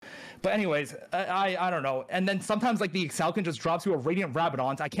But anyways, I don't know. And then sometimes like the Excel can just drop to a Radiant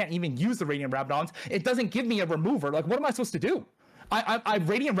Rabadons. I can't even use the Radiant Rabadons. It doesn't give me a remover. Like, what am I supposed to do? I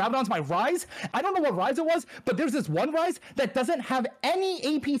Radiant Rabadons my Rise. I don't know what Rise it was, but there's this one Rise that doesn't have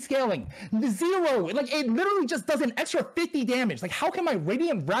any AP scaling. 0. Like, it literally just does an extra 50 damage. Like, how can my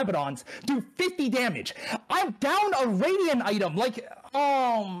Radiant Rabadons do 50 damage? I'm down a Radiant item. Like,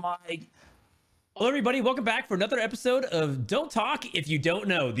 oh my... Hello, everybody. Welcome back for another episode of Don't Talk If You Don't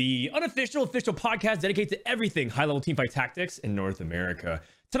Know, the unofficial official podcast dedicated to everything high-level teamfight tactics in North America.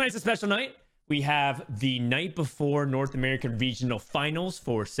 Tonight's a special night. We have the night before North American Regional Finals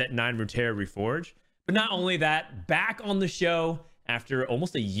for Set 9 Runeterra Reforged. But not only that, back on the show after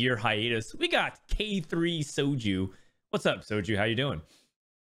almost a year hiatus, we got k3soju. What's up, Soju? How you doing?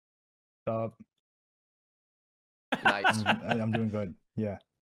 Nice. I'm doing good. Yeah.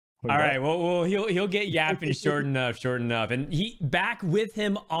 All right, well, he'll get yapping short enough. And he back with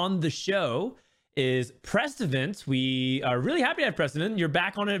him on the show is Prestivent. We are really happy to have Prestivent. You're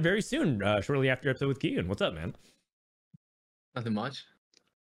back on it very soon, shortly after your episode with Keegan. What's up, man? Nothing much.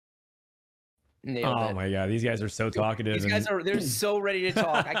 Nailed it. My god, these guys are so talkative. These guys they're so ready to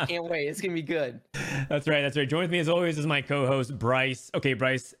talk. I can't wait. It's gonna be good. That's right. Join with me as always is my co-host Bryce. Okay,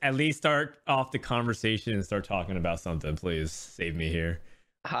 Bryce, at least start off the conversation and start talking about something, please. Save me here.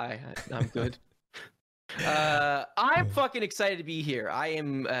 Hi, I'm good. I'm fucking excited to be here.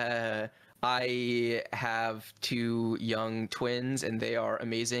 I have 2 young twins, and they are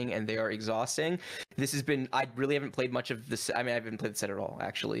amazing, and they are exhausting. I really haven't played much of this. I mean, I haven't played the set at all,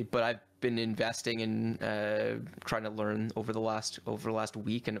 actually, but I've been investing in trying to learn over the last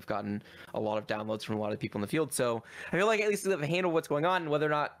week, and have gotten a lot of downloads from a lot of people in the field. So I feel like at least I have a handle what's going on, and whether or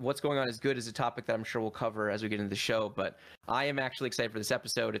not what's going on is good is a topic that I'm sure we'll cover as we get into the show. But I am actually excited for this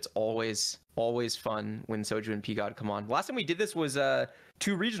episode. It's always fun when Soju and P-God come on. Last time we did this was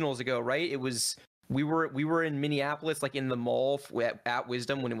 2 regionals ago, right? It was we were in Minneapolis, like in the mall at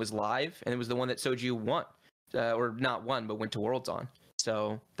Wisdom when it was live, and it was the one that Soju won, or not won, but went to Worlds on.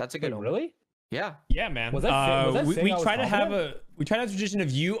 So that's a good one. Really? Yeah. Yeah, man. Was that we try to have a tradition of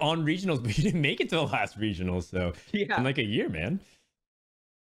you on regionals, but you didn't make it to the last regionals, so yeah, in like a year, man.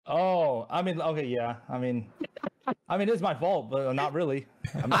 Oh, I mean, okay, yeah. I mean, it's my fault, but not really.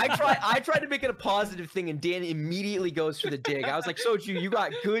 I tried to make it a positive thing, and Dan immediately goes for the dig. I was like, Soju, you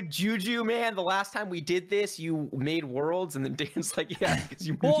got good juju, man. The last time we did this, you made Worlds, and then Dan's like, yeah, because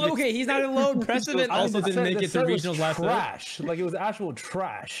you. Well, okay, he's not alone. Prestivent also didn't make it to regionals last time. Trash. Like, it was actual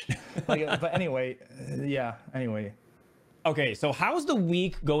trash. Like, but anyway, yeah. Anyway. Okay, so how's the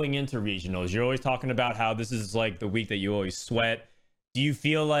week going into regionals? You're always talking about how this is like the week that you always sweat. Do you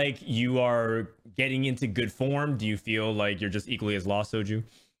feel like you are getting into good form? Do you feel like you're just equally as lost, Soju?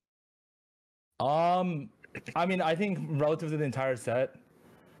 I mean, I think relative to the entire set,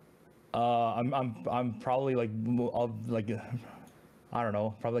 I'm probably like I don't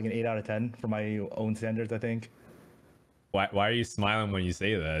know, probably like an 8 out of 10 for my own standards, I think. Why are you smiling when you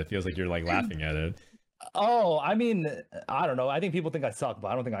say that? It feels like you're like laughing at it. Oh, I mean, I don't know. I think people think I suck, but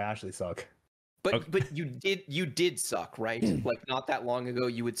I don't think I actually suck. But Okay. but you did suck, right? Like not that long ago,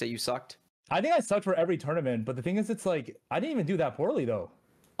 you would say you sucked. I think I sucked for every tournament, but the thing is, it's like I didn't even do that poorly though.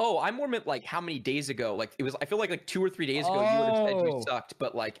 Oh, I more meant like how many days ago? Like it was. I feel like 2 or 3 days ago you would have said you sucked,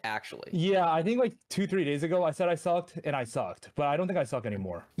 but like actually. Yeah, I think like 2-3 days ago I said I sucked, and I sucked, but I don't think I suck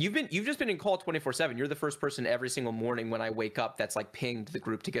anymore. You've just been in call 24/7. You're the first person every single morning when I wake up that's like pinged the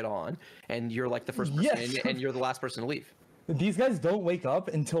group to get on, and you're like the first person, Yes. and you're the last person to leave. These guys don't wake up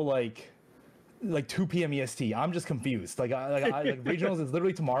until like 2 p.m. EST. I'm just confused. Like regionals is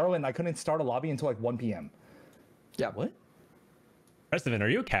literally tomorrow, and I couldn't start a lobby until like 1 p.m. Yeah. What? Prestivent, are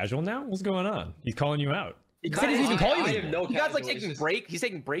you a casual now? What's going on? He's calling you out. He said he didn't even call you I anymore. have no You guys like casual, taking it's break. He's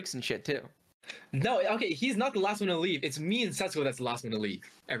taking breaks and shit too. No, okay, he's not the last one to leave. It's me and Setsuko that's the last one to leave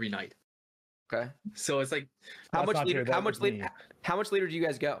every night. Okay. So it's like How That's much not later? true, that How was much later? me. How much later do you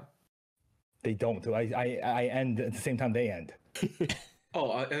guys go? They don't. I end at the same time they end.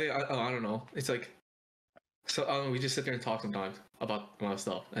 I don't know. It's like so we just sit there and talk sometimes about a lot of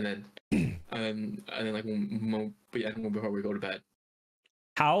stuff, and then like when we end before we go to bed.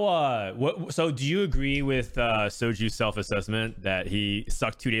 How what? So do you agree with Soju's self-assessment that he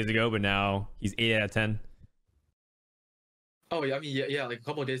sucked 2 days ago, but now he's 8 out of 10? Oh yeah, I mean yeah. Like a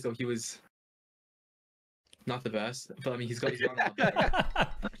couple of days ago, he was not the best, but I mean he's gotten a lot better.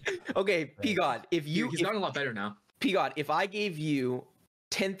 Okay, P-God, He's gotten a lot better now. P-God, if I gave you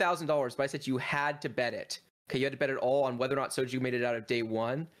 $10,000, but I said you had to bet it. Okay, you had to bet it all on whether or not Soju made it out of day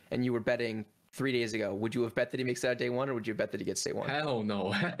one, and you were betting 3 days ago. Would you have bet that he makes it out of day one, or would you bet that he gets day one? Hell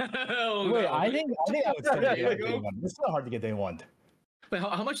no. Hell Wait, no. I think I would say day one. It's not hard to get day one. Wait,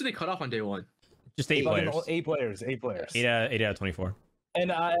 how much did they cut off on day one? Just eight players. Eight players. 8 out of 24.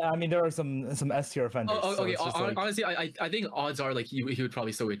 And I mean, there are some S tier offenders. Oh, so okay. it's just like, Honestly, I think odds are like he would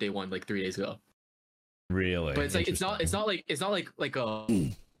probably still wait day one like 3 days ago. Really? But it's like it's not like Are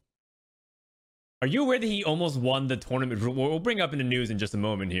you aware that he almost won the tournament? We'll bring up in the news in just a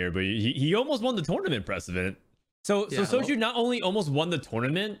moment here, but he almost won the tournament, Prestivent. So Soju not only almost won the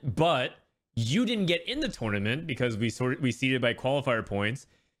tournament, but you didn't get in the tournament because we seeded by qualifier points.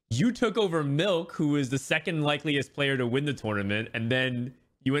 You took over Milk, who was the second likeliest player to win the tournament, and then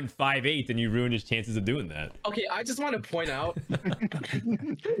you went 5-8 and you ruined his chances of doing that. Okay, I just want to point out.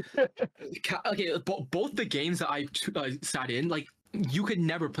 Okay, both the games that I sat in, like you could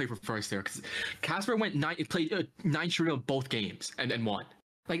never play for first there because Casper played 9 shooting on both games and won.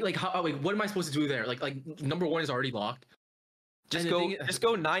 Like how? Like what am I supposed to do there? Like number one is already locked. Just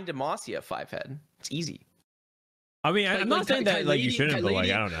go 9 Demacia 5-head. It's easy. I mean, I'm not saying that like you shouldn't, but like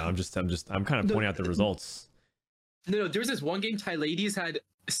Lady, I don't know. I'm kind of pointing out the results. No, there was this one game. Ty Ladies had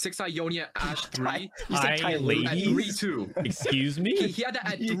 6 Ionia Ash 3. You said Ty Ladies? 3-2. Excuse me. He had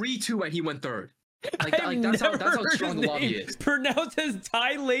that at 3-2 and he went third. That's how strong the lobby is. Pronounced as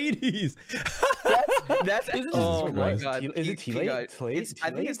Thai ladies. That's oh my god. Is it T-Lides?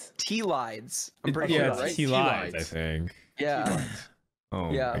 I think it's T-Lides. I'm pretty sure, sure, right? T-Lides, I think. Yeah.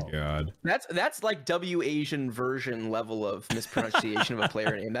 Oh my god. That's like W Asian version level of mispronunciation of a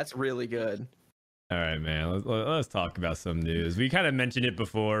player name. That's really good. All right, man. Let's talk about some news. We kind of mentioned it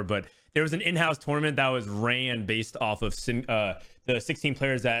before, but there was an in-house tournament that was ran based off of the 16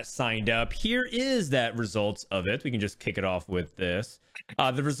 players that signed up. Here is that results of it. We can just kick it off with this.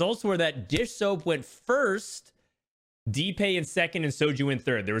 The results were that Dish Soap went first, DPay in second, and Soju in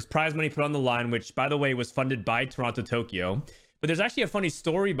third. There was prize money put on the line, which, by the way, was funded by Toronto Tokyo. But there's actually a funny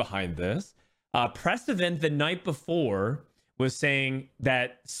story behind this. Prestivent the night before was saying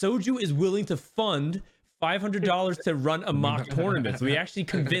that Soju is willing to fund $500 to run a mock tournament. So he actually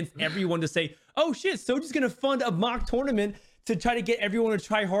convinced everyone to say, "Oh shit, Soju's gonna fund a mock tournament to try to get everyone to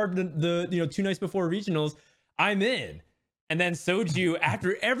try hard the 2 nights before regionals. I'm in." And then Soju,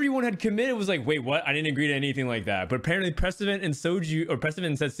 after everyone had committed, was like, "Wait, what? I didn't agree to anything like that." But apparently Prestivent and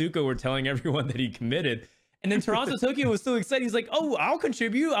Setsuko were telling everyone that he committed. And then Toronto Tokyo was so excited. He's like, "Oh, I'll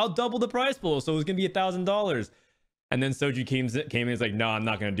contribute. I'll double the prize pool. So it was gonna be $1,000. And then Soju came in and was like, "No, I'm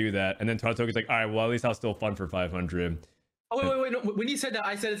not gonna do that." And then Toronto Tokyo's like, "All right, well, at least I'll still fund for 500." Oh wait, no. When he said that,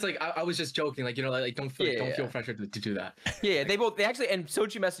 I said it's like I was just joking, like don't feel pressure to do that. Yeah, they actually, and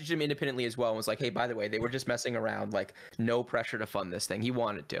Soju messaged him independently as well and was like, "Hey, by the way, they were just messing around. Like, no pressure to fund this thing. He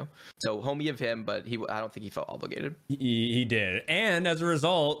wanted to, so homie of him, but I don't think he felt obligated." He did, and as a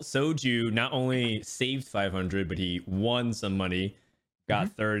result, Soju not only saved 500, but he won some money, got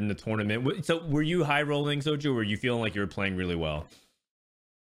third in the tournament. So, were you high rolling, Soju, or were you feeling like you were playing really well?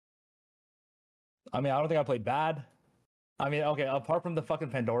 I mean, I don't think I played bad. I mean, okay, apart from the fucking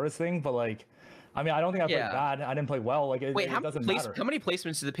Pandora's thing, but like, I mean, I don't think I played bad. I didn't play well. Like, it doesn't matter. How many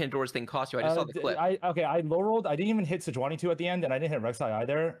placements did the Pandora's thing cost you? I just saw the clip. I low rolled. I didn't even hit Sejuani 2 at the end, and I didn't hit Rek'Sai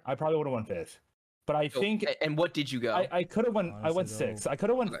either. I probably would have won 5th. But I think. And what did you go? I could have won. I went 6th. I could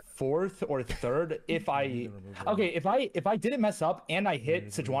have won 4th or 3rd if I. Okay, if I didn't mess up and I hit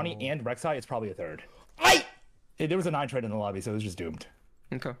Sejuani and Rek'Sai, it's probably a 3rd. There was a 9 trade in the lobby, so it was just doomed.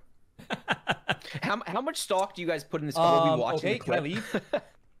 Okay. How much stock do you guys put in this? Will be watching okay, can I leave?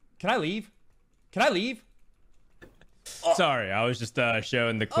 Can I leave? Can I leave? Sorry, I was just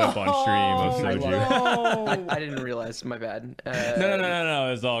showing the clip on stream of Soju. I didn't realize. My bad.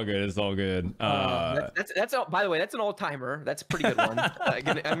 No. It's all good. It's all good. That's by the way, that's an all timer. That's a pretty good one. I'm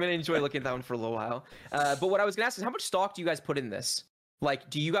gonna enjoy looking at that one for a little while. But what I was gonna ask is, how much stock do you guys put in this? Like,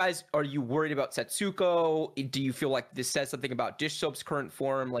 are you worried about Setsuko? Do you feel like this says something about Dish Soap's current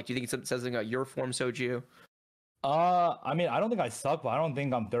form? Like, do you think it says something about your form, Soju? I mean, I don't think I suck, but I don't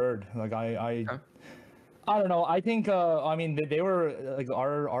think I'm 3rd. Like, I don't know. I think, I mean, they were like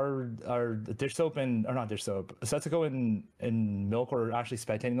our Dish Soap or not Dish Soap, Setsuko and Milk were actually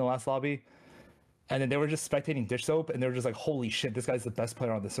spectating the last lobby, and then they were just spectating Dish Soap, and they were just like, "Holy shit, this guy's the best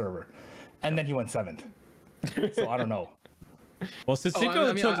player on the server," and then he went 7th. So I don't know. Well,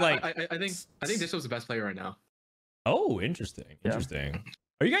 Setsuko took like. I think Dish Soap's the best player right now. Oh, interesting.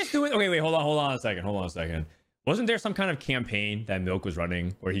 Are you guys doing? Okay, wait, hold on a second. Wasn't there some kind of campaign that Milk was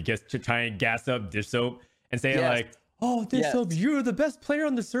running where he gets to try and gas up Dish Soap and say like, "Oh, Dish Soap, you're the best player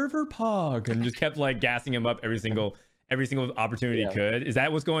on the server, Pog," and just kept like gassing him up every single opportunity he could? Is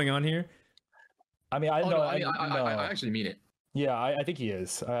that what's going on here? I mean, I actually mean it. Yeah, I think he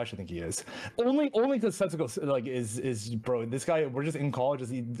is. I actually think he is. Only because Setsuko like is bro. This guy, we're just in college.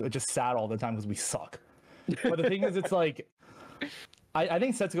 He just sad all the time because we suck. But the thing is, it's like I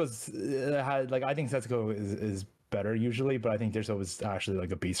think Setsuko's I think Setsuko is better usually, but I think Dishsoap is actually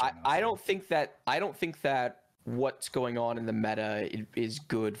like a beast right now. I don't think that what's going on in the meta is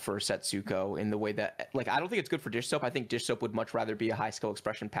good for Setsuko in the way that, like, I don't think it's good for Dishsoap. I think Dishsoap would much rather be a high skill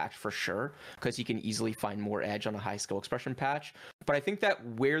expression patch for sure, because he can easily find more edge on a high skill expression patch. But I think that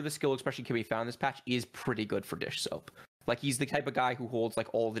where the skill expression can be found in this patch is pretty good for Dishsoap. Like, he's the type of guy who holds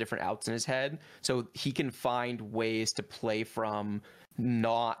like all the different outs in his head, so he can find ways to play from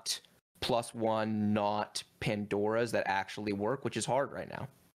not +1, not Pandoras that actually work, which is hard right now.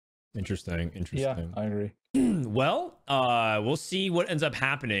 Interesting. Yeah, I agree. Well, we'll see what ends up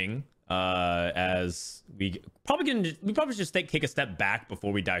happening as we probably just take a step back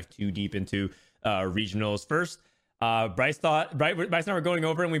before we dive too deep into regionals. First, Bryce and I were going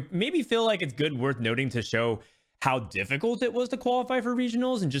over, and we maybe feel like it's worth noting to show how difficult it was to qualify for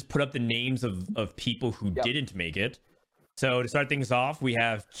regionals and just put up the names of people who didn't make it. So to start things off, we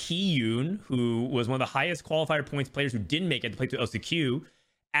have Kiyun, who was one of the highest qualifier points players who didn't make it to play through LCQ.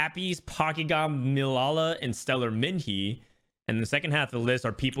 Appies, Pokigam, Milala, and Stellar Minhee. And the second half of the list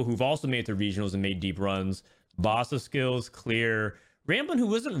are people who've also made it to regionals and made deep runs. Boss of Skills, Clear, Ramblin', who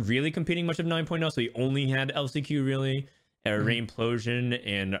wasn't really competing much of 9.0, so he only had LCQ really, Rainplosion,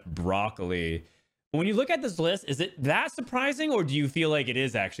 and Broccoli. When you look at this list, is it that surprising, or do you feel like it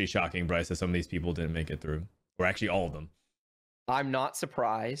is actually shocking, Bryce, that some of these people didn't make it through? Or actually all of them? I'm not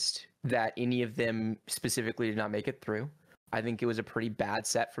surprised that any of them specifically did not make it through. I think it was a pretty bad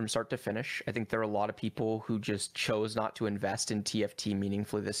set from start to finish. I think there are a lot of people who just chose not to invest in TFT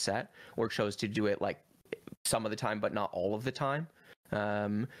meaningfully this set, or chose to do it like some of the time, but not all of the time.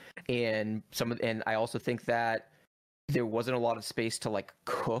 And I also think that there wasn't a lot of space to like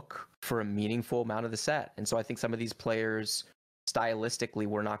cook for a meaningful amount of the set. And so I think some of these players stylistically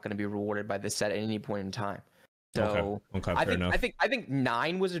were not going to be rewarded by this set at any point in time. So okay, I think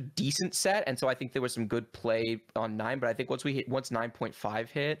 9 was a decent set, and so I think there was some good play on 9. But I think once 9.5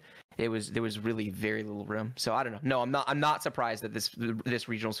 hit, there was really very little room. So I don't know. No, I'm not surprised that this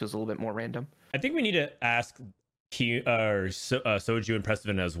regionals feels a little bit more random. I think we need to ask Soju and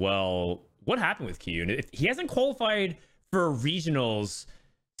Prestivent as well. What happened with Kiyun? He hasn't qualified for regionals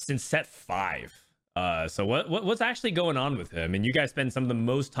since set 5. So what's actually going on with him? And you guys spend some of the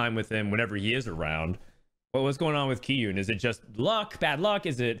most time with him whenever he is around. What's going on with Kiyun? Is it just luck, bad luck?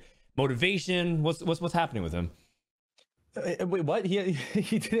 Is it motivation? What's happening with him? Wait, what?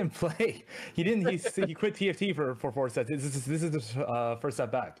 He didn't play. He quit TFT for 4 sets. This is his first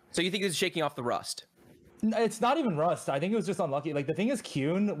set back. So you think this is shaking off the rust? It's not even rust. I think it was just unlucky. Like, the thing is,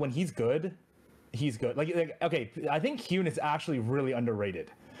 Kiyun, when he's good, he's good. Like okay, I think Kiyun is actually really underrated.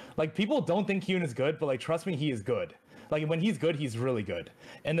 Like, people don't think Kiyun is good, but like, trust me, he is good. Like, when he's good, he's really good.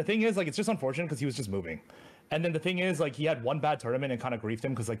 And the thing is, like, it's just unfortunate because he was just moving. And then the thing is, like, he had one bad tournament and kind of griefed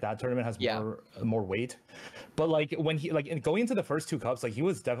him because like that tournament has more weight. But like, when he going into the first 2 cups, like, he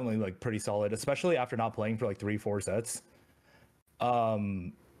was definitely like pretty solid, especially after not playing for like 3-4 sets.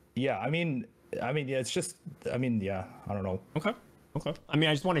 Yeah, I mean, yeah, it's just, I don't know. Okay. I mean,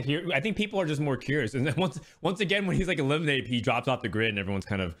 I just want to hear. I think people are just more curious. And then once again, when he's like eliminated, he drops off the grid, and everyone's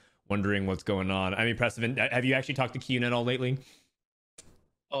kind of wondering what's going on. I mean, Prestivent, have you actually talked to Kiyun at all lately?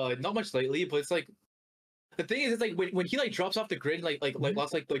 Not much lately, but it's like, the thing is, it's like when he like drops off the grid, like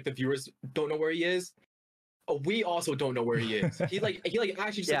lots like the viewers don't know where he is. We also don't know where he is. He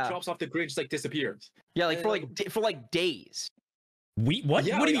actually just like, drops off the grid, just like disappears. Yeah, like for days. What?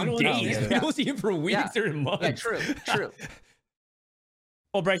 Yeah, what do you mean days? Yeah. You'll see him for weeks or months. Yeah, true.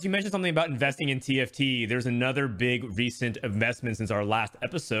 Well, Bryce, you mentioned something about investing in TFT. There's another big recent investment since our last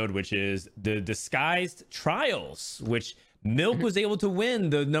episode, which is the Disguised Trials, which Milk was able to win.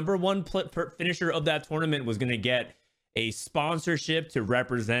 The number 1 finisher of that tournament was going to get a sponsorship to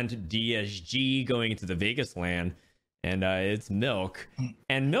represent DSG going into the Vegas land. And it's Milk.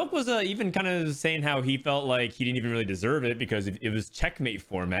 And Milk was even kind of saying how he felt like he didn't even really deserve it because it was checkmate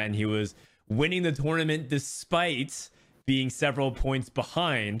format, and he was winning the tournament despite being several points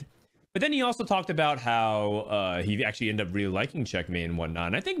behind. But then he also talked about how he actually ended up really liking checkmate and whatnot.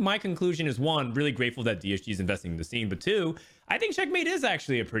 And I think my conclusion is, 1, really grateful that DSG is investing in the scene. But 2, I think checkmate is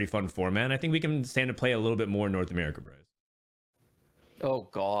actually a pretty fun format. I think we can stand to play a little bit more in North America, Bryce. Oh,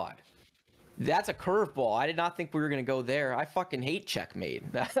 God. That's a curveball. I did not think we were going to go there. I fucking hate checkmate.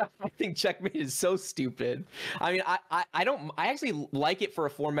 I think checkmate is so stupid. I mean, I actually like it for a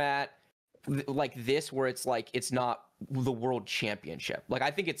format like this where it's like, it's not the world championship. Like, I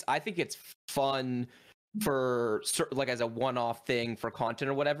think it's fun for like as a one-off thing for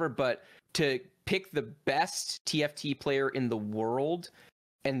content or whatever, but to pick the best TFT player in the world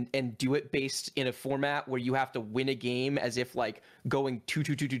and do it based in a format where you have to win a game as if like going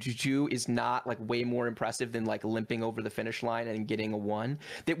 2-2-2-2-2-2 is not like way more impressive than like limping over the finish line and getting a 1.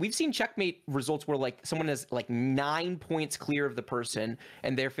 That we've seen checkmate results where like someone is like 9 points clear of the person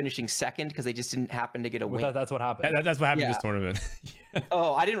and they're finishing second because they just didn't happen to get a win. That's what happened. That's what happened Yeah. this tournament.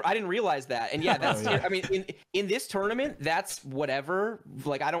 Oh, I didn't realize that. And yeah, that's yeah. I mean in this tournament, that's whatever.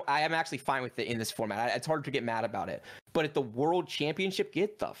 Like I am actually fine with it in this format. It's hard to get mad about it. But at the World Championship,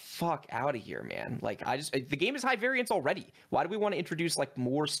 get the fuck out of here, man. Like the game is high variance already. Why do we want to introduce like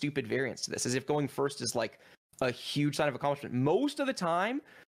more stupid variance to this? As if going first is like a huge sign of accomplishment. Most of the time,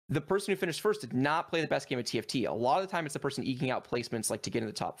 the person who finished first did not play the best game of TFT. A lot of the time it's the person eking out placements like to get in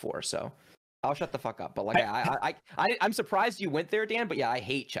the top 4. So I'll shut the fuck up. But like I'm surprised you went there, Dan. But yeah, I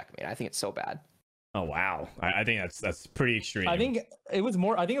hate checkmate. I think it's so bad. Oh wow, I think that's pretty extreme. I think it was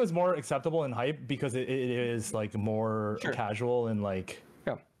more acceptable in hype because it is like more casual and like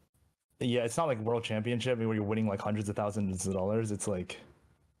yeah, it's not like World Championship where you're winning like hundreds of thousands of dollars. It's like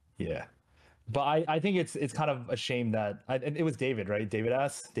but I think it's kind of a shame that it was David, right? David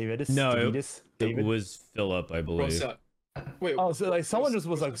was Philip, I believe. Wait. Oh, so like someone just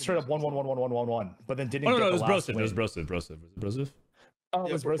was like straight up 1-1-1-1-1-1-1, but then didn't. Oh get no, the it was last Broseph. win. It was Broseph. Was it Broseph? Oh,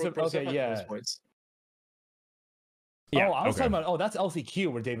 it was Broseph. Okay, yeah. Yeah. Oh, I was talking about. Oh, that's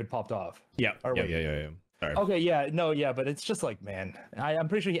LCQ where David popped off. Yeah. Or wait. Yeah. Sorry. Okay, yeah, but it's just like, man, I'm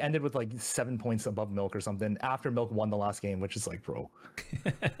pretty sure he ended with like 7 points above Milk or something after Milk won the last game, which is like, bro.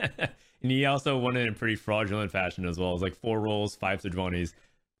 And he also won it in pretty fraudulent fashion as well. It was like 4 rolls, 5 Sejuani's,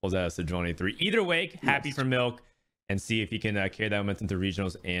 pulls out a Sejuani 3. Either way, happy for Milk, and see if he can carry that momentum to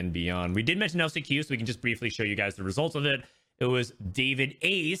regionals and beyond. We did mention LCQ, so we can just briefly show you guys the results of it. It was David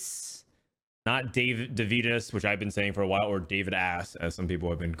Ace, not David Davidus, which I've been saying for a while, or David Ass, as some people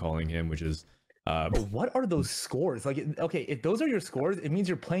have been calling him, which is what are those scores? Like, okay, if those are your scores, it means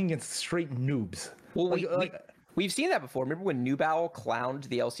you're playing against straight noobs. Well, we've seen that before. Remember when Nubal clowned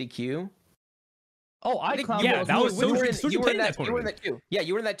the LCQ? Oh, I clowned. Yeah, that was you were in that too. Yeah,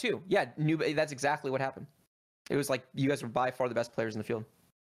 you were in that too. Yeah, that's exactly what happened. It was like you guys were by far the best players in the field.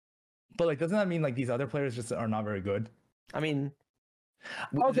 But like, doesn't that mean like these other players just are not very good? I mean,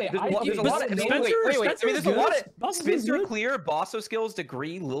 okay, there's a lot of Spencer Clear, Bosso Skills,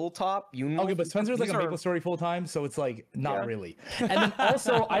 Degree, Lil Top, Okay, but Spencer's like a Maple Story full time, so it's like not really. And then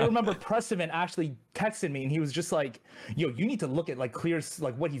also, I remember Prestivent actually texted me, and he was just like, "Yo, you need to look at like Clear's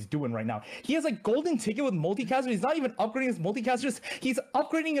like what he's doing right now. He has like golden ticket with multicaster. He's not even upgrading his multicasters. He's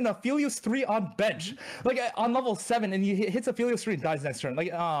upgrading an Aphelios 3 on bench, like on level 7, and he hits Aphelios 3 and dies next turn.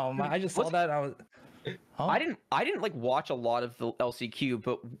 Like, oh man, I just saw that. I was. Huh? I didn't like watch a lot of the LCQ,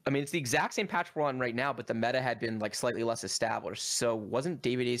 but I mean it's the exact same patch we're on right now, but the meta had been like slightly less established. So wasn't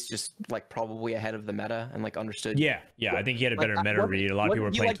David Ace just like probably ahead of the meta and like understood? Yeah, I think he had a better meta read. A lot of people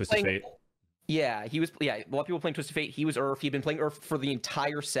were playing Twisted Fate. Yeah, he was. Yeah, a lot of people playing Twisted Fate. He was Earth. He'd been playing Earth for the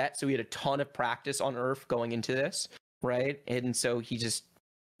entire set, so he had a ton of practice on Earth going into this, right? And so he just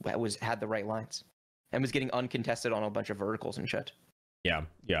had the right lines and was getting uncontested on a bunch of verticals and shit. Yeah.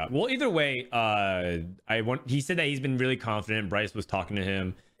 Well, either way, he said that he's been really confident. Bryce was talking to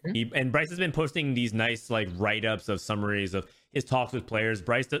him. And Bryce has been posting these nice like write-ups of summaries of his talks with players.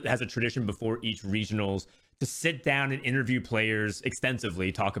 Bryce has a tradition before each regionals to sit down and interview players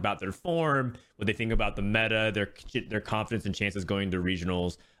extensively, talk about their form, what they think about the meta, their confidence and chances going to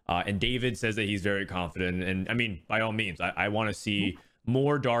regionals. And David says that he's very confident. And I mean, by all means, I want to see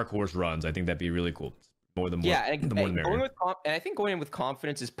more Dark Horse runs. I think that'd be really cool. And I think going in with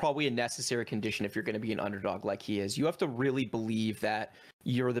confidence is probably a necessary condition if you're going to be an underdog like he is. You have to really believe that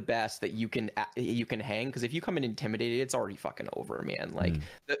you're the best, that you can hang. Because if you come in intimidated, it's already fucking over, man. Like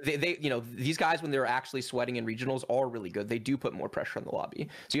they these guys when they're actually sweating in regionals are really good. They do put more pressure on the lobby,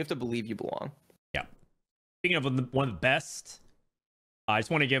 so you have to believe you belong. Yeah. Speaking of one of the best, I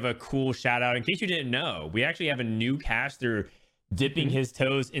just want to give a cool shout out in case you didn't know. We actually have a new caster dipping his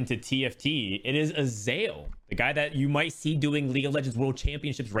toes into TFT. It is Azale, the guy that you might see doing League of Legends World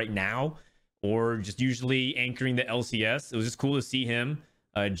Championships right now, or just usually anchoring the LCS. It was just cool to see him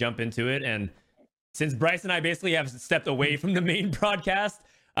jump into it. And since Bryce and I basically have stepped away from the main broadcast,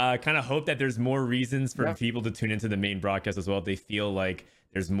 kind of hope that there's more reasons for people to tune into the main broadcast as well. If they feel like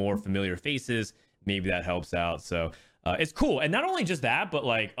there's more familiar faces, maybe that helps out. So it's cool. And not only just that, but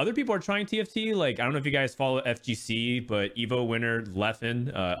like other people are trying TFT. Like, I don't know if you guys follow FGC, but Evo winner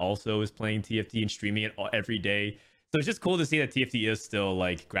Leffen also is playing TFT and streaming it every day. So it's just cool to see that TFT is still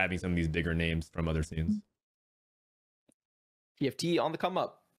like grabbing some of these bigger names from other scenes. TFT on the come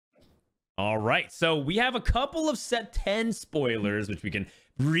up. All right. So we have a couple of set 10 spoilers, which we can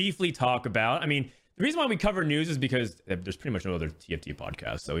briefly talk about. I mean, The reason why we cover news is because there's pretty much no other TFT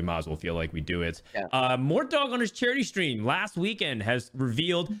podcast, so we might as well feel like we do it. Yeah. Mort Dog on his charity stream last weekend has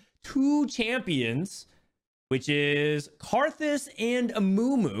revealed 2 champions, which is Karthus and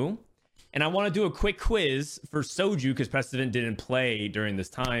Amumu. And I want to do a quick quiz for Soju because Prestivent didn't play during this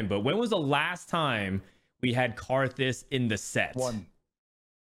time. But when was the last time we had Karthus in the set? 1.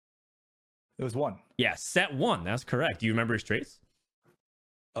 It was 1. Yeah, set 1. That's correct. Do you remember his traits?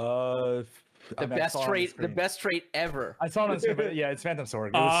 The best trait ever. I saw it on the screen, but yeah, it's Phantom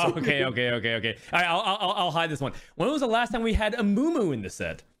Sword. Oh, okay. All right, I'll hide this one. When was the last time we had Amumu in the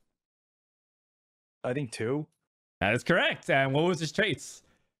set? I think 2. That is correct. And what was his traits?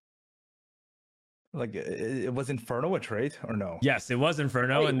 Like it was Inferno a trait or no? Yes, it was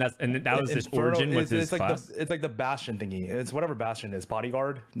Inferno, and that was his origin with his like class. it's like the Bastion thingy. It's whatever Bastion is.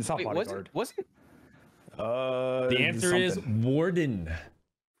 Bodyguard. It's not Bodyguard. Was it? The answer is Warden.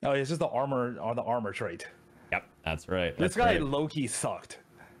 Oh, it's just the armor trait. Yep, that's right. This guy low-key sucked.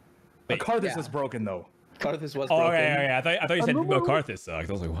 The Karthus was broken though. Karthus was broken. Oh, okay. I thought you said Karthus sucked.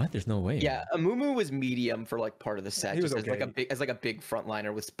 I was like, what? There's no way. Yeah, Amumu was medium for like part of the set. He was just okay. as a big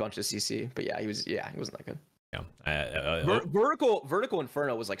frontliner with a bunch of CC. But yeah, he wasn't that good. Yeah. Vertical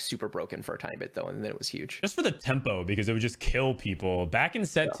Inferno was like super broken for a tiny bit though, and then it was huge. Just for the tempo, because it would just kill people. Back in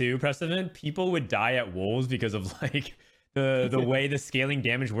set 2, Prestivent, people would die at wolves because of like the way the scaling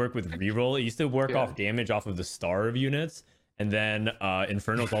damage worked with reroll. It used to work off damage off of the star of units. And then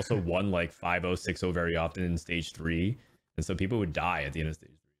Inferno's also won like 5-0, 6-0 very often in stage 3. And so people would die at the end of stage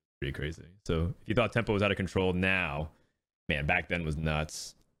 3. Pretty crazy. So if you thought tempo was out of control now, man, back then was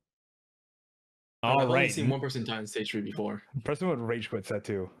nuts. I've only seen one person die in stage 3 before. Preston would rage quit set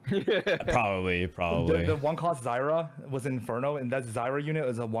 2. Probably. The 1 cost Zyra was Inferno, and that Zyra unit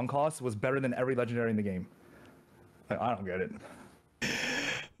as a 1 cost was better than every legendary in the game. Like, I don't get it.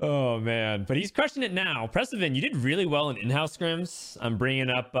 Oh man, but he's crushing it now. Prestivent, you did really well in-house scrims. I'm bringing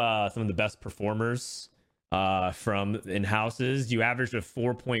up some of the best performers from in-houses. You averaged a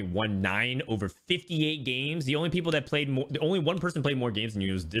 4.19 over 58 games. The only people that played more, the only one person played more games than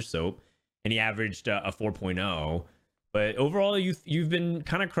you was Dish Soap, and he averaged a 4.0. But overall, you've been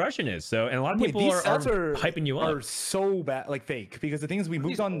kind of crushing it. So, and a lot of people are hyping you up. Are so bad, like fake. Because the thing is, we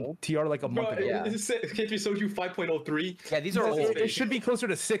moved on TR like a month ago. Yeah. This is k3soju 5.03. Yeah, these are old. It should be closer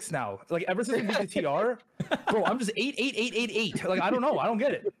to 6 now. Like ever since we moved to TR, bro, I'm just 8. Like I don't know. I don't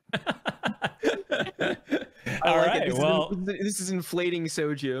get it. All right. Well, this is inflating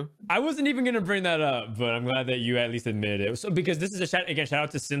Soju. I wasn't even gonna bring that up, but I'm glad that you at least admitted it. So because this is a shout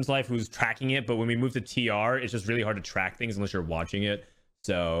out to Sims Life who's tracking it. But when we move to TR, it's just really hard to track things unless you're watching it.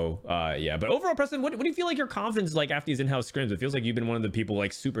 So yeah. But overall, Preston, what do you feel like your confidence is like after these in-house scrims? It feels like you've been one of the people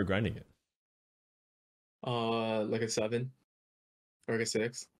like super grinding it. Like a 7 or like a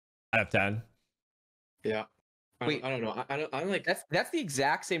 6 out of 10. Yeah. I don't know. I don't like. That's the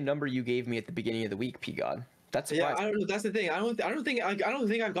exact same number you gave me at the beginning of the week, P-God. That's I don't know. That's the thing. I don't think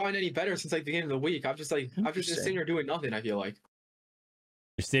I've gotten any better since like the beginning of the week. I've just been sitting here doing nothing. I feel like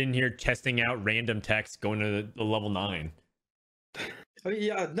you're sitting here testing out random text, going to the level 9. I mean,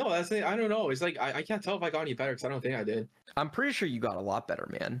 yeah, no, that's the thing. I don't know. It's like I can't tell if I got any better because I don't think I did. I'm pretty sure you got a lot better,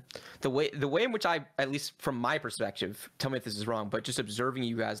 man. The way in which I, at least from my perspective, tell me if this is wrong, but just observing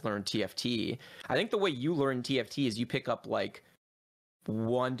you guys learn TFT, I think the way you learn TFT is you pick up like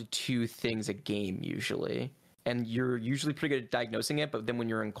 1 to 2 things a game usually, and you're usually pretty good at diagnosing it. But then when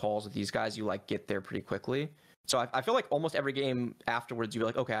you're in calls with these guys, you like get there pretty quickly. So I feel like almost every game afterwards, you're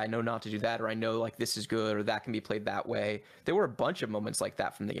like, okay, I know not to do that, or I know like this is good, or that can be played that way. There were a bunch of moments like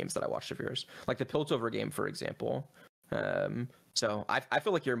that from the games that I watched of yours, like the Piltover game, for example. So I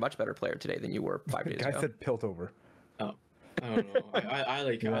feel like you're a much better player today than you were 5 days ago. I said Piltover. Oh, I don't know.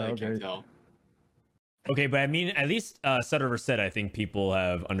 I can't tell. Okay, but I mean, at least said over said, I think people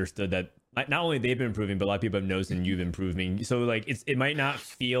have understood that not only they've been improving, but a lot of people have noticed and you've improving. So like it might not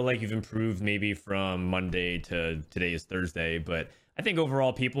feel like you've improved maybe from Monday to today is Thursday, but I think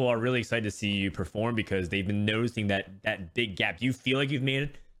overall people are really excited to see you perform because they've been noticing that big gap. Do you feel like you've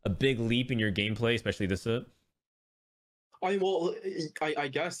made a big leap in your gameplay, especially this set? I mean, well, I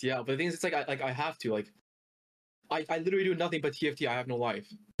guess, yeah. But the thing is, it's like I have to. Like, I literally do nothing but TFT. I have no life.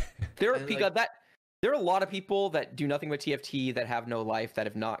 There are a lot of people that do nothing but TFT that have no life that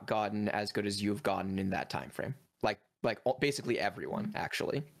have not gotten as good as you have gotten in that time frame. Like basically everyone,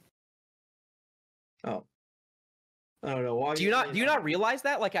 actually. Oh. I don't know. Why do you not realize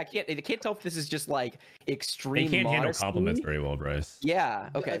that? Like I can't tell if this is just like extreme. They can't modesty. handle compliments very well, Bryce. Yeah.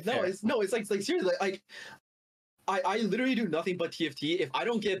 Okay. It's like seriously, like I literally do nothing but TFT. If I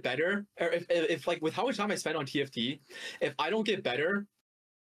don't get better, or if like with how much time I spend on TFT, if I don't get better,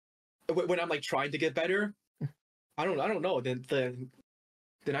 when I'm like trying to get better, I don't know. Then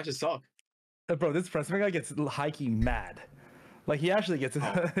I just suck. Bro, this Prestivent guy gets high-key mad. Like he actually gets.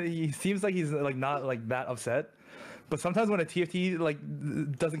 He seems like he's like not like that upset, but sometimes when a TFT like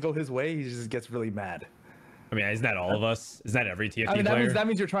doesn't go his way, he just gets really mad. I mean, isn't that all of us? Isn't that every TFT I mean, player? that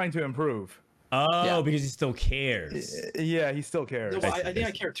means you're trying to improve. Oh, Yeah. because he still cares. Yeah, he still cares. No, but I think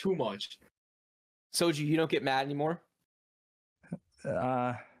I care too much. Soju, you don't get mad anymore?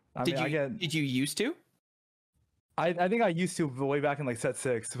 I mean, I get. Did you used to? I think I used to way back in like set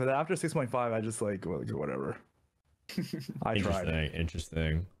 6, but after 6.5, I just like whatever. I tried.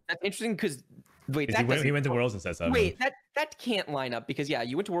 Interesting. That's interesting because wait, He went to Worlds and set 7. Wait, that can't line up because yeah,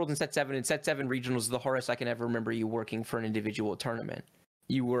 you went to Worlds in set 7, and set 7 regionals is the hardest I can ever remember you working for an individual tournament.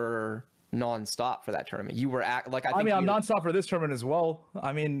 You were non-stop for that tournament. You were I'm non-stop for this tournament as well.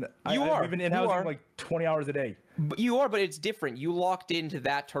 I mean, we've been in-house like 20 hours a day. But it's different. You locked into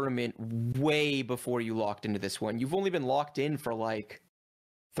that tournament way before you locked into this one. You've only been locked in for like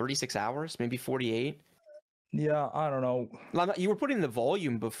 36 hours, maybe 48. Yeah, I don't know. You were putting the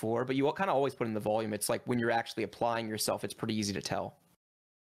volume before, but you kind of always put in the volume. It's like when you're actually applying yourself, it's pretty easy to tell.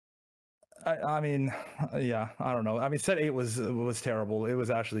 I mean, yeah, I don't know. I mean, set 8 was terrible. It was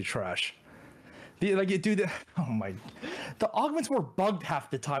actually trash. The augments were bugged half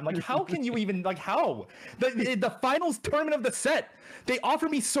the time. Like, how can you even how the finals tournament of the set? They offer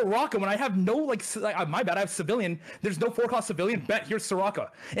me Soraka when I have no my bad. I have civilian. There's no 4-cost civilian. Bet here's Soraka,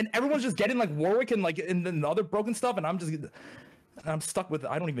 and everyone's just getting like Warwick and like and the other broken stuff, and I'm stuck with.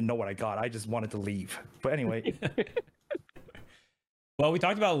 I don't even know what I got. I just wanted to leave. But anyway. Well, we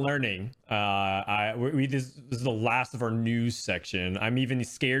talked about learning. This is the last of our news section. I'm even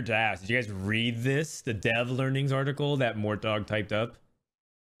scared to ask. Did you guys read this? The dev learnings article that Mortdog typed up?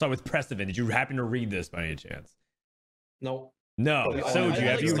 Start with Prestivent. Did you happen to read this by any chance? No. No. Soju,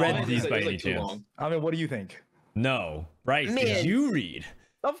 have you read these by any chance? I mean, what do you think? No. Right. Man. Did you read?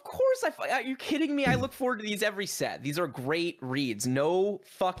 Of course, are you kidding me? I look forward to these every set. These are great reads. No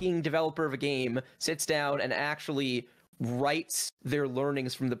fucking developer of a game sits down and actually writes their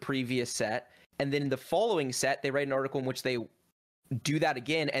learnings from the previous set, and then in the following set they write an article in which they do that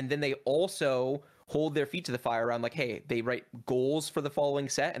again, and then they also hold their feet to the fire around like, hey, they write goals for the following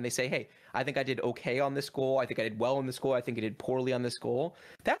set, and they say, hey, I think I did okay on this goal, I think I did well on this goal, I think I did poorly on this goal.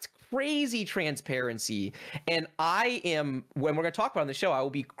 That's crazy transparency. And when we're going to talk about it on the show, I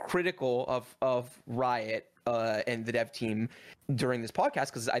will be critical of Riot and the dev team during this podcast,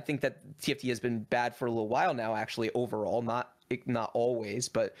 because I think that TFT has been bad for a little while now, actually, overall, not always,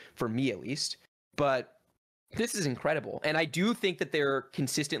 but for me at least. But this is incredible, and I do think that they're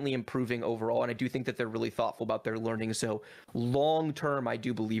consistently improving overall, and I do think that they're really thoughtful about their learning. So long term, I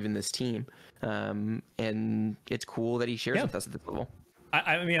do believe in this team, and it's cool that he shares with us at this level.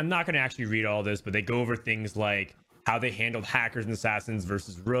 I mean, I'm not going to actually read all this, but they go over things like how they handled hackers and assassins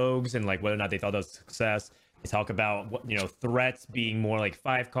versus rogues, and like whether or not they thought that was a success. They talk about threats being more like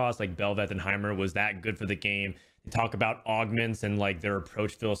 5-cost, like Bel'Veth and Heimer. Was that good for the game? They talk about augments and like their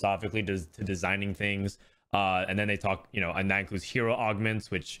approach philosophically to designing things. And then they talk, and that includes hero augments,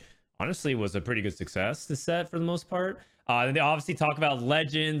 which honestly was a pretty good success this set for the most part. And they obviously talk about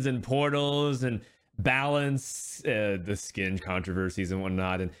legends and portals and balance, the skin controversies and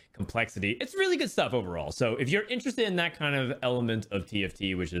whatnot, and complexity. It's really good stuff overall. So if you're interested in that kind of element of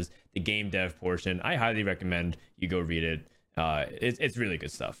TFT, which is the game dev portion, I highly recommend you go read it. It's really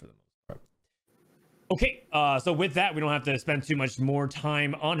good stuff for the most part. Okay, so with that, we don't have to spend too much more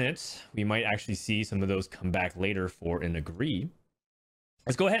time on it. We might actually see some of those come back later for an agree.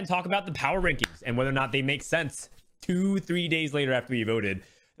 Let's go ahead and talk about the power rankings and whether or not they make sense 2-3 days later after we voted.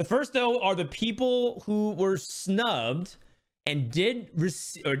 The first, though, are the people who were snubbed and did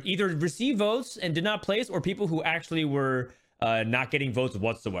either receive votes and did not place, or people who actually were not getting votes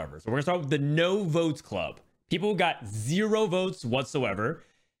whatsoever. So we're gonna start with the no votes club. People who got 0 votes whatsoever.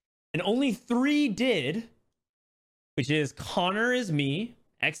 And only 3 did, which is Connor is me,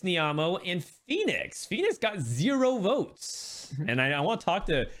 Xniamo, and Phoenix. Phoenix got 0 votes. And I want to talk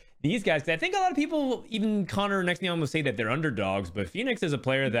to these guys, because I think a lot of people, even Connor and Xniamo, say that they're underdogs, but Phoenix is a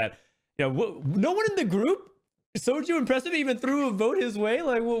player that, no one in the group, Soju and Prestivent, even threw a vote his way.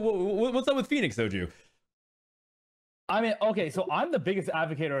 Like, what's up with Phoenix, Soju? I mean, okay, so I'm the biggest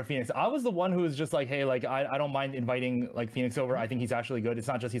advocate of Phoenix. I was the one who was just like, hey, like, I don't mind inviting like Phoenix over. I think he's actually good. It's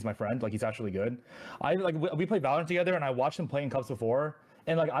not just he's my friend, like he's actually good. We played Valorant together, and I watched him play in cups before,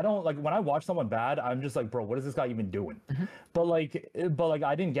 And like I don't like when I watch someone bad, I'm just like, bro, what is this guy even doing? But like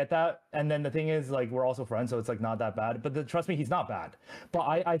I didn't get that. And then the thing is, like, we're also friends, so it's like not that bad. But trust me, he's not bad. But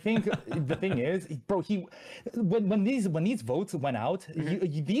I think the thing is, bro, when these votes went out,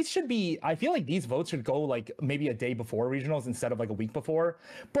 these should be. I feel like these votes should go like maybe a day before regionals instead of like a week before.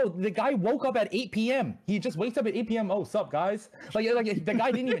 Bro, the guy woke up at 8 p.m. He just wakes up at 8 p.m. Oh, sup, guys? Like the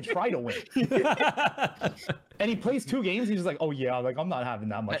guy didn't even try to win. And he plays 2 games. He's just like, oh yeah, like I'm not having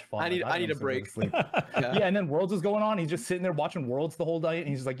that much fun. I need a break. Yeah, and then Worlds was going on. He's just sitting there watching Worlds the whole day, and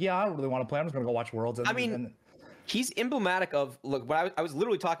he's just like, yeah, I don't really want to play. I'm just gonna go watch Worlds. And, he's emblematic of look. But I was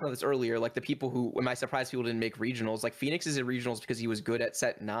literally talking about this earlier. Like the people who, am I surprised people didn't make regionals? Like Phoenix is in regionals because he was good at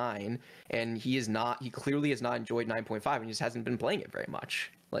set 9, and he is not. He clearly has not enjoyed 9.5, and he just hasn't been playing it very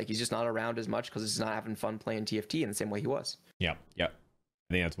much. Like he's just not around as much because he's not having fun playing TFT in the same way he was. Yep.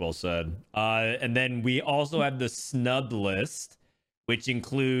 I think that's well said. And then we also have the snubbed list, which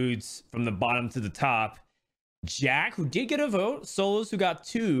includes from the bottom to the top, Jack, who did get a vote, Solos, who got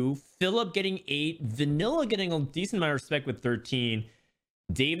 2, Philip getting 8, Vanilla getting a decent amount of respect with 13,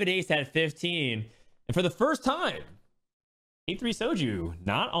 David Ace had 15, and for the first time, k3soju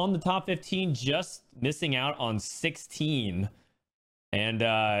not on the top 15, just missing out on 16, and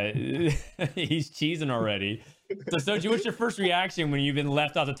he's cheesing already. So Soju, what's your first reaction when you've been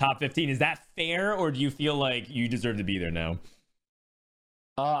left off the top 15? Is that fair, or do you feel like you deserve to be there now?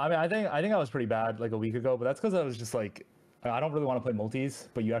 I mean, I think I was pretty bad like a week ago, but that's because I was just like, I don't really want to play multis,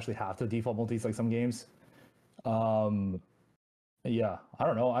 but you actually have to default multis like some games. Yeah, I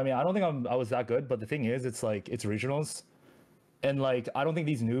don't know. I mean, I don't think I was that good, but the thing is, it's like it's regionals, and like I don't think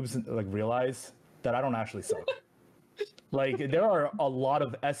these noobs like realize that I don't actually suck. Like there are a lot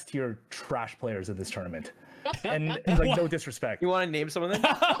of S tier trash players in this tournament. And like no disrespect. You want to name some of them?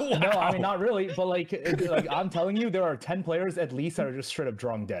 No, I mean not really, but like I'm telling you, there are 10 players at least that are just straight up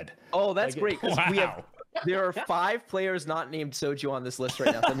drawing dead. Oh, that's like, great. Wow. There are 5 players not named Soju on this list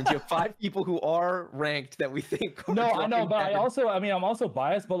right now. So that means you have 5 people who are ranked that we think. No, I know, but I'm also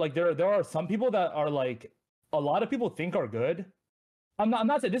biased. But like there are some people that are like a lot of people think are good. I'm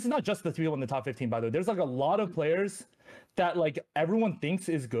not saying this is not just the 3 people in the top 15. By the way, there's like a lot of players that like everyone thinks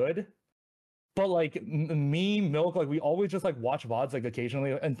is good. But like me, Milk, like we always just like watch VODs like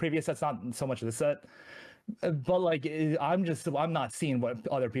occasionally, and previous sets not so much this set. But like I'm not seeing what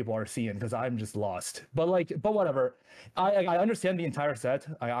other people are seeing because I'm just lost. But whatever. I understand the entire set.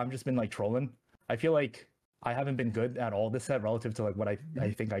 I'm just been like trolling. I feel like I haven't been good at all this set relative to like what I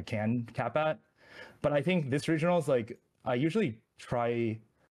think I can cap at. But I think this regionals like I usually try.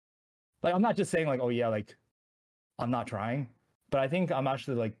 Like I'm not just saying like, oh yeah, like I'm not trying. But I think I'm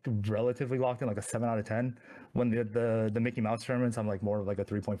actually like relatively locked in like a 7 out of 10. When the Mickey Mouse tournaments, I'm like more of like a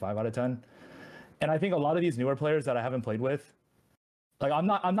 3.5 out of 10. And I think a lot of these newer players that I haven't played with, like I'm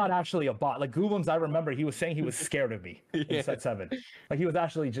not actually a bot. Like Gooblums, I remember he was saying he was scared of me in set 7. Like he was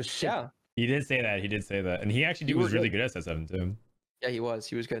actually just shit. Yeah. He did say that. And he actually was really good at set 7 too. Yeah, he was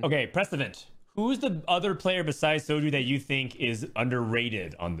good. Okay, Prestivent. Who's the other player besides Soju that you think is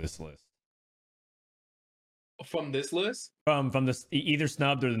underrated on this list? From this list? From this either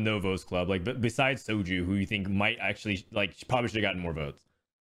snubbed or the Novos Club, like but besides Soju, who you think might actually like probably should have gotten more votes?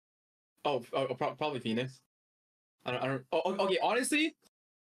 Probably Phoenix. I don't. Oh, okay. Honestly,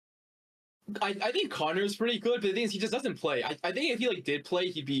 I think Connor's pretty good, but the thing is, he just doesn't play. I think if he like did play,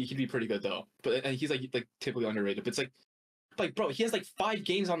 he'd be pretty good though. But and he's like typically underrated. But it's like bro, he has like 5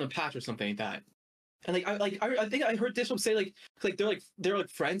 games on the patch or something like that. And I think I heard Dishop say like they're like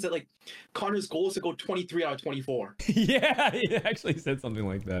friends that like Connor's goal is to go 23 out of 24. Yeah, he actually said something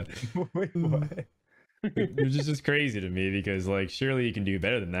like that. Wait, what? Which is just crazy to me because like surely you can do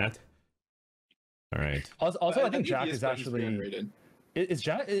better than that. All right. Also, I think Jack is actually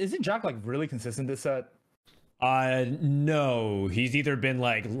isn't Jack like really consistent this set? No, he's either been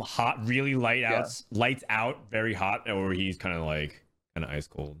like hot, really lights out, very hot, or he's kind of ice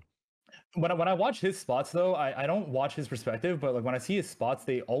cold. When I watch his spots though, I don't watch his perspective, but like when I see his spots,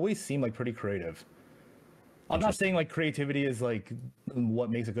 they always seem like pretty creative. I'm not saying like creativity is like what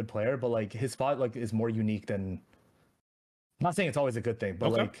makes a good player, but like his spot like is more unique than. I'm not saying it's always a good thing,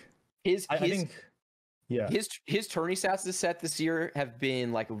 but like I think. Yeah. His tourney stats this year have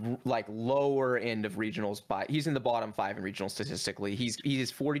been like lower end of regionals he's in the bottom 5 in regionals statistically. He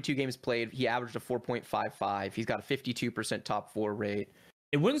has 42 games played. He averaged a 4.55. He's got a 52% top 4 rate.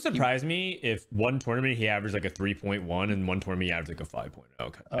 It wouldn't surprise me if one tournament he averaged like a 3.1 and one tournament he averaged like a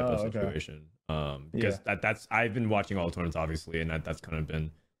 5.0 type of situation. Because that's I've been watching all the tournaments obviously, and that's kind of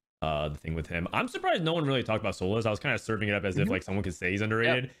been the thing with him. I'm surprised no one really talked about Solus. I was kind of serving it up as if like someone could say he's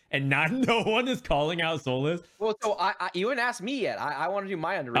underrated, and no one is calling out Solus. Well, so you haven't asked me yet. I want to do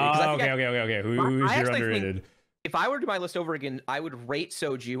my underrated. Okay. Who is your underrated? If I were to do my list over again, I would rate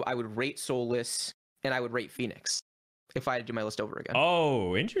Soju, I would rate Solus, and I would rate Phoenix. If I had to do my list over again.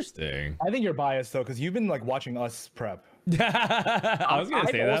 Oh, interesting. I think you're biased though, because you've been like watching us prep. I was gonna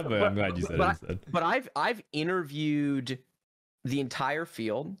say that, but I'm glad you said it instead. But I've interviewed the entire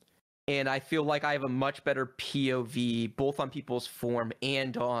field, and I feel like I have a much better POV both on people's form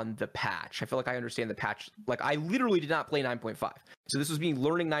and on the patch. I feel like I understand the patch. Like I literally did not play 9.5, so this was me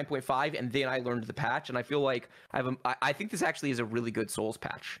learning 9.5, and then I learned the patch, and I feel like I think this actually is a really good Souls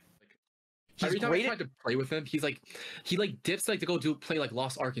patch. Every time I tried to play with him, he dips like to go play like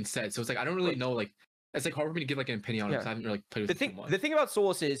Lost Ark instead. So it's like I don't really know, like it's like hard for me to give like an opinion on it because I haven't really played with him too much. The thing about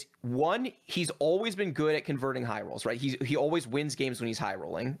Solus is, one, he's always been good at converting high rolls, right? He always wins games when he's high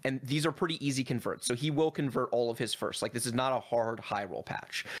rolling, and these are pretty easy converts. So he will convert all of his first. Like this is not a hard high roll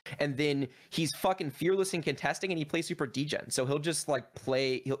patch. And then he's fucking fearless in contesting, and he plays super degen. So he'll just like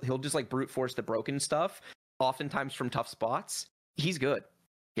play. He'll just like brute force the broken stuff, oftentimes from tough spots. He's good.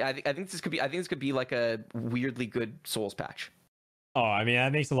 Yeah, I think this could be like a weirdly good Souls patch. Oh, I mean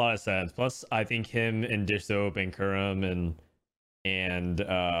that makes a lot of sense. Plus, I think him and Dish Soap and Kurum and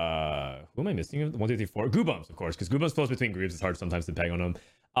who am I missing? 1, 2, 3, 4. Goobums, of course, because Goobums flows between groups. It's hard sometimes to peg on them.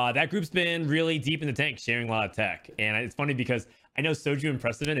 That group's been really deep in the tank, sharing a lot of tech, and it's funny because I know Soju and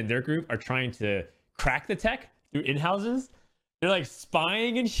Prestivent in their group are trying to crack the tech through in-houses. They're like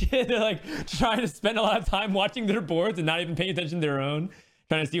spying and shit. They're like trying to spend a lot of time watching their boards and not even paying attention to their own.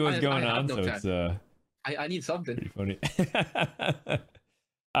 Trying to see what's going on, so it's I need something. Pretty funny.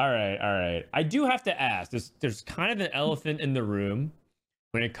 all right. I do have to ask. There's kind of an elephant in the room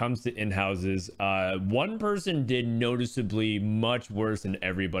when it comes to in-houses. One person did noticeably much worse than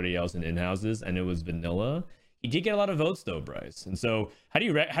everybody else in in-houses, and it was Vanilla. He did get a lot of votes though, Bryce. And so, how do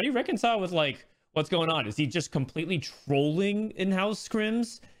you reconcile with like what's going on? Is he just completely trolling in-house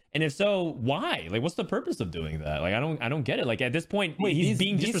scrims? And if so, why? Like, what's the purpose of doing that? Like, I don't get it. Like, at this point, he's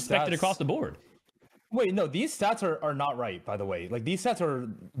being disrespected across the board. Wait, no, these stats are not right, by the way. Like, these stats are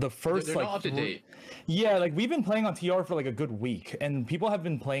the first, they're like... not up to date. Yeah, like, we've been playing on TR for, like, a good week, and people have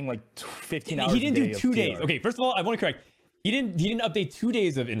been playing, like, 15 hours He didn't a day do 2 days. TR. Okay, first of all, I want to correct. He didn't update 2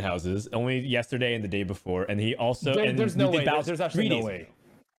 days of in-houses, only yesterday and the day before, and he also... There's no way. There's actually no days. way.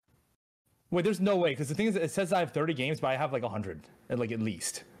 Wait, there's no way, because the thing is, it says I have 30 games, but I have, like, 100, like, at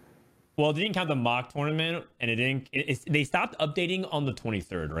least. Well, it didn't count the mock tournament, and it didn't. They stopped updating on the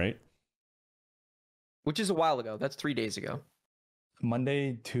 23rd, right? Which is a while ago. That's 3 days ago.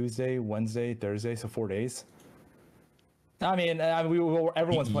 Monday, Tuesday, Wednesday, Thursday, so 4 days. I mean,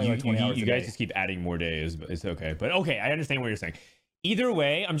 everyone's playing like 20 hours. You guys just keep adding more days, but it's okay. But okay, I understand what you're saying. Either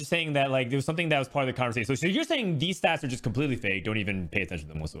way, I'm just saying that like there was something that was part of the conversation. So you're saying these stats are just completely fake. Don't even pay attention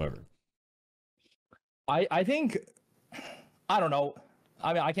to them whatsoever. I think, I don't know.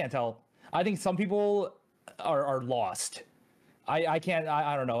 I mean, I can't tell. I think some people are lost. I can't.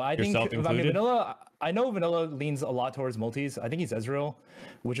 I don't know. I think. I mean, Vanilla. I know Vanilla leans a lot towards multis. I think he's Ezreal,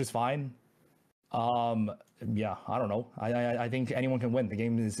 which is fine. Yeah, I don't know. I think anyone can win. The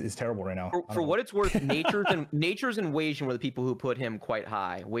game is terrible right now. For what it's worth, Nature's and Wasian were the people who put him quite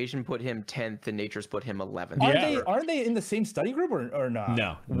high. Wasian put him 10th, and Nature's put him 11th. Aren't they in the same study group or not?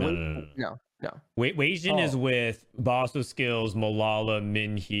 No. Wasian is with Boss of Skills, Malala,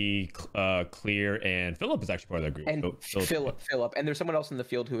 Minhee, Clear, and Philip is actually part of that group. And Philip, and there's someone else in the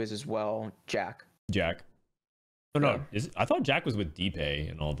field who is as well. Jack. Oh no, I thought Jack was with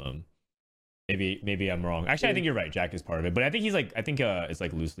DPay and all of them. Maybe I'm wrong. Actually, I think you're right. Jack is part of it, but I think it's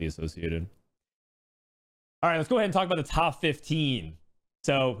like loosely associated. All right, let's go ahead and talk about the top 15.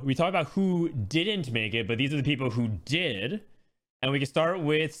 So we talked about who didn't make it, but these are the people who did. And we can start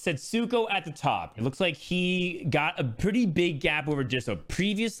with Setsuko at the top. It looks like he got a pretty big gap over Dishsoap.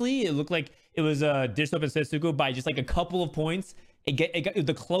 Previously, it looked like it was Dishsoap and Setsuko by just like a couple of points.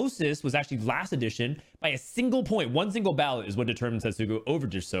 The closest was actually last edition by a single point. One single ballot is what determined Setsuko over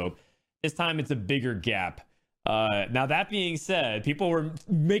Dishsoap. This time, it's a bigger gap. Now, that being said, people were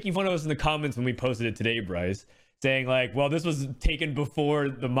making fun of us in the comments when we posted it today, Bryce, saying like, well, this was taken before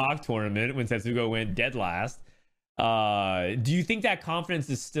the mock tournament when Setsuko went dead last. Do you think that confidence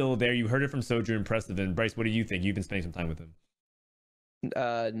is still there? You heard it from Soju and Prestivent. Bryce, what do you think? You've been spending some time with him.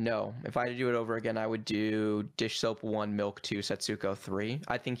 No. If I had to do it over again, I would do Dish Soap 1, Milk 2, Setsuko 3.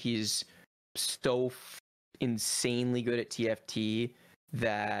 I think he's so insanely good at TFT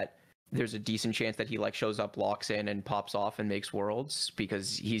that there's a decent chance that he like shows up, locks in, and pops off and makes worlds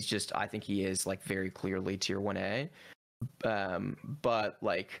because I think he is like very clearly tier 1A. But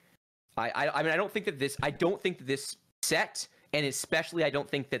like I mean, I don't think that this set, and especially I don't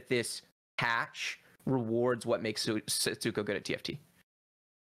think that this patch rewards what makes Setsuko good at TFT.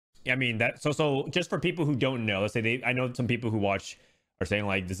 I mean that. So just for people who don't know, let's say I know some people who watch are saying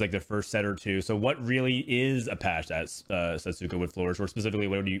like this is like the first set or two. So what really is a patch that Setsuko would flourish, or specifically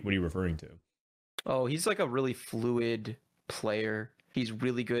what are you referring to? Oh, he's like a really fluid player. He's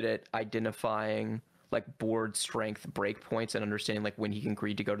really good at identifying like board strength breakpoints and understanding like when he can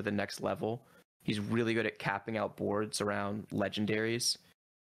greed to go to the next level. He's really good at capping out boards around legendaries.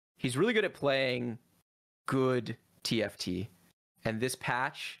 He's really good at playing good TFT. And this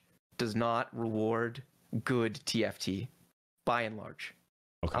patch does not reward good TFT by and large.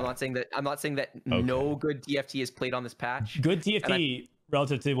 Okay. I'm not saying that no good TFT is played on this patch. Good TFT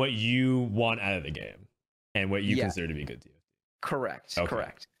relative to what you want out of the game and what you consider to be good TFT. Correct. Okay.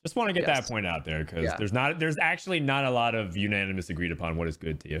 Correct. Just want to get that point out there because there's actually not a lot of unanimous agreed upon what is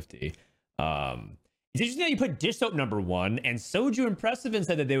good TFT. It's interesting that you put Dish Soap number 1, and Soju and Prestivent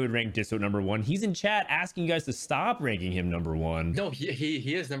said that they would rank Dish Soap number 1. He's in chat asking you guys to stop ranking him number 1. No,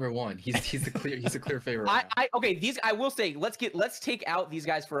 he is number 1. He's the clear favorite. I will say let's take out these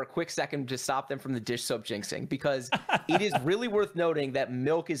guys for a quick second to stop them from the Dish Soap jinxing, because it is really worth noting that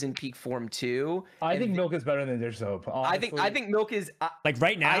Milk is in peak form too. I think Milk is better than Dish Soap. Honestly. I think Milk is like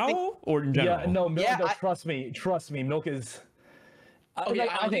right now or in general. Yeah, no, Milk. Trust me, Milk is.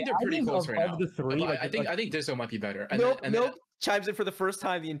 I think they're pretty close right now. The three, I think Disso might be better. Milk chimes in for the first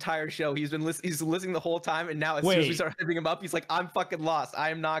time the entire show. He's listening the whole time, and now as soon as we start hyping him up, he's like, "I'm fucking lost. I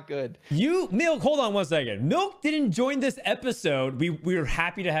am not good." Milk, hold on one second. Milk didn't join this episode. We were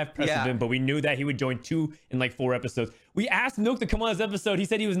happy to have Prestivent, but we knew that he would join 2 in like 4 episodes. We asked Milk to come on this episode. He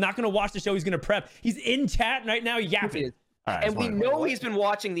said he was not going to watch the show. He's going to prep. He's in chat right now yapping. Right, and we know he's been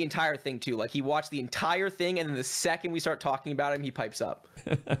watching the entire thing too. Like he watched the entire thing, and then the second we start talking about him, he pipes up.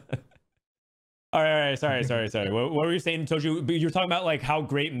 All right. Sorry. What were you saying, Toju? You're talking about like how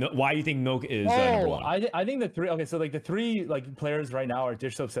great. Why do you think Milk is number 1? I think the three. Okay, so like the three like players right now are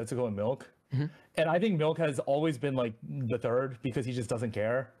Dish Soap, Setsuko, and Milk. Mm-hmm. And I think Milk has always been like the third because he just doesn't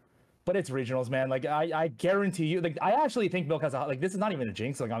care. But it's regionals, man. Like I guarantee you. Like I actually think Milk has this is not even a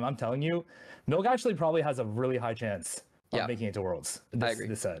jinx. Like I'm telling you, Milk actually probably has a really high chance of making it to Worlds. I agree.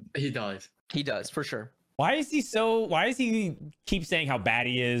 This set. He does for sure. Why is he keep saying how bad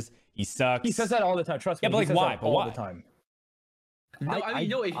he is? He sucks. He says that all the time. Trust me. Yeah, but like why? All the time.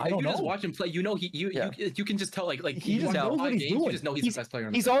 No, if you just watch him play, you know you can just tell like he just knows what he's doing. You just know he's the best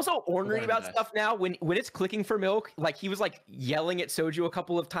player. He's also ornery about stuff now. When it's clicking for Milk, like he was like yelling at Soju a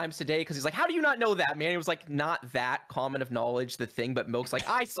couple of times today because he's like, "How do you not know that, man?" It was like not that common of knowledge, the thing. But Milk's like,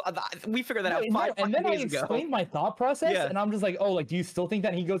 we figured that out 5 and then days I ago. explained my thought process, and I'm just like, "Oh, like do you still think that?"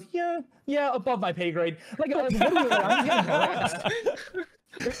 And he goes, "Yeah, above my pay grade." Like, I'm getting harassed.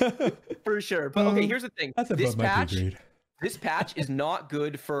 For sure. But okay, here's the thing. That's above my pay grade. This patch is not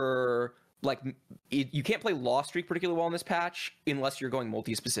good for you can't play Lost Streak particularly well in this patch unless you're going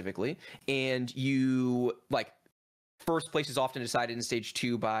multi specifically, and you first place is often decided in stage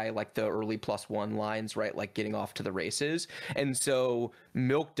 2 by like the early +1 lines, right? Like getting off to the races, and so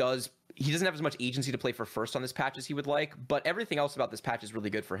Milk doesn't have as much agency to play for first on this patch as he would like, but everything else about this patch is really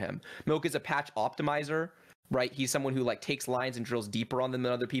good for him. Milk is a patch optimizer. Right, he's someone who takes lines and drills deeper on them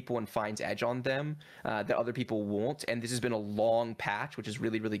than other people and finds edge on them that other people won't. And this has been a long patch, which is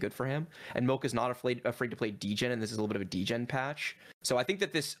really, really good for him. And Milk is not afraid to play degen, and this is a little bit of a degen patch. So I think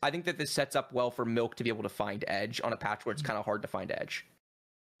that this sets up well for Milk to be able to find edge on a patch where it's kind of hard to find edge.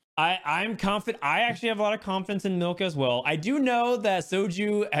 I'm confident. I actually have a lot of confidence in Milk as well. I do know that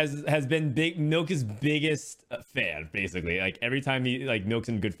Soju has been Milk's biggest fan, basically. Like every time Milk's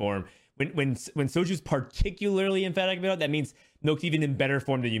in good form. When Soju's particularly emphatic about it, that means Milk's even in better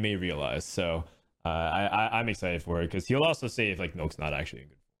form than you may realize. So I'm excited for it because he'll also say if Milk's not actually in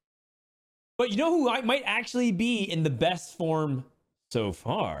good form. But you know who might actually be in the best form so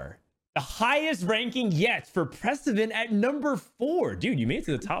far? The highest ranking yet for Prestivent at number 4. Dude, you made it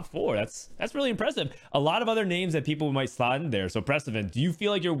to the top 4. That's really impressive. A lot of other names that people might slot in there. So Prestivent, do you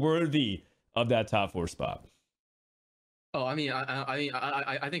feel like you're worthy of that top 4 spot? Oh, I mean,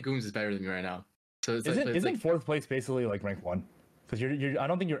 I think Gooms is better than me right now. So isn't fourth place basically like rank 1? Because I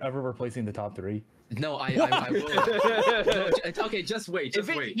don't think you're ever replacing the top 3. No, I will. No, okay, just wait.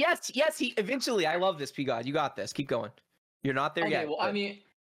 Yes, he eventually. I love this, P God. You got this. Keep going. You're not there yet. Well, but... I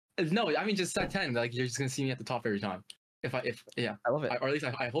mean, just set 10. Like you're just gonna see me at the top every time. If I love it. Or at least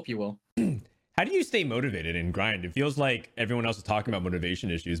I hope you will. How do you stay motivated and grind? It feels like everyone else is talking about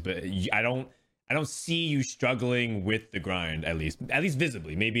motivation issues, but I don't see you struggling with the grind, at least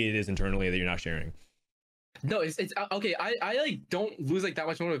visibly. Maybe it is internally that you're not sharing. No, it's okay. I like don't lose like that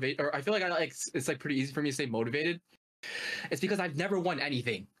much motivation, or I feel like I like it's like pretty easy for me to stay motivated. It's because I've never won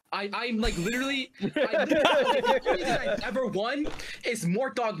anything. I'm like literally, the only thing I've ever won is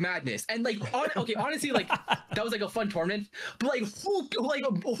Mort Dog Madness, and like honestly, like that was like a fun tournament, but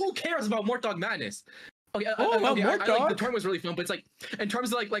who cares about Mort Dog Madness? Okay, like, the tournament was really fun, but it's like in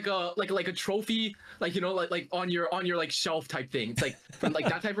terms of like a trophy, like like on your like shelf type thing. It's like from like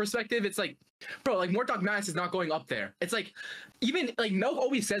that type of perspective, it's like, bro, like Mort Dog Madness is not going up there. It's like even like Milk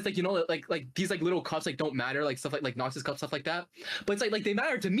always says like like these like little cups like don't matter, like stuff like Noxus Cup, stuff like that. But it's like they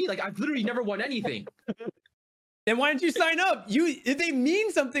matter to me. Like I've literally never won anything. Then why didn't you sign up? If they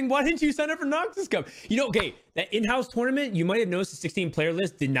mean something, why didn't you sign up for Noxus Cup? Okay, that in-house tournament, you might have noticed the 16 player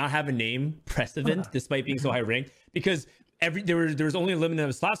list did not have a name, Prestivent, despite being so high ranked, because there was only a limited number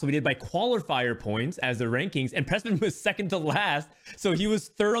of slots, so we did by qualifier points as the rankings, and Prestivent was second to last, so he was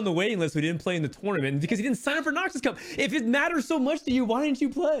third on the waiting list. We didn't play in the tournament because he didn't sign up for Noxus Cup. If it matters so much to you, why didn't you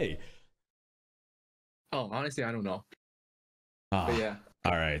play? Oh, honestly, I don't know. But yeah.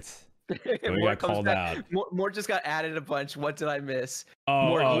 All right. So we got called out. More just got added a bunch. What did I miss?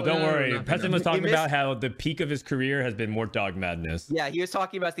 Don't worry. Preston was talking about how the peak of his career has been Mort Dog Madness. Yeah, he was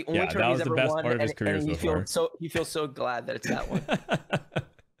talking about the only tournament he's ever won. That was the best part of his career so far. He feels so glad that it's that one.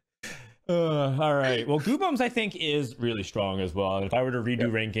 All right. Well, Goobums I think is really strong as well. And if I were to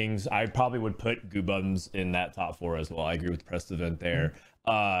redo rankings, I probably would put Goobums in that top 4 as well. I agree with Prestivent there.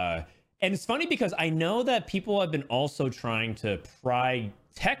 And it's funny because I know that people have been also trying to pry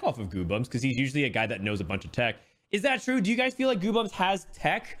tech off of Goobums because he's usually a guy that knows a bunch of tech. Is that true? Do you guys feel like Goobums has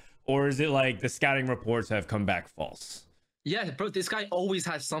tech, or is it like the scouting reports have come back false? Yeah, bro, this guy always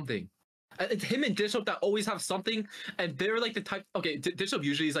has something. It's him and Dishop that always have something, and they're like the type. Okay, Dishop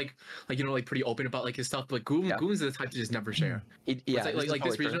usually is like like pretty open about like his stuff, but Goobums is the type to just never share. Like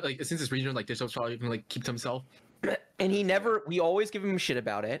this region, like since this region, like Dishop's probably gonna like keep to himself. And we always give him shit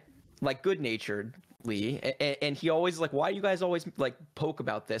about it, like good-naturedly, and he always like, why you guys always like poke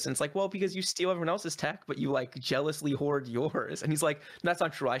about this? And it's like, well, because you steal everyone else's tech, but you like jealously hoard yours. And he's like, that's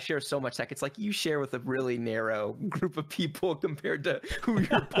not true. I share so much tech. It's like you share with a really narrow group of people compared to who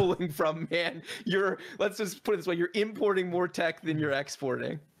you're pulling from, man. Let's just put it this way, you're importing more tech than you're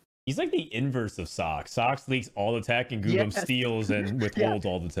exporting. He's like the inverse of Socks. Socks leaks all the tech and Goobum steals and withholds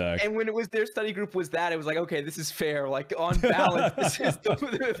all the tech. And when it was their study group was that, it was like, okay, this is fair. Like on balance, this is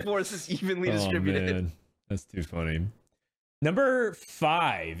the force is evenly distributed. Man. That's too funny. Number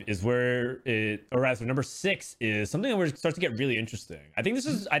 5 is where number 6 is something where it starts to get really interesting. I think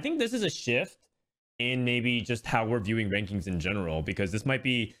this is a shift in maybe just how we're viewing rankings in general, because this might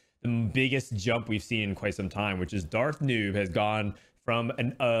be the biggest jump we've seen in quite some time, which is Darth Noob has gone from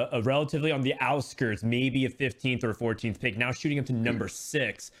a relatively on the outskirts, maybe a 15th or 14th pick, now shooting up to number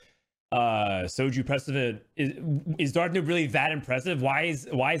 6. Soju Prestivent, is Darth Noob really that impressive? Why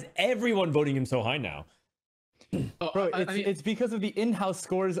is everyone voting him so high now? Bro, it's because of the in-house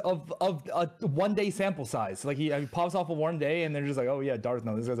scores of a one-day sample size. Like he pops off a one day, and they're just like, "Oh yeah, Darth,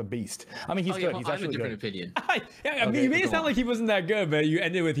 no, this guy's a beast." I mean, he's good. He's actually good. I have a different opinion. You made it sound like he wasn't that good, but you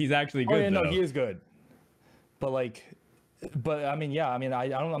ended with he's actually good. Oh yeah, no, he is good. But I mean, yeah, I mean,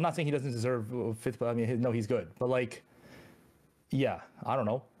 I'm not saying he doesn't deserve 5th, but I mean, no, he's good. But like, yeah, I don't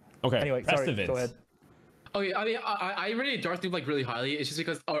know. Okay. Anyway, sorry. Go ahead. Okay, I mean, I rate Darth Noob like really highly. It's just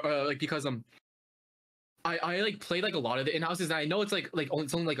because I like played like a lot of the in-houses, and I know it's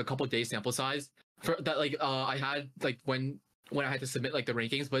only like a couple of days sample size for that. Like I had like when I had to submit like the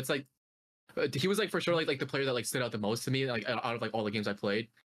rankings, but it's like he was like for sure like the player that like stood out the most to me, like out of like all the games I played.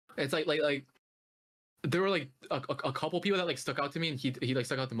 It's like there were like a couple people that like stuck out to me, and he like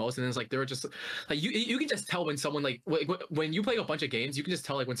stuck out the most. And then it's like there were just like you can just tell when someone like when you play a bunch of games, you can just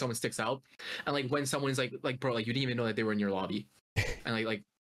tell like when someone sticks out, and like when someone's like bro, like you didn't even know that they were in your lobby, and like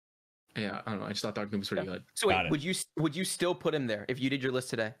yeah, I don't know. I just thought Dark Noob was pretty good. So wait, would you still put him there if you did your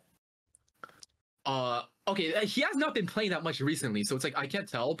list today? Okay, he has not been playing that much recently, so it's like I can't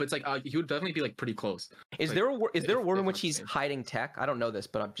tell, but it's like he would definitely be like pretty close. Is there a world in which he's hiding tech? I don't know this,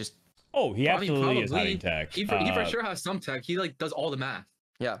 but I'm just. Oh, he absolutely is hiding tech. He for sure has some tech. He like does all the math.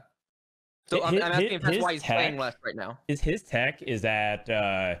 Yeah. So I'm asking if that's why he's playing less right now. His tech is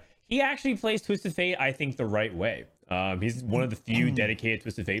that he actually plays Twisted Fate, I think, the right way. He's one of the few dedicated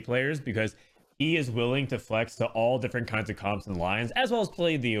Twisted Fate players because he is willing to flex to all different kinds of comps and lines, as well as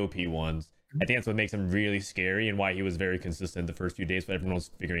play the OP ones. I think that's what makes him really scary and why he was very consistent the first few days, but everyone was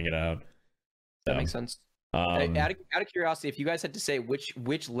figuring it out. That makes sense. Out of curiosity, if you guys had to say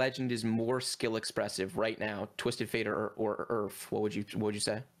which legend is more skill expressive right now, Twisted Fate or Earth, what would you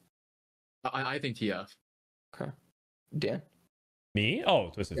say? I think TF. Okay, Dan. Me? Oh,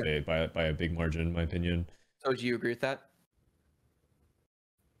 Twisted Fate by a big margin, in my opinion. So do you agree with that?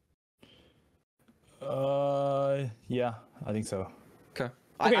 Yeah, I think so. Okay.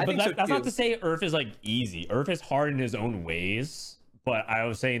 Okay, I but think so that's not too. to say Earth is like easy. Earth is hard in his own ways. But I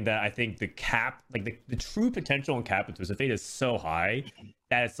was saying that I think the cap, like the true potential in cap with Twisted Fate is so high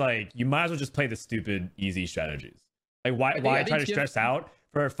that it's like you might as well just play the stupid easy strategies. Like why try to stress out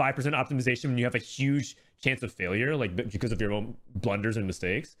for a 5% optimization when you have a huge chance of failure, like because of your own blunders and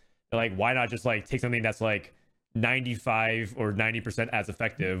mistakes? Like why not just like take something that's like 95 or 90% as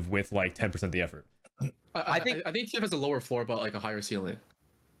effective with like 10% the effort? I think TF has a lower floor but like a higher ceiling.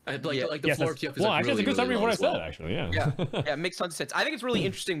 The Yes, floor of TF is well, like actually, really, it's a good really summary of low what I as said. well. Actually, yeah. Yeah, it makes tons of sense. I think it's really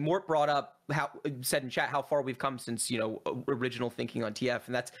interesting. Mort brought up how said in chat how far we've come since original thinking on TF,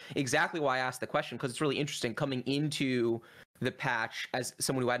 and that's exactly why I asked the question, because it's really interesting coming into the patch as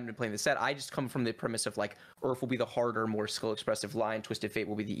someone who hadn't been playing the set. I just come from the premise of like Earth will be the harder, more skill expressive line, Twisted Fate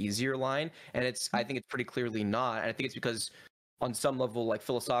will be the easier line, and I think it's pretty clearly not, and I think it's because on some level, like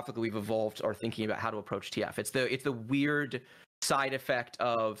philosophically, we've evolved our thinking about how to approach TF. It's the weird side effect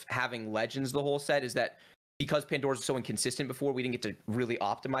of having legends the whole set is that because Pandora's was so inconsistent before, we didn't get to really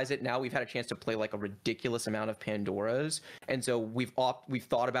optimize it. Now we've had a chance to play like a ridiculous amount of Pandoras, and so we've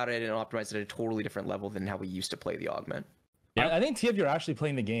thought about it and optimized it at a totally different level than how we used to play the augment. Yeah. I think TF, you're actually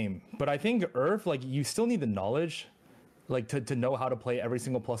playing the game, but I think Earth, like you still need the knowledge, like to know how to play every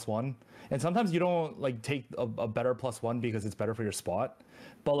single +1. And sometimes you don't like take a better +1 because it's better for your spot.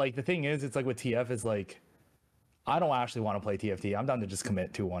 But like the thing is, it's like with TF is like, I don't actually want to play TFT. I'm down to just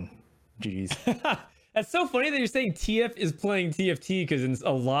commit 2-1. GG's. That's so funny that you're saying TF is playing TFT because in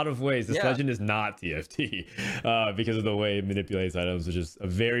a lot of ways this legend is not TFT because of the way it manipulates items, which is a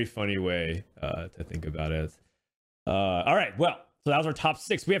very funny way to think about it. All right, well, so that was our top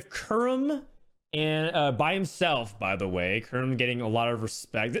 6. We have Kurum and by himself, by the way. Kurum getting a lot of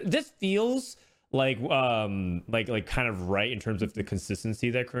respect. This feels like kind of right in terms of the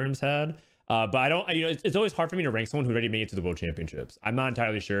consistency that Kurum's had. But I don't, it's always hard for me to rank someone who already made it to the World Championships. I'm not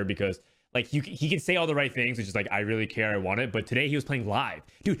entirely sure because like he can say all the right things, which is like, I really care, I want it. But today he was playing live.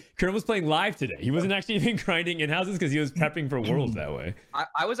 Dude, Kurum was playing live today. He wasn't actually even grinding in houses because he was prepping for Worlds that way.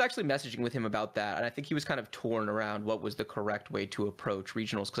 I was actually messaging with him about that, and I think he was kind of torn around what was the correct way to approach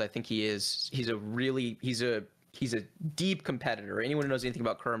regionals, because I think he's a deep competitor. Anyone who knows anything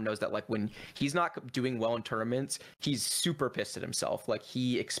about Kurum knows that like when he's not doing well in tournaments, he's super pissed at himself. Like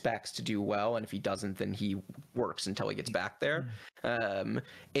he expects to do well, and if he doesn't, then he works until he gets back there.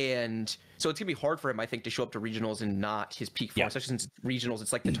 And so it's gonna be hard for him, I think, to show up to regionals and not his peak form, especially since regionals,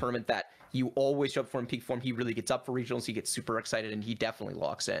 it's like the tournament that you always show up for in peak form. He really gets up for regionals, he gets super excited, and he definitely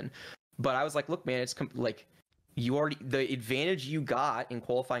locks in. But I was like, look, man, it's like the advantage you got in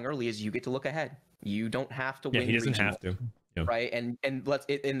qualifying early is you get to look ahead. You don't have to win. Yeah, he doesn't regional, have to. Yeah. Right. And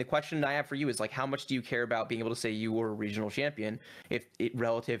the question I have for you is like, how much do you care about being able to say you were a regional champion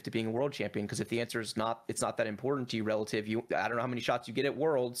relative to being a world champion? Because if the answer is it's not that important to you relative, I don't know how many shots you get at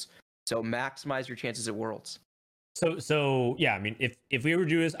Worlds. So maximize your chances at Worlds. So yeah, I mean, if we were to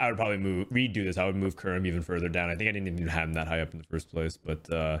do this, I would probably redo this. I would move Kurum even further down. I think I didn't even have him that high up in the first place,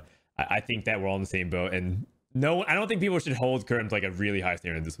 but I think that we're all in the same boat. And no, I don't think people should hold Kurum to like a really high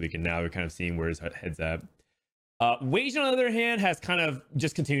standard this week. And now we're kind of seeing where his head's at. Wage, on the other hand, has kind of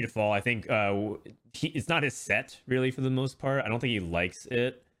just continued to fall. I think it's not his set really for the most part. I don't think he likes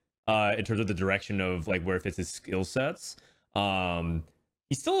it in terms of the direction of like where it fits his skill sets.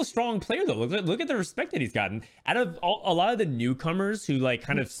 He's still a strong player though. Look at the respect that he's gotten out of a lot of the newcomers who like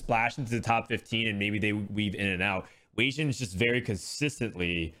kind of splash into the top 15 and maybe they weave in and out. Wage is just very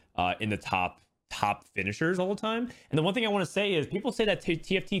consistently in the top finishers all the time. And the one thing I want to say is people say that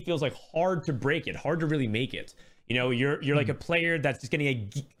TFT feels like hard to break it, hard to really make it. You know, you're like a player that's just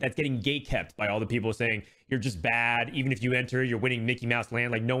getting gate kept by all the people saying you're just bad. Even if you enter, you're winning Mickey Mouse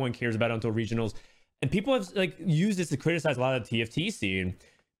land. Like no one cares about it until regionals. And people have like used this to criticize a lot of the TFT scene.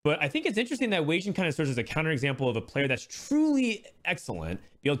 But I think it's interesting that Wei kind of serves as a counterexample of a player that's truly excellent,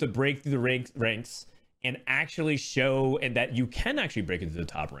 be able to break through the ranks and actually show and that you can actually break into the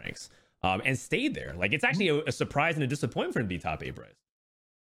top ranks. And stayed there. Like it's actually a surprise and a disappointment for him to be top 8 prize.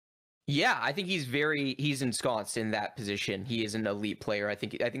 Yeah, I think he's ensconced in that position. He is an elite player. I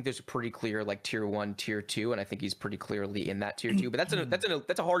think there's a pretty clear like tier 1, tier 2, and I think he's pretty clearly in that tier 2. But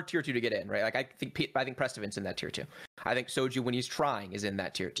that's a hard tier 2 to get in, right? Like I think Prestivent's in that tier 2. I think Soju, when he's trying, is in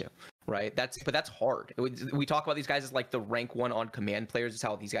that tier 2. Right, that's hard. We talk about these guys as like the rank 1 on command players. Is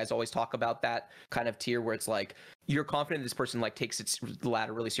how these guys always talk about that kind of tier where it's like you're confident this person like takes its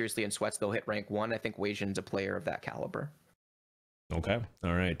ladder really seriously and sweats they'll hit rank 1. I think Wei-Jin's a player of that caliber. Okay,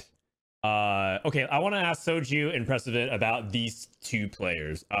 all right. Okay, I want to ask Soju and Prestivent about these two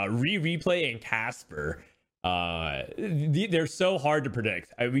players, Replay and Casper. They're so hard to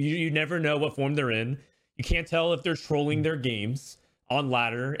predict. You never know what form they're in. You can't tell if they're trolling their games on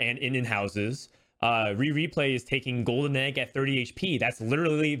ladder and in houses. Replay is taking Golden Egg at 30 HP. That's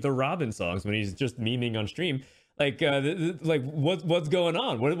literally the Robin songs when he's just memeing on stream. Like, what's going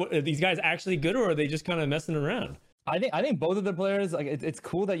on? What are these guys actually good, or are they just kind of messing around? I think both of the players, like, it's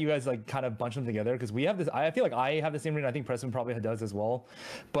cool that you guys like kind of bunch them together, because we have this. I feel like I have the same read. I think Preston probably does as well.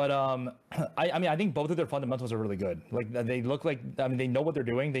 But I mean, I think both of their fundamentals are really good. Like, they look like, I mean, they know what they're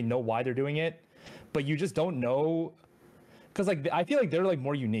doing. They know why they're doing it, but you just don't know, because like I feel like they're like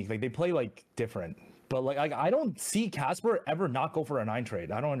more unique. Like, they play like different. But like I don't see Casper ever not go for a 9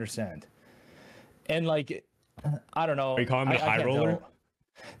 trade. I don't understand. And like, I don't know. Are you calling him a high roller? Tell.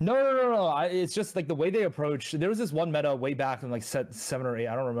 No. It's just like the way they approach. There was this one meta way back in like set 7 or 8.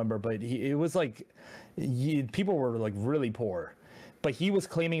 I don't remember, but it was like people were like really poor. But he was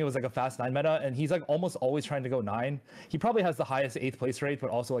claiming it was like a fast 9 meta, and he's like almost always trying to go 9. He probably has the highest 8th place rate, but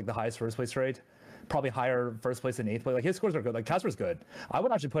also like the highest first place rate. Probably higher first place than 8th place. Like, his scores are good. Like, Casper's good. I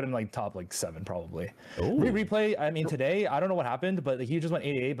would actually put him like top like 7 probably. Replay. I mean, today I don't know what happened, but like, he just went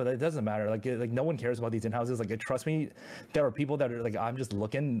 88. But it doesn't matter. Like no one cares about these in houses. Like, trust me, there are people that are like, I'm just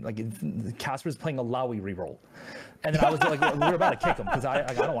looking. Like, Casper's playing a Lowy reroll, and then I was like, we were about to kick him because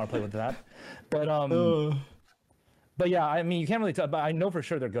I don't want to play with that. But yeah, I mean, you can't really tell. But I know for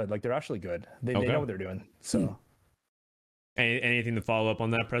sure they're good. Like, they're actually good. They know what they're doing. So. Anything to follow up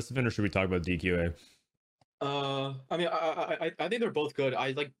on that, Prestivent, or should we talk about DQA? I mean, I think they're both good.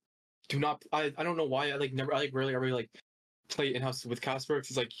 I like do not. I don't know why I like never. I like rarely ever like play in house with Casper,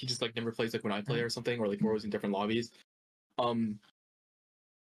 because like he just like never plays like when I play or something, or like we're always in different lobbies. I mean,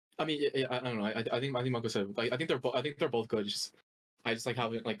 I don't know. I think Marco said, like, I think they're both good. I just like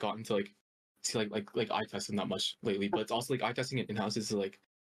haven't like gotten to like see like eye testing that much lately. But it's also like eye testing in house is like,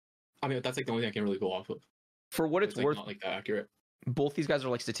 I mean, that's like the only thing I can really go off of. For what it's like, worth, not like that accurate. Both these guys are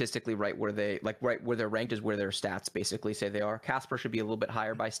like statistically right where they're ranked is where their stats basically say they are. Casper should be a little bit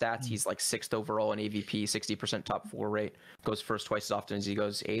higher by stats. He's like 6th overall in AVP, 60% top 4 rate, goes first twice as often as he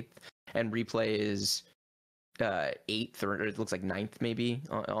goes 8th, and Replay is 8th, or it looks like 9th maybe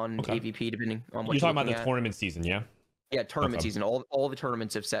on AVP, depending on what you're talking about the tournament season. Yeah, tournament season. All the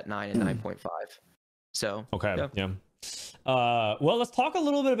tournaments have set 9 and 9.5. So yeah. Well, let's talk a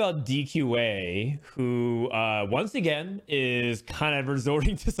little bit about DQA, who once again is kind of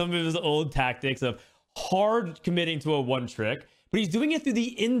resorting to some of his old tactics of hard committing to a 1 trick, but he's doing it through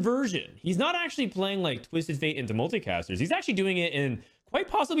the inversion. He's not actually playing like Twisted Fate into multicasters. He's actually doing it in quite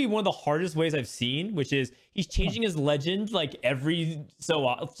possibly one of the hardest ways I've seen, which is he's changing his legend like every so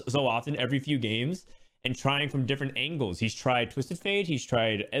often, every few games, and trying from different angles. He's tried Twisted Fate, he's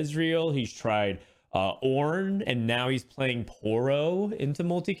tried Ezreal, he's tried Ornn, and now he's playing Poro into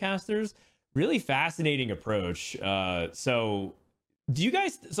multicasters. Really fascinating approach. So do you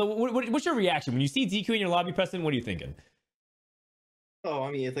guys, what's your reaction when you see DQ in your lobby, Preston? What are you thinking? Oh,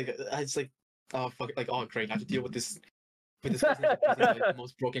 I mean, it's like oh fuck, like, oh great, I have to deal with this person like, the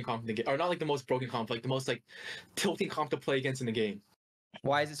most broken comp in the game, or not like the most broken comp, like the most like tilting comp to play against in the game.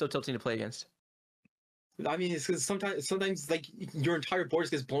 Why is it so tilting to play against? I mean, it's because sometimes like your entire board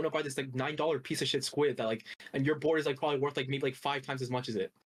just gets blown up by this like $9 piece of shit squid that like, and your board is like probably worth like maybe like 5 times as much as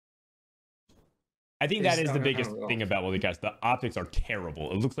it. I think that is the biggest thing about multicast. The optics are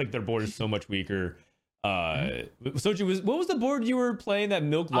terrible. It looks like their board is so much weaker. Soju, what was the board you were playing that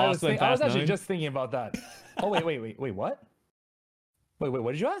Milk lost? I was actually just thinking about that. Oh wait, what? Wait,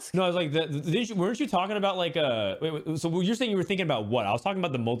 what did you ask? No, I was like, weren't you talking about like so you're saying you were thinking about what? I was talking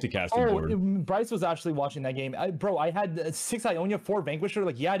about the multicasting board. Bryce was actually watching that game. I had 6 Ionia, 4 Vanquisher.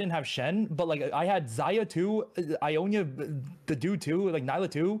 Like, yeah, I didn't have Shen, but like I had Xayah 2, Ionia, the dude 2, like Nyla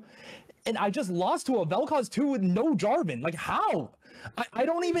 2, and I just lost to a Vel'Koz 2 with no Jarvan. Like, how? I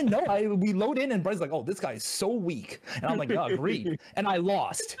don't even know. We load in and Bryce's like, oh, this guy is so weak. And I'm like, yeah, agreed. And I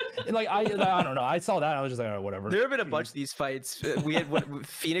lost. And like, I don't know. I saw that. And I was just like, oh, whatever. There have been a bunch of these fights. We had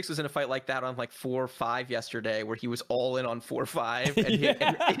Phoenix was in a fight like that on like 4-5 yesterday, where he was all in on 4-5. And he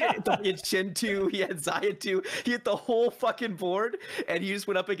had Shen 2, he had Xayah 2, he had the whole fucking board. And he just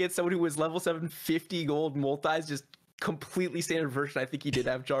went up against someone who was level 750 gold multis, just completely standard version. I think he did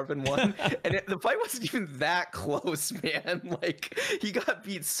have Jarvan 1, and the fight wasn't even that close, man. Like, he got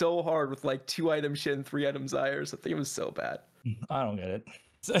beat so hard with like 2 item Shen, 3 item Xayah. So I think it was so bad. I don't get it.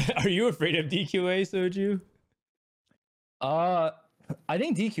 So, are you afraid of DQA, Soju? I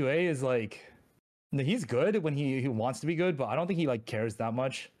think DQA is like, he's good when he wants to be good, but I don't think he like cares that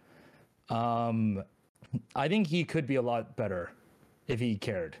much. I think he could be a lot better if he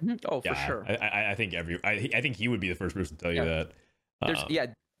cared. Oh, for sure. I think I think he would be the first person to tell you that.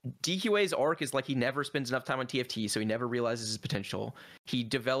 DQA's arc is like he never spends enough time on TFT, so he never realizes his potential. He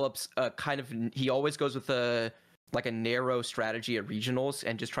develops a he always goes with a narrow strategy at regionals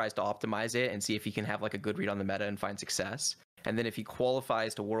and just tries to optimize it and see if he can have like a good read on the meta and find success. And then if he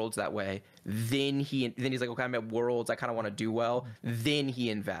qualifies to Worlds that way, then he's like, okay, I'm at Worlds, I kind of want to do well. Then he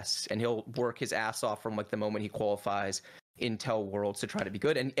invests and he'll work his ass off from like the moment he qualifies until Worlds to try to be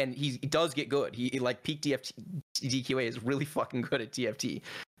good. And he does get good. He like peak DQA is really fucking good at TFT,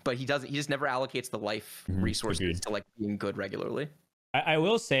 but he just never allocates the life resources to like being good regularly. I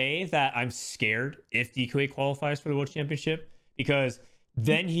will say that I'm scared if DQA qualifies for the World Championship, because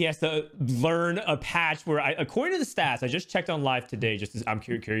then he has to learn a patch where, according to the stats, I just checked on live today, just as I'm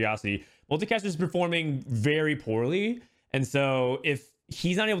curiosity, multicaster is performing very poorly. And so if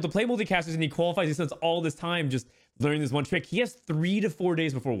he's not able to play multicasters and he qualifies, he spends all this time just learning this one trick. He has 3 to 4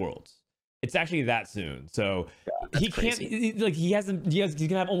 days before Worlds. It's actually that soon. So he can't, like, he's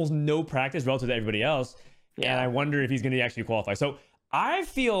gonna have almost no practice relative to everybody else. Yeah. And I wonder if he's gonna actually qualify. So I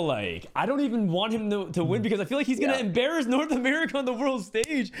feel like I don't even want him to win, because I feel like he's going to embarrass North America on the world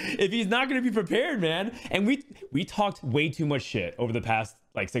stage if he's not going to be prepared, man. And we talked way too much shit over the past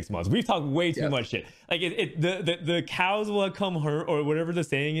like 6 months. We've talked way too much shit. Like the cows will come home, or whatever the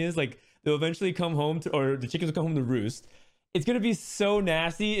saying is. Like they'll eventually come home or the chickens will come home to roost. It's going to be so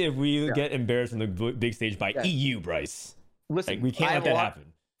nasty if we get embarrassed on the big stage by EU, Bryce. Listen, like, we can't let that happen.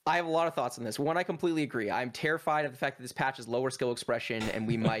 I have a lot of thoughts on this. One, I completely agree. I'm terrified of the fact that this patch is lower skill expression and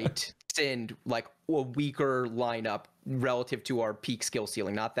we might send like a weaker lineup relative to our peak skill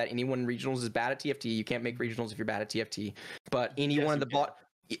ceiling. Not that anyone in regionals is bad at TFT. You can't make regionals if you're bad at TFT. But anyone in the bot,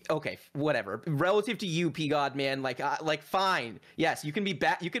 okay, whatever. Relative to you, P-God, man, like fine. Yes, you can be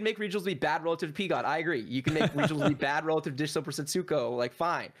bad. You can make regionals be bad relative to P-God. I agree. You can make regionals be bad relative to Digital Setsuko. Like,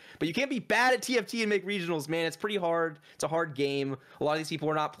 fine. But you can't be bad at TFT and make regionals, man. It's pretty hard. It's a hard game. A lot of these people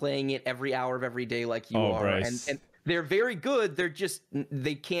are not playing it every hour of every day like you are. Bryce. And they're very good.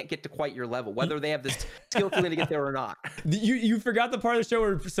 They can't get to quite your level, whether they have this skill feeling to get there or not. You forgot the part of the show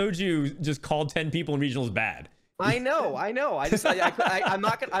where Soju just called 10 people in regionals bad. I know. I'm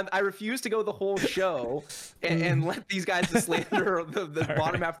not gonna. I refuse to go the whole show and let these guys slander the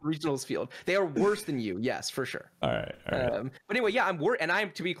bottom half of the regionals field. They are worse than you. Yes, for sure. All right. But anyway, yeah, I'm worried,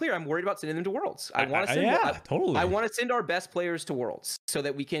 and to be clear, I'm worried about sending them to Worlds. I want to send. Totally. I want to send our best players to Worlds so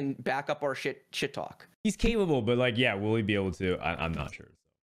that we can back up our shit talk. He's capable, but like, yeah, will he be able to? I'm not sure.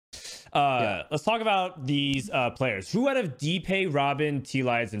 Let's talk about these players. Who out of DPay, Robin,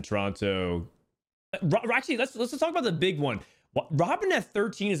 T-Lights, and Toronto? Actually, let's talk about the big one. Robin at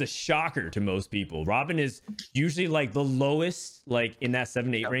 13 is a shocker to most people. Robin is usually like the lowest, like in that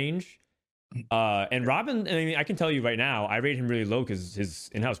 7-8 range. And Robin, I mean, I can tell you right now, I rate him really low because his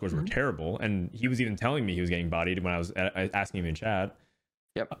in-house scores were terrible, and he was even telling me he was getting bodied when I was asking him in chat.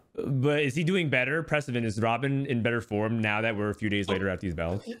 Yep. But is he doing better? Prestivent, is Robin in better form now that we're a few days later after these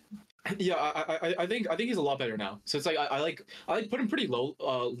battles? Yeah, I think he's a lot better now. So it's like I put him pretty low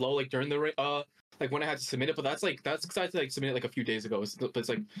like during the like when I had to submit it, but that's because I had to like submit it like a few days ago. But it's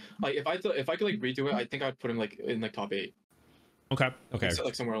like if I could like redo it, I think I'd put him like in like top 8. Okay.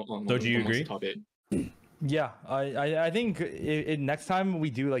 Like somewhere along. So do you agree? Top 8. Yeah, I think next time we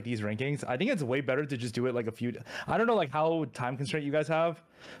do like these rankings, I think it's way better to just do it like I don't know like how time constraint you guys have,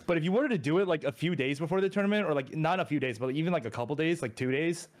 but if you wanted to do it like a few days before the tournament, or like not a few days, but even like a couple days, like 2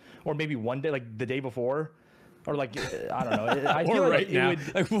 days, or maybe one day, like the day before, or like I don't know. I feel like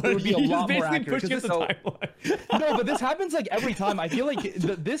it would be a lot more accurate. No, but this happens like every time. I feel like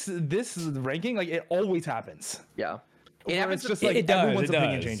this ranking, like it always happens. Yeah. It happens just like everyone's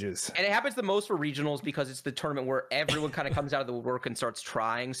opinion changes. And it happens the most for regionals because it's the tournament where everyone kind of comes out of the woodwork and starts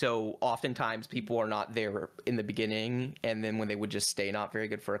trying. So oftentimes people are not there in the beginning, and then when they would just stay not very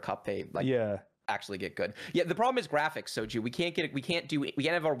good for a cup, they actually get good. Yeah, the problem is graphics, Soju. We can't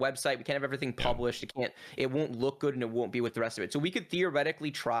have our website, we can't have everything published. It won't look good, and it won't be with the rest of it. So we could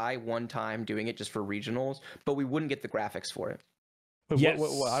theoretically try one time doing it just for regionals, but we wouldn't get the graphics for it. Yes.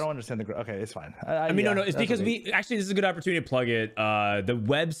 What, I don't understand okay, it's fine. I mean, no, it's because this is a good opportunity to plug it. The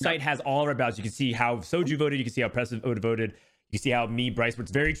website has all of our ballots. You can see how Soju voted, you can see how Prestivent voted, you can see how me, Bryce,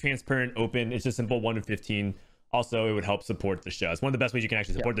 it's very transparent, open. It's just simple, 1 to 15. Also, it would help support the show. It's one of the best ways you can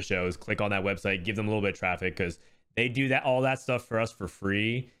actually support the show is click on that website, give them a little bit of traffic, because they do all that stuff for us for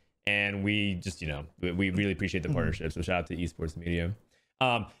free. And we just, we really appreciate the partnership. So shout out to Esports Media.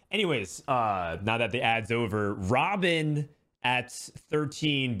 Anyways, now that the ad's over, Robin at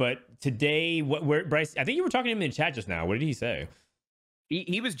 13, but today, where Bryce, I think you were talking to him in chat just now. What did he say?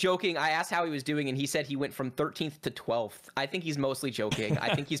 He was joking. I asked how he was doing, and he said he went from 13th to 12th. I think he's mostly joking.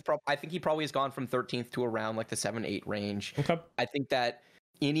 I think he probably has gone from 13th to around like the 7-8 range. Okay. I think that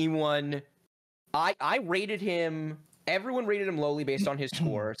anyone. I rated him. Everyone rated him lowly based on his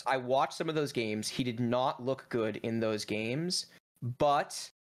scores. I watched some of those games. He did not look good in those games, but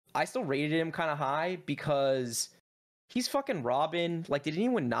I still rated him kind of high because he's fucking Robin. Like, did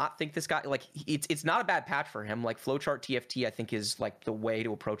anyone not think this guy? Like, it's not a bad patch for him. Like, Flowchart TFT, I think, is like the way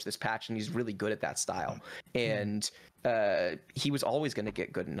to approach this patch, and he's really good at that style. And he was always going to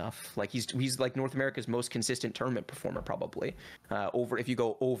get good enough. Like, he's like North America's most consistent tournament performer, probably. If you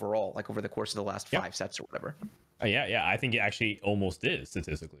go overall, like over the course of the last 5 sets or whatever. Yeah. I think it actually almost is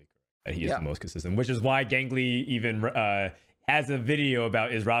statistically that he is the most consistent, which is why Gangly even has a video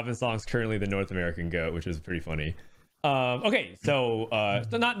about is Robin Songs currently the North American GOAT, which is pretty funny. Okay, so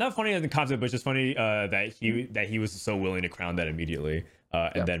not funny as a concept, but just funny that he was so willing to crown that immediately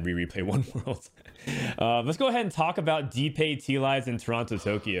and then replay One World. Let's go ahead and talk about DPay, T-Lives, and Toronto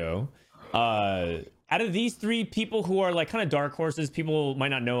Tokyo. Out of these 3 people who are like kind of dark horses, people might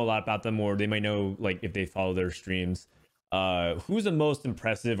not know a lot about them, or they might know like if they follow their streams. Who's the most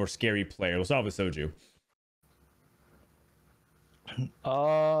impressive or scary player? We'll start with Soju.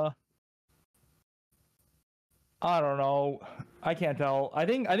 I don't know. I can't tell. I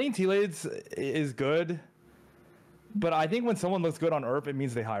think T-Lades is good, but I think when someone looks good on ERP, it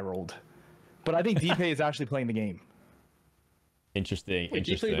means they high rolled. But I think DPay is actually playing the game. Interesting.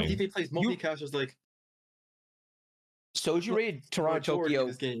 DPay plays multicasters like. Soju rated Toronto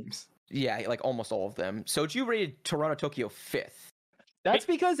Tokyo games. Yeah, like almost all of them. Soju rated Toronto Tokyo 5th. That's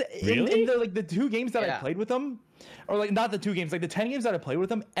because in the 2 games that I played with him, or like not the 2 games, like the 10 games that I played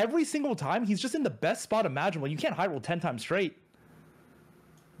with him, every single time he's just in the best spot imaginable. You can't high roll 10 times straight.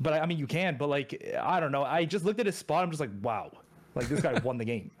 But I mean, you can, but like, I don't know. I just looked at his spot. I'm just like, wow, like this guy won the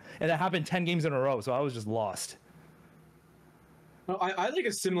game. And that happened 10 games in a row. So I was just lost. No, I like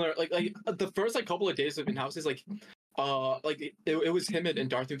a similar, like the first like couple of days of in-houses, like it was him and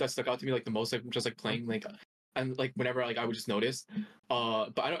Darth that stuck out to me like the most, like just like playing like, and like whenever like I would just notice,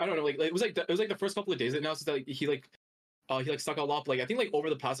 but I don't know, like it was like the first couple of days that now that like he stuck out a lot, but like I think like over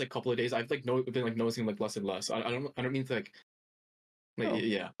the past like couple of days I've like been like noticing like less and less. I don't mean to like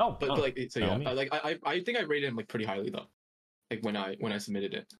but like so yeah, I think I rated him like pretty highly though, like when I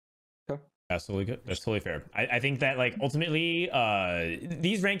submitted it. That's totally good. That's totally fair. I think that like ultimately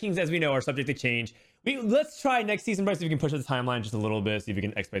these rankings, as we know, are subject to change. Let's try next season, Bryce, if we can push the timeline just a little bit, see if we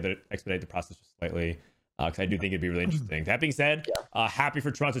can expedite the process just slightly. Because I do think it'd be really interesting. That being said, happy for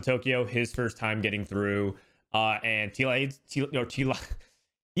Toronto Tokyo, his first time getting through. And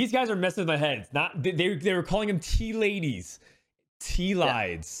these guys are messing with my heads. They were calling him T-Ladies.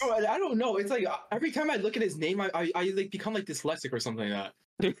 T-Lides. Yeah. I don't know. It's like every time I look at his name, I like become like dyslexic or something like that.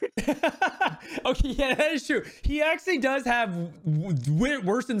 Okay, yeah, that is true. He actually does have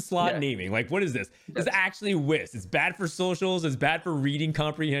worse than slot naming. Like, what is this? It's actually WIS. It's bad for socials. It's bad for reading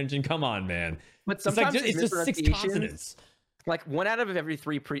comprehension. Come on, man. But sometimes it's just 6 consonants. Like 1 out of every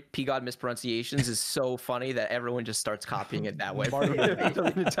 3 P-God mispronunciations is so funny that everyone just starts copying it that way.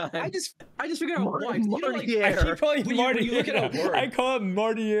 I just figured out why. I keep calling him Marty. You look at a word. I call him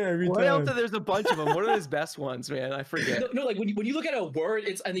Marty every time. What else? There's a bunch of them. What are his best ones, man? I forget. No, like when you look at a word,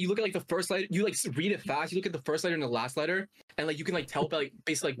 and then you look at like the first letter, you like read it fast. You look at the first letter and the last letter, and like you can like tell by like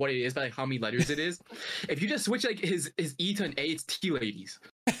basically like what it is, by like how many letters it is. If you just switch like his E to an A, it's T-Ladies.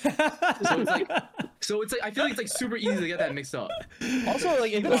 So it's like I feel like it's like super easy to get that mixed up. Also,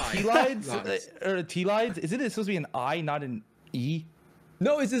 like if it's T-Lides or T-Lides, isn't it supposed to be an I, not an E?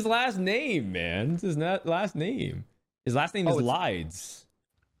 No, it's his last name, man. It's his last name. His last name is Lides.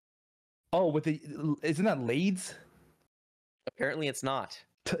 Oh, isn't that Lades? Apparently, it's not.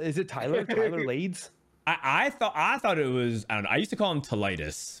 Is it Tyler? Tyler Lades? I thought it was. I don't know. I used to call him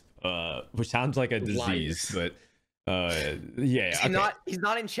Tolitis, which sounds like a disease, but. Yeah. He's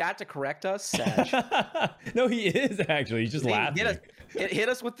not in chat to correct us, Saj. No, he is actually. He's just laughing. Hit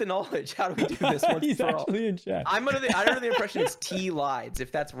us with the knowledge. How do we do this once He's for actually all? In chat. I'm under the impression it's T-Lides.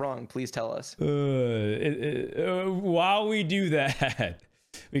 If that's wrong, please tell us. While we do that,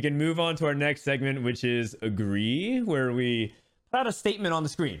 we can move on to our next segment, which is Agree, where we put out a statement on the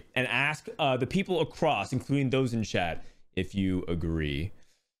screen and ask the people across, including those in chat, if you agree.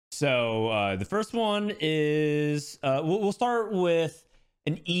 So the first one is we'll start with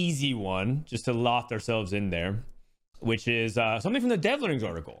an easy one just to loft ourselves in there, which is something from the Devlerings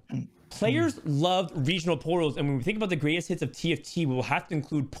article. Players loved regional portals, and when we think about the greatest hits of TFT, we will have to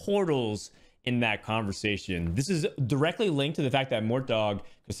include portals in that conversation. This is directly linked to the fact that Mortdog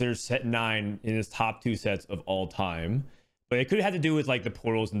considers set 9 in his top 2 sets of all time, but it could have to do with like the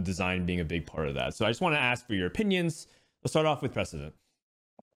portals and design being a big part of that. So I just want to ask for your opinions. Let's start off with Prestivent.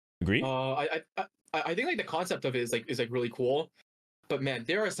 Agree? I think like the concept of it is like really cool, but man,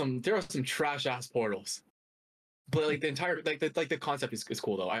 there are some trash ass portals. But like the entire the concept is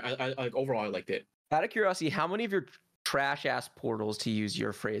cool though. I like overall I liked it. Out of curiosity, how many of your trash ass portals, to use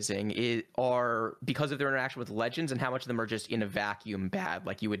your phrasing, are because of their interaction with legends, and how much of them are just in a vacuum bad,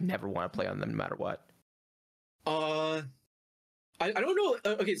 like you would never want to play on them no matter what? I don't know.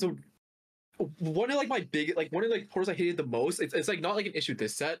 Okay, so one of my big one of portals I hated the most. It's like not like an issue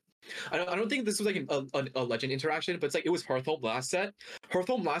this set. I don't think this was like a legend interaction, but it's like it was Hearthhome last set.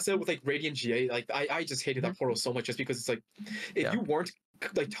 Hearthhome last set with like Radiant GA. Like I just hated that portal so much just because it's like if you weren't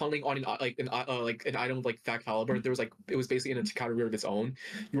like tunneling on an item of like that caliber, there was like it was basically in a category of its own.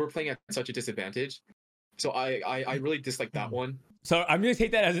 You were playing at such a disadvantage. So I really dislike that one. So I'm gonna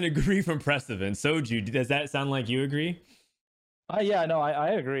take that as an agree from Prestivent. Soju, does that sound like you agree? Yeah, no, I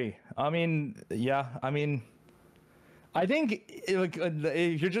agree. I mean, yeah, I mean, I think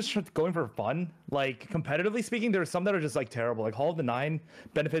if you're just going for fun, like competitively speaking, there's some that are just like terrible. Like Hall of the Nine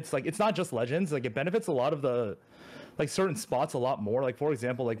benefits, like it's not just legends, like it benefits a lot of the like certain spots a lot more. Like for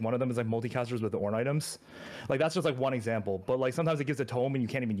example, like one of them is like multicasters with the Ornn items. Like that's just like one example. But like sometimes it gives a tome and you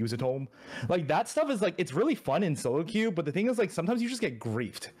can't even use a tome. Like that stuff is like it's really fun in solo queue. But the thing is like sometimes you just get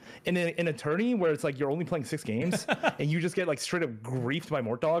griefed in a tourney where it's like you're only playing 6 games and you just get like straight up griefed by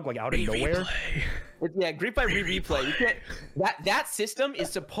Mortdog like out of nowhere. Yeah, griefed by replay. You can't. That system is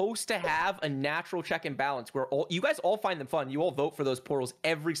supposed to have a natural check and balance where you guys all find them fun. You all vote for those portals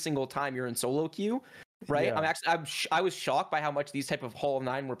every single time you're in solo queue. Right, yeah. I was shocked by how much these type of Hall of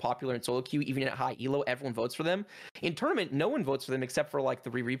Nine were popular in solo queue. Even at high elo, everyone votes for them. In tournament, no one votes for them except for like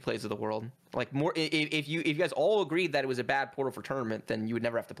the replays of the world. Like more, if you guys all agreed that it was a bad portal for tournament, then you would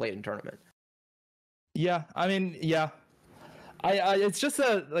never have to play it in tournament. Yeah, I mean, yeah, I it's just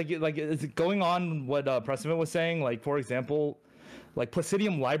it's going on what Prestivent was saying. Like for example, like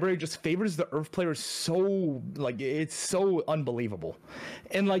Placidium Library just favors the Earth players so like it's so unbelievable,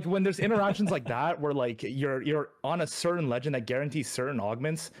 and like when there's interactions like that where like you're on a certain legend that guarantees certain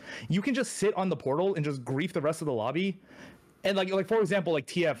augments, you can just sit on the portal and just grief the rest of the lobby, and like for example like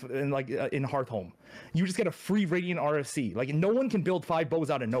TF and like in Hearthhome, you just get a free Radiant RFC. Like no one can build 5 bows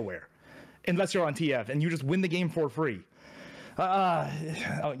out of nowhere, unless you're on TF, and you just win the game for free.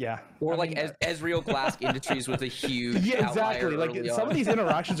 Oh yeah. Or like Ezreal Glass Industries with a huge exactly. Like some of these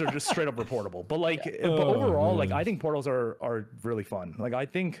interactions are just straight up reportable. But like but overall, like I think portals are really fun. Like I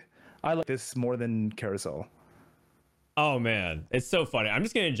think I like this more than Carousel. Oh man, it's so funny. I'm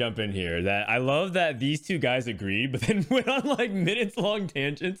just gonna jump in here that I love that these two guys agreed, but then went on like minutes long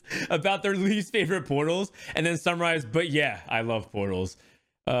tangents about their least favorite portals and then summarized, but yeah, I love portals.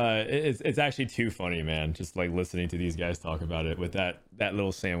 It's actually too funny, man, just like listening to these guys talk about it with that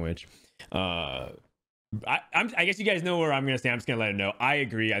little sandwich. I guess you guys know where I'm gonna stand. I'm just gonna let it know. I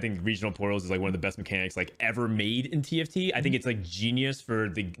agree. I think regional portals is like one of the best mechanics like ever made in TFT. I think it's like genius for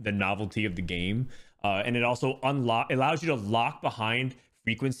the novelty of the game, and it also allows you to lock behind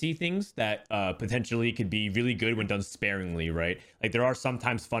frequency things that potentially could be really good when done sparingly, right? Like there are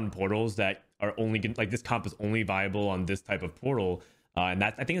sometimes fun portals that are only like this comp is only viable on this type of portal. And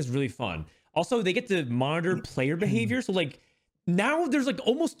that I think is really fun. Also, they get to monitor player behavior. So like now there's like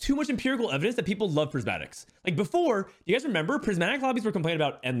almost too much empirical evidence that people love prismatics. Like before, you guys remember prismatic lobbies were complained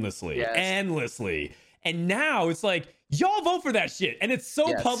about endlessly. And now it's like, y'all vote for that shit. And it's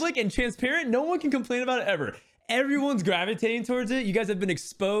so public and transparent. No one can complain about it ever. Everyone's gravitating towards it. You guys have been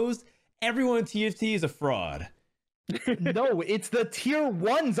exposed. Everyone in TFT is a fraud. No, it's the tier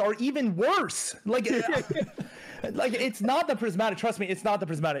 1s are even worse. Like it's not the prismatic. Trust me, it's not the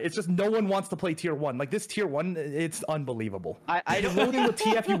prismatic. It's just no one wants to play tier 1. Like this tier 1, it's unbelievable. I loading with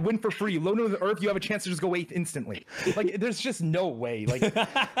TF, you win for free. Loading with Earth, you have a chance to just go 8th instantly. Like there's just no way. Like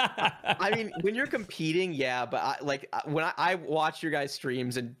I mean, when you're competing, yeah, but when I watch your guys'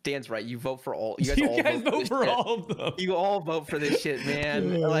 streams, and Dan's right, you vote for all. You guys all vote for all of them. You all vote for this shit,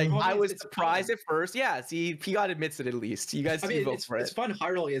 man. Like I was surprised at first. Yeah, see, Pigot admits it at least. You guys vote for it. It's fun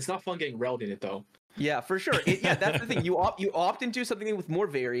high rolling. It's not fun getting railed in it though. Yeah, for sure. That's the thing. You opt into something with more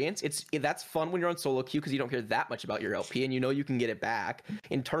variance. That's fun when you're on solo queue because you don't care that much about your LP and you know you can get it back.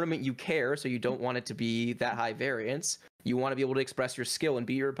 In tournament, you care, so you don't want it to be that high variance. You want to be able to express your skill and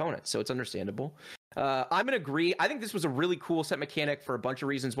beat your opponent, so it's understandable. I'm gonna agree. I think this was a really cool set mechanic for a bunch of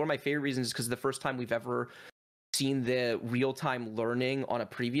reasons. One of my favorite reasons is because the first time we've ever seen the real-time learning on a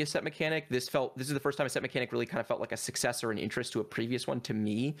previous set mechanic. This is the first time a set mechanic really kind of felt like a successor and interest to a previous one to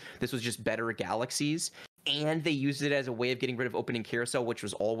me. This was just better galaxies, and they used it as a way of getting rid of opening carousel, which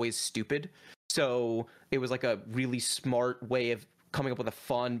was always stupid. So it was like a really smart way of coming up with a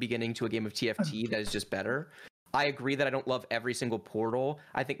fun beginning to a game of TFT that is just better. I agree that I don't love every single portal.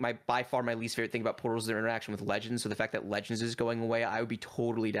 I think by far my least favorite thing about portals is their interaction with Legends. So the fact that Legends is going away, I would be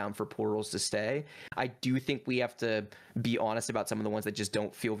totally down for portals to stay. I do think we have to be honest about some of the ones that just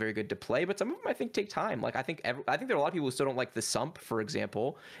don't feel very good to play, but some of them I think take time. Like I think there are a lot of people who still don't like the Sump, for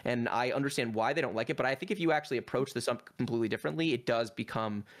example, and I understand why they don't like it. But I think if you actually approach the Sump completely differently, it does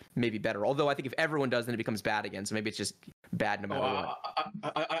become maybe better. Although I think if everyone does, then it becomes bad again. So maybe it's just bad no matter what.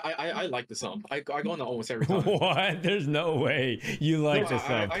 I like the Sump. I go on almost every time. What? There's no way you like the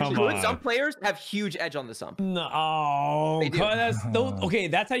Sump. Come Good on. Sump players have huge edge on the Sump. No, They do. okay,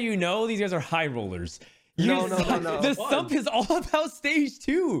 that's how you know these guys are high rollers. No. The Sump is all about stage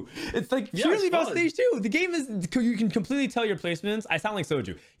 2. It's like purely about stage 2. The game is, you can completely tell your placements. I sound like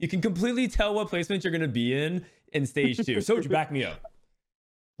Soju. You can completely tell what placements you're going to be in stage 2. Soju, back me up.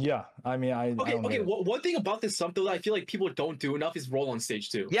 Yeah, I mean, Okay. One thing about this Sump though that I feel like people don't do enough is roll on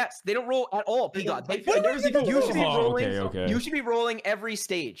stage 2. Yes, they don't roll at all. P-God. You should be rolling every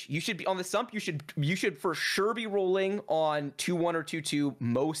stage. You should be on the Sump. You should for sure be rolling on 2-1 or 2-2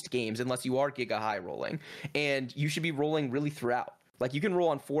 most games, unless you are Giga High rolling, and you should be rolling really throughout. Like you can roll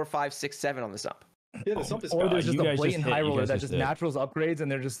on 4, 5, 6, 7 on the Sump. Yeah, the Sump is or there's just you a guys blatant just hit, high you roller guys that just just hit. naturals upgrades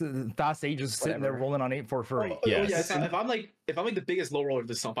and they're just fast ages sitting there rolling on 8 for free. Yes. If I'm like the biggest low roller of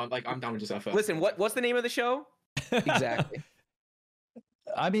the Sump, I'm down with just FF. Listen, what's the name of the show? Exactly.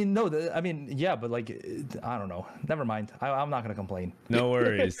 I mean, no, yeah, but like, I don't know. Never mind. I'm not gonna complain. No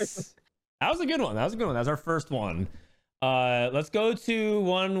worries. That was a good one. That was our first one. Let's go to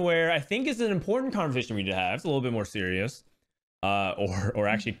one where I think is an important conversation we need to have. It's a little bit more serious. Or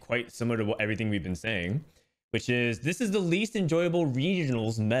actually quite similar to everything we've been saying, which is this is the least enjoyable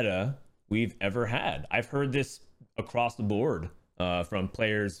regionals meta we've ever had. I've heard this across the board from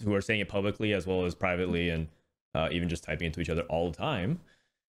players who are saying it publicly as well as privately, and even just typing into each other all the time.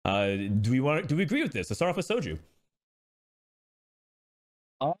 Do we agree with this? Let's start off with Soju.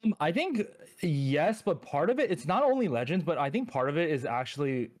 I think yes, but part of it's not only Legends, but I think part of it is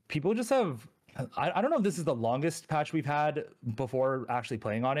actually people just have. I don't know if this is the longest patch we've had before actually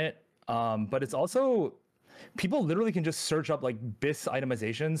playing on it, but it's also people literally can just search up like BIS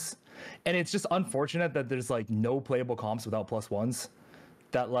itemizations, and it's just unfortunate that there's like no playable comps without +1s.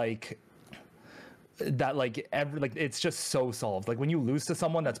 It's just so solved. Like when you lose to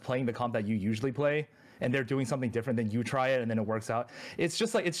someone that's playing the comp that you usually play, and they're doing something different than you try it, and then it works out. It's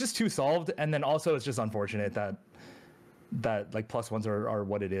just too solved, and then also it's just unfortunate that like +1s are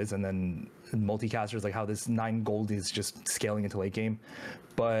what it is, and then multicasters, like how this 9 gold is just scaling into late game.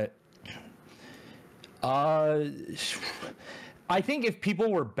 But I think if people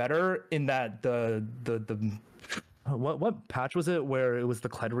were better in that the what patch was it where it was the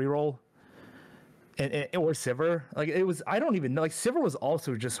Kled reroll or Sivir, like it was, I don't even know, like Sivir was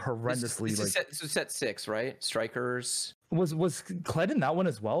also just horrendously This is set 6, right? Strikers. Was Kled in that one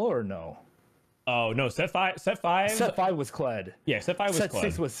as well or no? Oh no, set 5 Set 5 was Kled. Yeah, set 5 was Set Kled.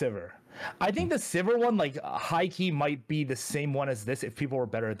 6 was Sivir. I think the Sivir one, like high key, might be the same one as this if people were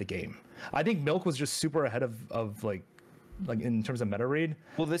better at the game. I think Milk was just super ahead of like in terms of meta read.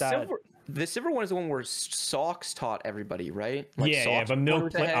 Well, the Sivir one is the one where Socks taught everybody, right? Like Yeah, but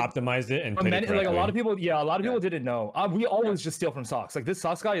Milk optimized it and played it correctly. Like a lot of people didn't know. We always just steal from Socks. Like this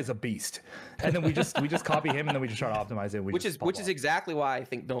Socks guy is a beast, and then we just copy him, and then we just try to optimize it. Which is exactly why I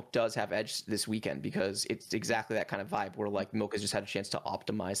think Milk does have edge this weekend, because it's exactly that kind of vibe where like Milk has just had a chance to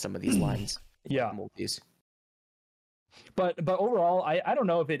optimize some of these lines. Yeah. Multis. But overall, I don't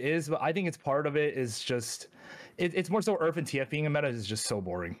know if it is, but I think it's part of it is just it's more so Earth and TF being a meta is just so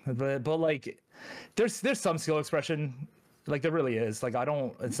boring. But like there's some skill expression, like there really is. Like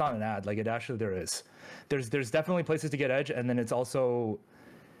it's not an ad, like it actually there is. There's definitely places to get edge, and then it's also,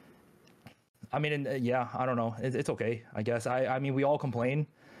 I mean, yeah, I don't know. It's okay, I guess. I mean, we all complain,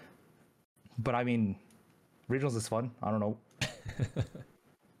 but I mean, regionals is fun. I don't know.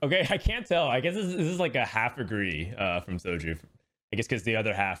 Okay, I can't tell. I guess this is like a half agree from Soju. I guess because the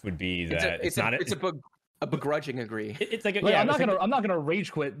other half would be that it's a begrudging agree. It's like I'm not gonna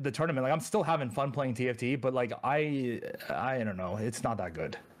rage quit the tournament. Like I'm still having fun playing TFT, but like I don't know. It's not that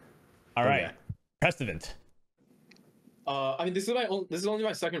good. All right, Prestivent. I mean, this is only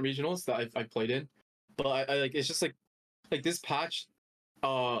my second regionals that I've played in, but I like it's just like this patch.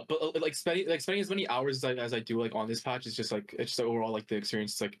 But like spending as many hours as I do like on this patch is just like it's just overall like the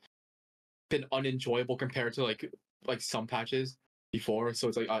experience is like been unenjoyable compared to like some patches before. So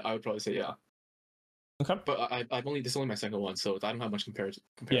it's like I would probably say yeah. Okay. But this is only my second one, so I don't have much compared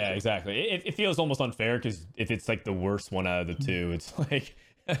yeah, to. Exactly. It feels almost unfair because if it's like the worst one out of the two, it's like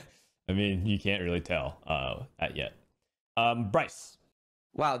I mean you can't really tell that yet. Bryce.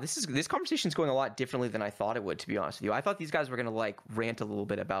 Wow, this conversation's going a lot differently than I thought it would, to be honest with you. I thought these guys were gonna like rant a little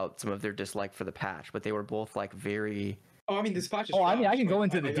bit about some of their dislike for the patch, but they were both like very. Oh, I mean, this patch is. Oh, I mean, I can go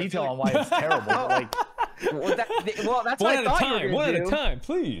into the detail on why it's terrible. But like, well, that's One what I at a thought you were time. gonna One do. at a time,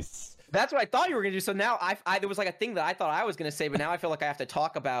 please. That's what I thought you were gonna do. So now there was like a thing that I thought I was gonna say, but now I feel like I have to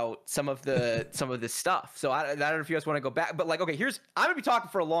talk about some of this stuff. So I don't know if you guys want to go back, but like, okay, I'm gonna be talking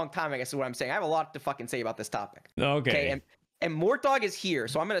for a long time. I guess is what I'm saying. I have a lot to fucking say about this topic. Okay. And Mortdog is here,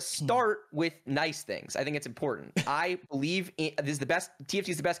 so I'm gonna start with nice things. I think it's important. I believe this is the best. TFT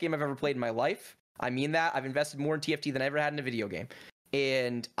is the best game I've ever played in my life. I mean that. I've invested more in TFT than I ever had in a video game,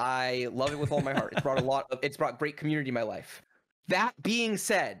 and I love it with all my heart. It's brought great community in my life. That being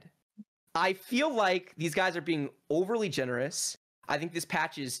said, I feel like these guys are being overly generous. I think this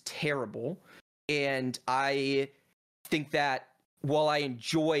patch is terrible, and I think that while I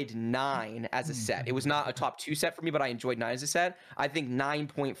enjoyed 9 as a set, it was not a top 2 set for me, but I enjoyed 9 as a set. I think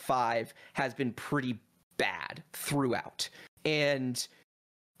 9.5 has been pretty bad throughout, and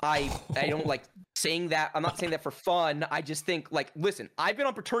I don't like saying that. I'm not saying that for fun. I just think, like, listen, I've been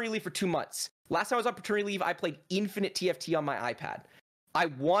on paternity leave for 2 months. Last time I was on paternity leave, I played infinite TFT on my iPad. I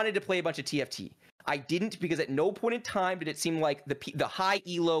wanted to play a bunch of TFT. I didn't, because at no point in time did it seem like the high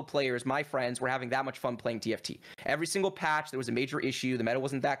elo players, my friends, were having that much fun playing TFT. Every single patch, there was a major issue. The meta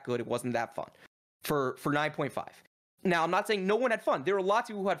wasn't that good. It wasn't that fun for 9.5. Now, I'm not saying no one had fun. There were lots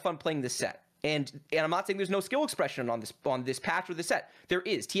of people who had fun playing this set. And I'm not saying there's no skill expression on this patch or this set. There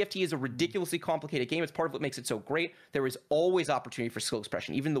is. TFT is a ridiculously complicated game. It's part of what makes it so great. There is always opportunity for skill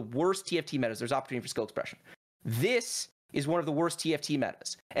expression. Even the worst TFT metas, there's opportunity for skill expression. This is one of the worst TFT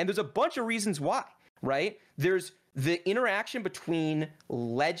metas. And there's a bunch of reasons why, right? There's the interaction between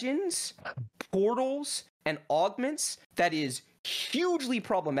legends, portals, and augments that is hugely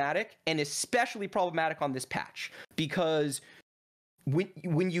problematic, and especially problematic on this patch, because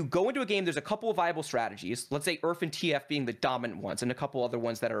when you go into a game, there's a couple of viable strategies. Let's say Earth and TF being the dominant ones, and a couple other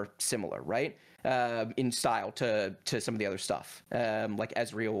ones that are similar, right? In style to some of the other stuff, like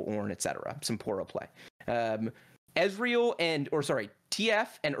Ezreal, Ornn, etc. Some Poro play. TF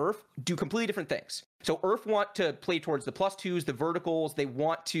and Earth do completely different things. So Earth want to play towards the +2s, the verticals. They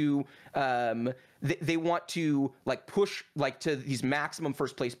want to they want to like push like to these maximum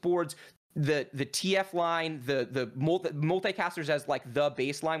first place boards. The TF line, the multicasters as like the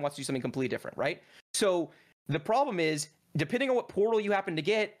baseline wants to do something completely different, right? So the problem is, depending on what portal you happen to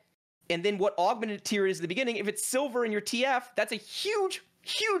get, and then what augmented tier is at the beginning, if it's silver in your TF, that's a huge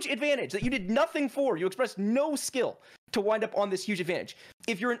advantage that you did nothing for. You expressed no skill to wind up on this huge advantage.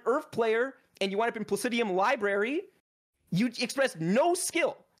 If you're an Earth player and you wind up in Placidium Library, you express no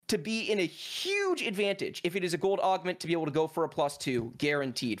skill to be in a huge advantage if it is a gold augment to be able to go for a +2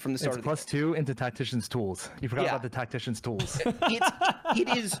 guaranteed from the start of the +2 into Tactician's Tools. You forgot about the Tactician's Tools. It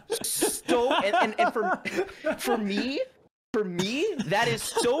is so, and for me, that is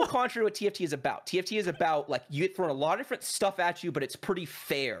so contrary to what TFT is about. TFT is about, like, you get thrown a lot of different stuff at you, but it's pretty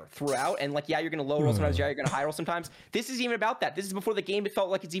fair throughout. And, like, yeah, you're going to low roll sometimes, yeah, you're going to high roll sometimes. This isn't even about that. This is before the game. It felt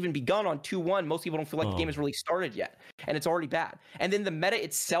like it's even begun on 2-1. Most people don't feel like the game has really started yet. And it's already bad. And then the meta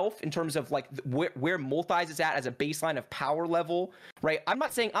itself, in terms of, like, where multis is at as a baseline of power level, right? I'm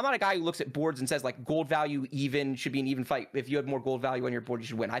not a guy who looks at boards and says, like, gold value even should be an even fight. If you have more gold value on your board, you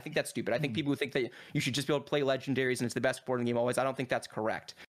should win. I think that's stupid. I think people who think that you should just be able to play legendaries and it's the best board in the game always, I don't think that's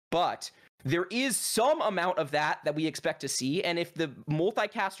correct. But there is some amount of that we expect to see, and if the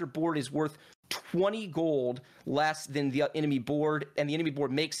multicaster board is worth 20 gold less than the enemy board, and the enemy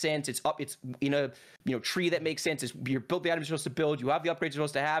board makes sense, it's in a tree that makes sense, you're built the items you're supposed to build, you have the upgrades you're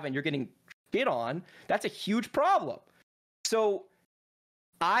supposed to have, and you're getting shit on, that's a huge problem. So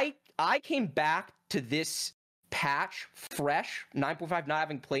I came back to this patch fresh, 9.5, not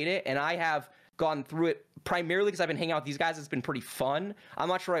having played it, and I have gone through it primarily because I've been hanging out with these guys. It's been pretty fun. I'm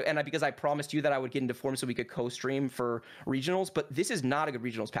not sure, because I promised you that I would get into form so we could co-stream for regionals, but this is not a good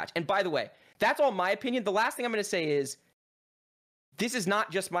regionals patch. And by the way, that's all my opinion. The last thing I'm going to say is, this is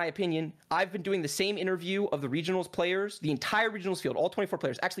not just my opinion. I've been doing the same interview of the regionals players, the entire regionals field, all 24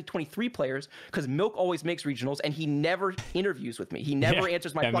 players, actually 23 players, because Milk always makes regionals, and he never interviews with me. He never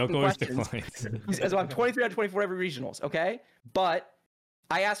answers my fucking questions. So I'm 23 out of 24 every regionals, okay? But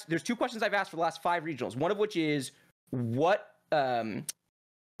there's 2 questions I've asked for the last 5 regionals. One of which is, what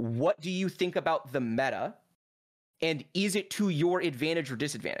do you think about the meta? And is it to your advantage or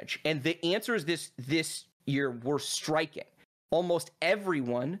disadvantage? And the answers this year were striking. Almost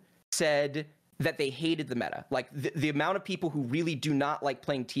everyone said that they hated the meta. Like, the amount of people who really do not like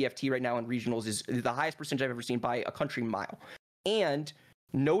playing TFT right now in regionals is the highest percentage I've ever seen by a country mile. And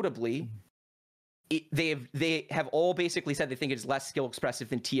notably, they have all basically said they think it's less skill expressive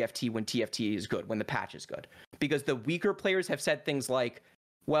than TFT when TFT is good, when the patch is good. Because the weaker players have said things like,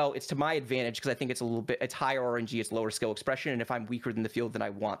 well, it's to my advantage because I think it's higher RNG, it's lower skill expression, and if I'm weaker than the field, then I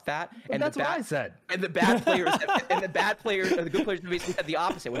want that. And that's what I said. And the bad players, and the bad players, or the good players, have basically said the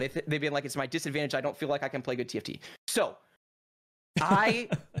opposite. When they've been like, it's my disadvantage. I don't feel like I can play good TFT. So I'm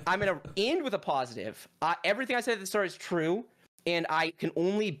gonna end with a positive. Everything I said at the start is true, and I can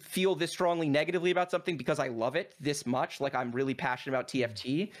only feel this strongly negatively about something because I love it this much. Like, I'm really passionate about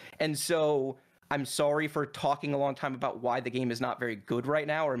TFT, and so I'm sorry for talking a long time about why the game is not very good right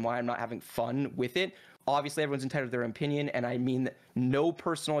now and why I'm not having fun with it. Obviously, everyone's entitled to their opinion, and I mean no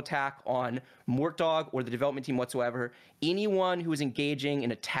personal attack on Mortdog or the development team whatsoever. Anyone who is engaging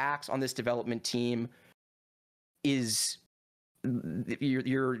in attacks on this development team is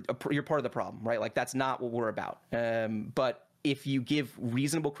you're part of the problem, right? Like, that's not what we're about. But if you give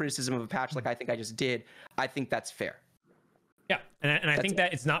reasonable criticism of a patch like I think I just did, I think that's fair. Yeah, and I think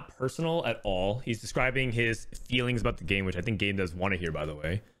that it's not personal at all. He's describing his feelings about the game, which I think game does want to hear, by the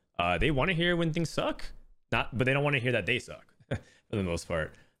way. They want to hear when things suck, but they don't want to hear that they suck for the most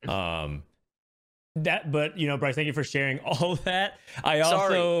part. But Bryce, thank you for sharing all of that. I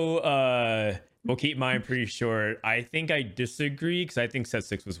also will keep mine pretty short. I think I disagree because I think set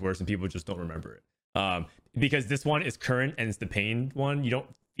 6 was worse and people just don't remember it. Because this one is current and it's the pain one. You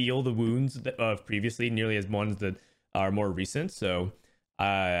don't feel the wounds of previously nearly as ones that are more recent. So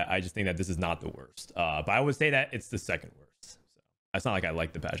I just think that this is not the worst. But I would say that it's the second worst. So it's not like I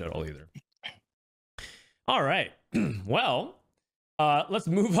like the patch at all either. All right. Well, let's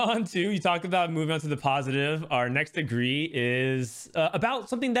move on to, you talked about moving on to the positive. Our next agree is about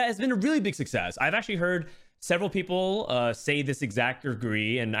something that has been a really big success. I've actually heard several people say this exact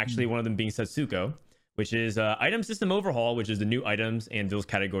agree, and actually one of them being Satsuko, which is item system overhaul, which is the new items and those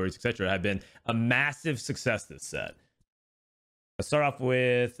categories, etc., have been a massive success this set. Let's start off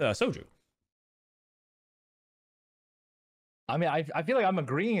with Soju. I mean, I feel like I'm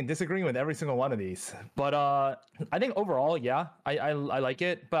agreeing and disagreeing with every single one of these, but I think overall, yeah, I like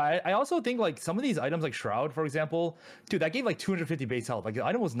it. But I also think like some of these items, like Shroud, for example, dude, that gave like 250 base health. Like, the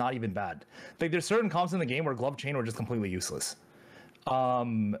item was not even bad. Like, there's certain comps in the game where Glove Chain were just completely useless.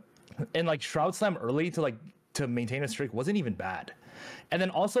 And like Shroud Slam early to maintain a streak wasn't even bad. And then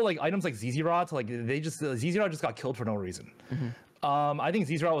also like items like ZZ Rot, like ZZ Rot just got killed for no reason. Mm-hmm. I think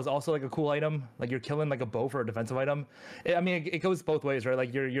ZZ Rot was also like a cool item. Like, you're killing like a bow for a defensive item. It goes both ways, right?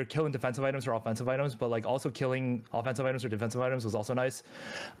 Like, you're killing defensive items or offensive items, but like also killing offensive items or defensive items was also nice.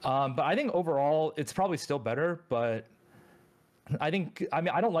 But I think overall it's probably still better. But I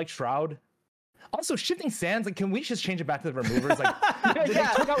don't like Shroud. Also, Shifting Sands, like, can we just change it back to the removers? Like, they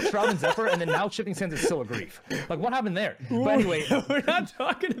took out Shroud and Zephyr, and then now Shifting Sands is still a grief. Like, what happened there? But anyway, we're not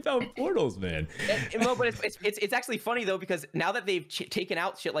talking about portals, man. No, but it's actually funny though, because now that they've taken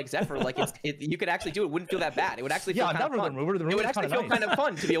out shit like Zephyr, like you could actually do it. Wouldn't feel that bad. It would actually feel kind of fun. The remover it would actually feel kind of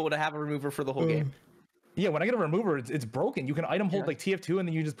fun to be able to have a remover for the whole game. Yeah, when I get a remover, it's broken. You can item hold like TF2, and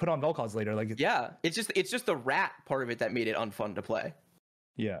then you just put on Vel'Koz later. Like, yeah, it's just the rat part of it that made it unfun to play.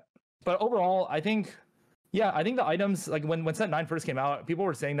 Yeah, but overall, I think the items, like when Set 9 first came out, people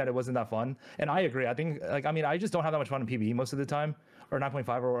were saying that it wasn't that fun, and I agree. I think, like, I mean, I just don't have that much fun in PvE most of the time, or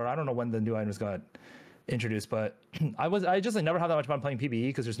 9.5, or I don't know when the new items got introduced, but I just never had that much fun playing PvE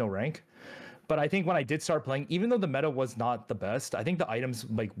because there's no rank. But I think when I did start playing, even though the meta was not the best, I think the items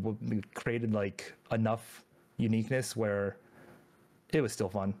like created like enough uniqueness where it was still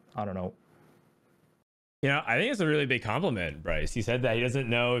fun. I don't know. Yeah, I think it's a really big compliment, Bryce. He said that he doesn't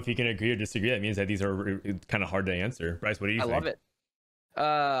know if he can agree or disagree. That means that these are kind of hard to answer. Bryce, what do you think? I love it.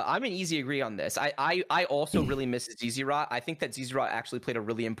 I'm an easy agree on this. I also really miss ZZ Rot. I think that ZZ Rot actually played a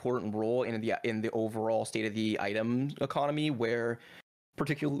really important role in the overall state of the item economy, where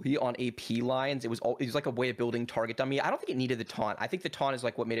particularly on AP lines, it was like a way of building target dummy. I don't think it needed the taunt. I think the taunt is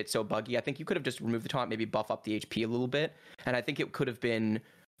like what made it so buggy. I think you could have just removed the taunt, maybe buff up the HP a little bit, and I think it could have been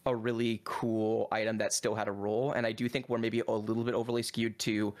a really cool item that still had a role. And I do think we're maybe a little bit overly skewed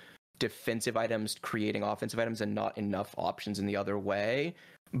to defensive items creating offensive items and not enough options in the other way.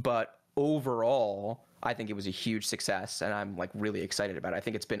 But overall, I think it was a huge success, and I'm like really excited about it. I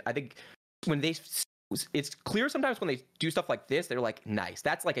think when it's clear sometimes when they do stuff like this, they're like, nice.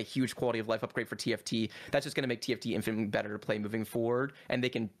 That's like a huge quality of life upgrade for TFT. That's just going to make TFT infinitely better to play moving forward, and they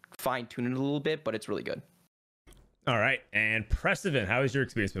can fine tune it a little bit, but it's really good. All right, and Prestivent, how has your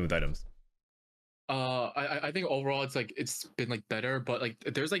experience been with items? I think overall it's been like better, but like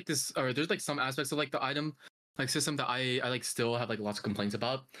there's like some aspects of like the item like system that I like still have like lots of complaints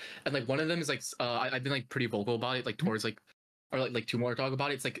about, and like one of them is like I've been like pretty vocal about it, like towards like or like two more to talk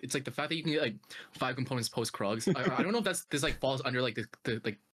about it. It's like the fact that you can get like 5 components post Krugs. I don't know if this like falls under like the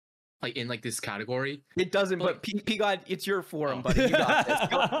like in like this category. It doesn't, but P-God, it's your forum, buddy. You got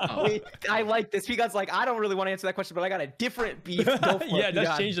this. I like this. P-God's like, I don't really want to answer that question, but I got a different beef. Go for Yeah, it,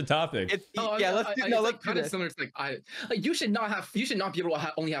 let's change the topic. Let's kind of similar. It's like you should not be able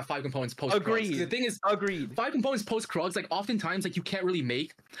to only have 5 components post. Agreed. The thing is, 5 components post Krugs. Like oftentimes, like you can't really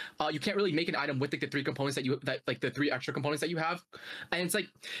make an item with like the 3 components that like the 3 extra components that you have, and it's like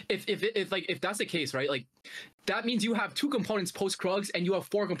if that's the case, right? Like that means you have 2 components post Krugs and you have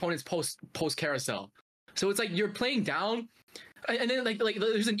 4 components post carousel. So it's like you're playing down, and then like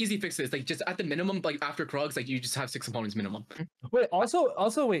there's an easy fix to this. Like just at the minimum, like after Krugs, like you just have 6 components minimum. Wait,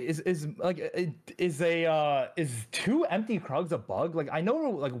 also wait, is 2 empty Krugs a bug? Like I know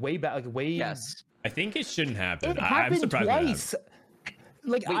like way back, like way. Yes. I think it shouldn't happen. It I'm happened surprised. twice.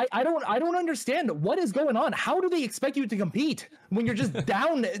 Like I don't understand what is going on. How do they expect you to compete when you're just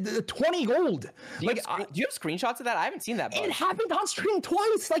down 20 gold? Do you have screenshots of that? I haven't seen that bug. It happened on stream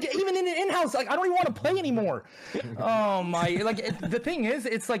twice. Like even in an in-house. Like I don't even want to play anymore. Oh my! Like the thing is,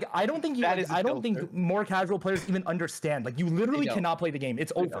 it's like I don't think more casual players even understand. Like you literally cannot play the game.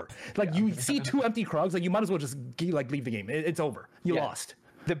 It's over. Like you see 2 empty Krugs, like you might as well just like leave the game. It's over. You lost.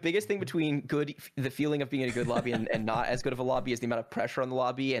 The biggest thing between the feeling of being in a good lobby and not as good of a lobby is the amount of pressure on the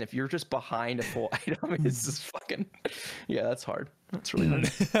lobby. And if you're just behind a full item, it's just fucking, that's hard. That's really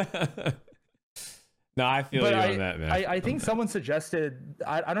hard. No, I feel you on that, man. I think someone suggested,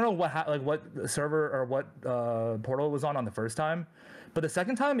 I don't know what server or what portal it was on the first time, but the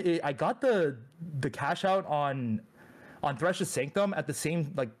second time I got the cash out on Thresh's Sanctum at the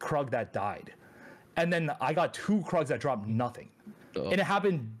same like Krug that died. And then I got 2 Krugs that dropped nothing. And it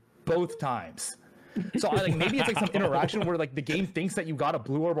happened both times. So I like maybe it's like some interaction where like the game thinks that you got a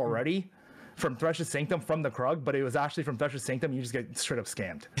blue orb already from Thresh's Sanctum from the Krug, but it was actually from Thresh's Sanctum. You just get straight up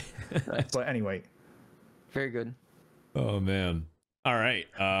scammed. But anyway. Very good. Oh man. All right.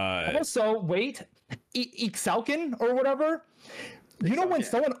 Also, wait, Ixalkin or whatever. You know when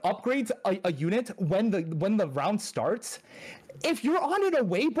someone upgrades a unit when the round starts, if you're on an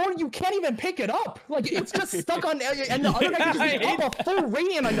away board, you can't even pick it up. Like it's just stuck on, and the other guy can just up a full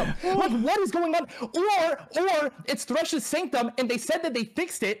radiant item. Like what is going on? Or it's Thresh's Sanctum, and they said that they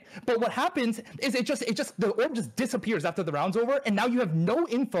fixed it, but what happens is it just the orb just disappears after the round's over, and now you have no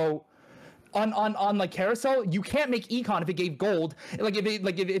info on like carousel. You can't make econ if it gave gold. Like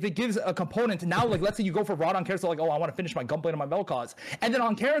if it gives a component now, like let's say you go for rod on carousel, like, oh, I want to finish my gunblade on my Vel'Koz, and then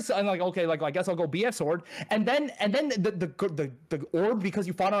on carousel I'm like, okay, like I guess I'll go BF sword, and then the orb, because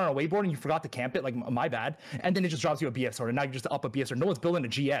you fought on a wayboard and you forgot to camp it, like my bad, and then it just drops you a BF sword, and now you're just up a BF sword. No one's building a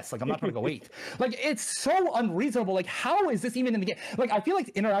GS. Like I'm not trying to go 8. Like it's so unreasonable. Like how is this even in the game? Like I feel like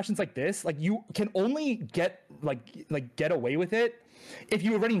interactions like this, like you can only get get away with it if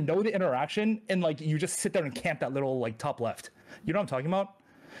you already know the interaction and like you just sit there and camp that little like top left. You know what I'm talking about?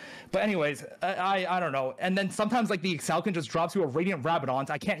 But anyways, I don't know. And then sometimes like the Exalkin just drops you a Radiant Rabadons.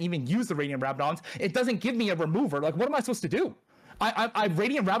 I can't even use the Radiant Rabadons. It doesn't give me a remover. Like what am I supposed to do? I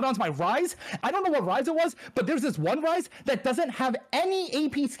Radiant Rabadons my Rise. I don't know what Rise it was, but there's this one Rise that doesn't have any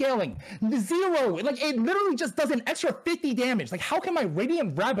AP scaling. 0. Like it literally just does an extra 50 damage. Like how can my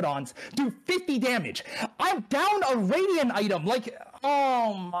Radiant Rabadons do 50 damage? I'm down a Radiant item. Like,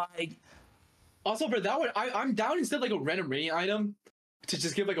 oh my. Also for that one, I'm down instead like a random Radiant item to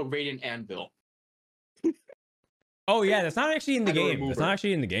just give like a Radiant Anvil. Oh yeah, that's not actually in the game. That's not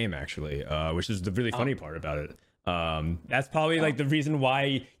actually in the game actually, which is the really funny part about it. That's probably like the reason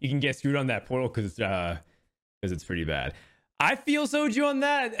why you can get screwed on that portal, because it's pretty bad. I feel Soju on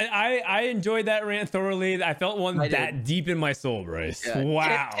that. I enjoyed that rant thoroughly. I felt one that deep in my soul, Bryce. Yeah.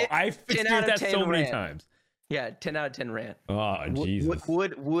 Wow, I've experienced that so many times. Yeah, 10 out of 10 rant. Oh Jesus.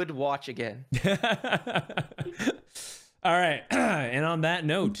 Would watch again. All right, and on that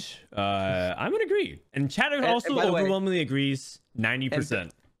note, I'm gonna agree. And chat also overwhelmingly agrees.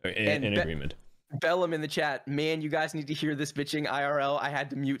 90% in agreement. Bellum in the chat, man, you guys need to hear this bitching IRL. I had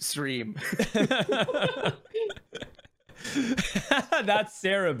to mute stream. That's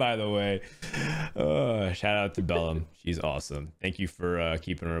Sarah, by the way. Shout out to Bellum. She's awesome. Thank you for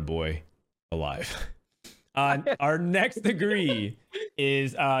keeping our boy alive. Our next agree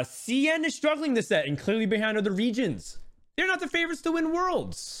is CN is struggling this set and clearly behind other regions. They're not the favorites to win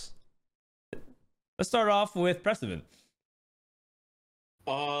Worlds. Let's start off with Prestivent.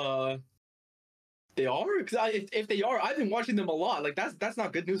 They are? Because if they are, I've been watching them a lot. Like that's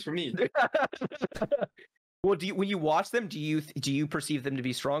not good news for me. Well, when you watch them, do you perceive them to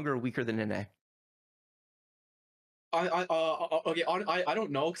be stronger or weaker than NA? I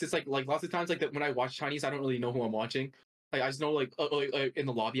don't know, because it's like lots of times like when I watch Chinese, I don't really know who I'm watching. Like I just know like in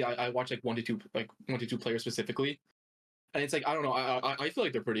the lobby, I watch like one to two players specifically, and it's like I don't know. I feel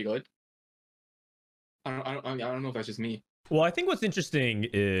like they're pretty good. I don't know if that's just me. Well, I think what's interesting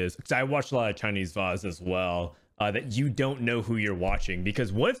is because I watch a lot of Chinese VODs as well, that you don't know who you're watching,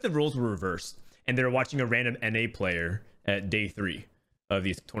 because what if the roles were reversed and they're watching a random NA player at day 3 of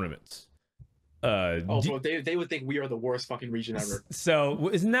these tournaments? Bro, they would think we are the worst fucking region ever.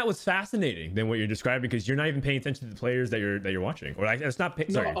 So isn't that what's fascinating than what you're describing? Because you're not even paying attention to the players that you're watching, or that's not.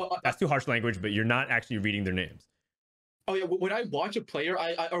 Sorry, that's too harsh language, but you're not actually reading their names. Oh yeah, when I watch a player,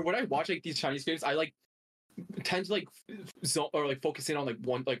 or when I watch like these Chinese games, I like tend to like focus in on like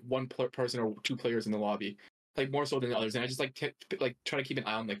one person or two players in the lobby, like more so than the others, and I just like try to keep an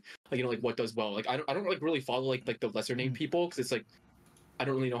eye on like what does well. Like I don't like really follow like the lesser name people, because it's like I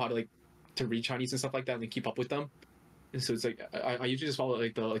don't really know how to read Chinese and stuff like that and keep up with them. And so it's like I usually just follow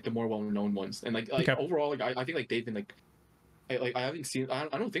like the more well known ones, and Okay. overall like I think like they've been like I haven't seen I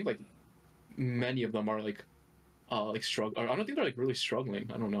don't think like many of them are like struggle. I don't think they're like really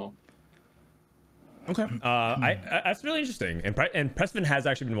struggling. I don't know. Okay. I that's really interesting. And Prestivent has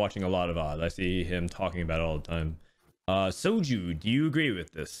actually been watching a lot of VOD. I see him talking about it all the time. Soju, do you agree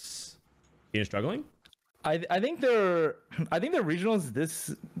with this? You're struggling? I think their regionals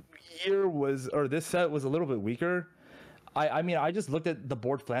this year this set was a little bit weaker. I mean, I just looked at the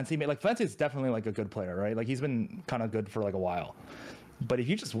board Flancy made. Like Flancy is definitely like a good player, right? Like he's been kind of good for like a while. But if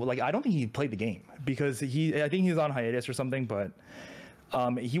you just like, I don't think he played the game because I think he's on hiatus or something. But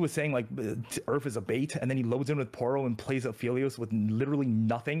he was saying like Earth is a bait, and then he loads in with Poro and plays Aphelios with literally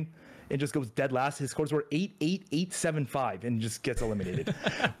nothing. It just goes dead last. His scores were 8-8-8-7-5 and just gets eliminated.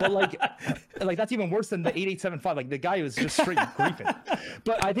 But like that's even worse than the 8-8-7-5. Like the guy was just straight griefing.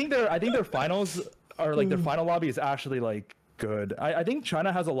 But I think their finals are like their final lobby is actually like good. I think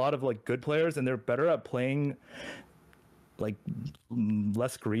China has a lot of like good players, and they're better at playing like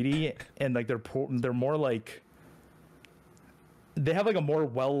less greedy, and like they're more like they have like a more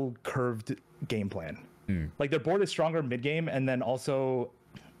well curved game plan. Like their board is stronger mid game, and then also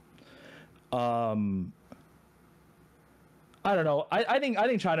I don't know. I think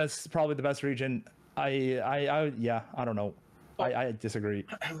China's probably the best region. I don't know. I disagree.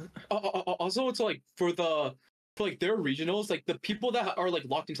 Also, it's like for like their regionals, like the people that are like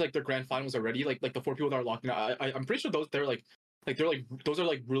locked into like their grand finals already, like the 4 people that are locked in, I'm pretty sure those are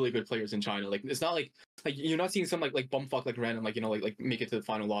like really good players in China. Like it's not like you're not seeing some like bumfuck like random like like make it to the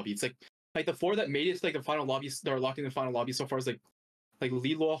final lobby. It's like the 4 that made it to like the final lobbies that are locked in the final lobby so far is like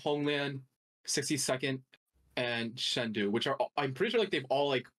Lilo, Honglan, 62nd, and Chengdu, which are I'm pretty sure like they've all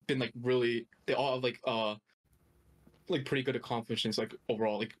like been like really, they all have like pretty good accomplishments like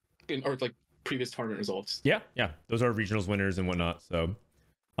overall like in or like previous tournament results. Yeah. Those are regionals winners and whatnot. So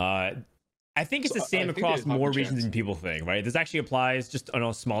I think it's the same I think across they have a more chance. regions than people think, right? This actually applies just on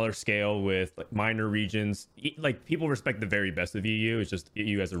a smaller scale with like minor regions. Like people respect the very best of EU. It's just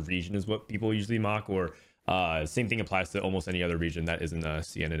EU as a region is what people usually mock, or same thing applies to almost any other region that isn't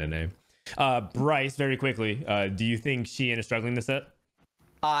CN and NA. Bryce, very quickly, do you think Shein is struggling this set?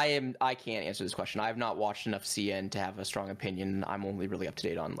 I can't answer this question. I have not watched enough CN to have a strong opinion. I'm only really up to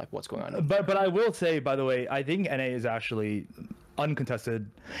date on like what's going on. But I will say, by the way, I think NA is actually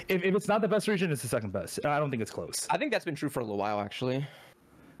uncontested. If it's not the best region, it's the second best. I don't think it's close. I think that's been true for a little while actually.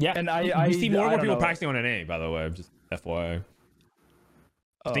 Yeah, And we see more and more people know. practicing on NA, by the way, just FYI.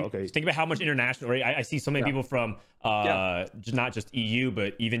 Okay. Think about how much international, right? I see so many people from not just EU,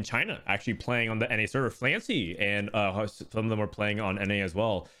 but even China actually playing on the NA server. Flancy and some of them were playing on NA as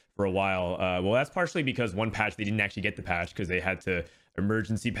well for a while. Well, that's partially because one patch, they didn't actually get the patch because they had to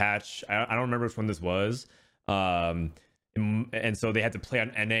emergency patch. I don't remember which one this was. And so they had to play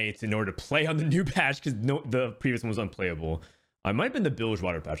on NA in order to play on the new patch because the previous one was unplayable. It might have been the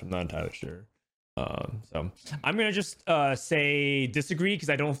Bilgewater patch. I'm not entirely sure. So I'm gonna just say disagree because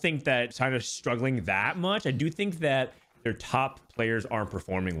I don't think that China's struggling that much. I do think that their top players aren't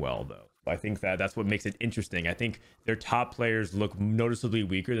performing well though. I think that that's what makes it interesting. I think their top players look noticeably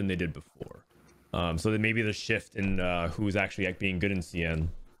weaker than they did before. So then maybe the shift in who's actually being good in CN.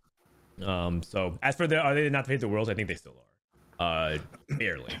 So as for are they not the favorite of the worlds? I think they still are.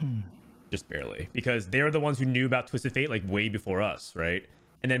 Barely, just barely, because they're the ones who knew about Twisted Fate like way before us, right?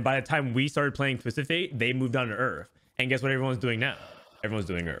 And then by the time we started playing Twisted Fate, they moved on to Earth. And guess what everyone's doing now? Everyone's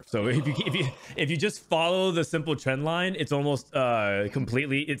doing Earth. So if you just follow the simple trend line, it's almost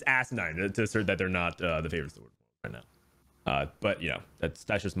completely, it's asinine to assert that they're not the favorites of the world right now. But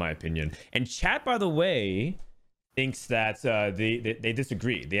that's just my opinion. And chat, by the way, thinks that they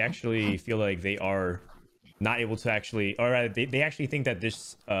disagree. They actually feel like they are not able to actually, or rather, they actually think that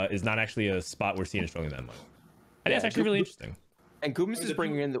this is not actually a spot where CN is struggling that much. I think that's actually really interesting. And Goobens is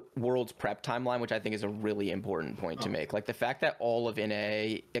bringing in the world's prep timeline, which I think is a really important point to make. Like the fact that all of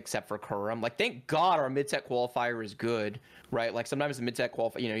NA, except for Kurum, like thank God our mid-set qualifier is good, right? Like sometimes the mid-set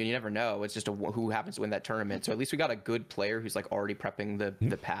qualifier, you never know. It's just who happens to win that tournament. So at least we got a good player who's like already prepping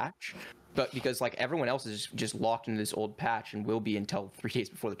the patch. But because like everyone else is just locked into this old patch and will be until 3 days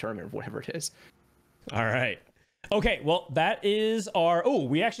before the tournament or whatever it is. All right. Okay, well, that is our... Oh,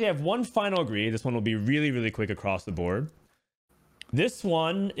 we actually have one final agree. This one will be really, really quick across the board. This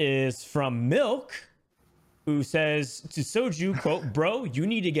one is from Milk, who says to Soju, quote, "Bro, you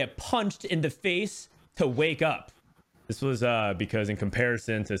need to get punched in the face to wake up." This was because in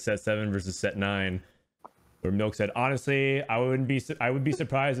comparison to set 7 versus set 9, where Milk said, "Honestly, I would be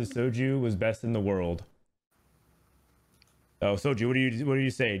surprised if Soju was best in the world." Oh, Soju, what do you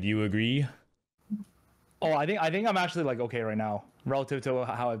say? Do you agree? Oh, I think I'm actually like okay right now relative to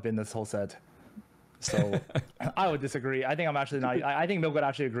how I've been this whole set. So I would disagree. I think I'm actually not. I think Milk would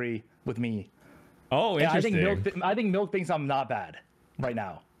actually agree with me. Oh, Yeah, interesting. I think Milk thinks I'm not bad right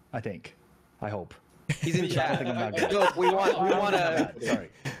now. I hope. He's in chat. I think I'm not good. Milk, we want a Sorry.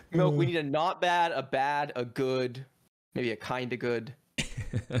 Milk. We need a not bad, a bad, a good, maybe a kind of good.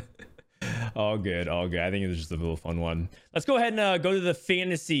 All good, all good. I think it was just a little fun one. Let's go ahead and go to the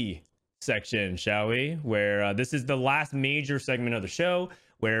fantasy section, shall we? Where this is the last major segment of the show,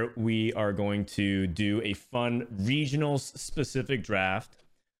 where we are going to do a fun regional specific draft.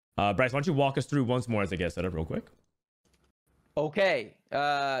 Bryce, why don't you walk us through once more as I get set up real quick? Okay,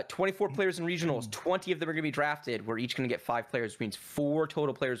 24 players in regionals. 20 of them are going to be drafted. We're each going to get 5 players, which means 4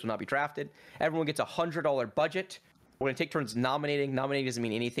 total players will not be drafted. Everyone gets a $100 budget. We're going to take turns nominating. Nominating doesn't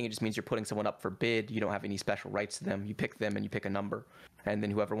mean anything. It just means you're putting someone up for bid. You don't have any special rights to them. You pick them and you pick a number. And then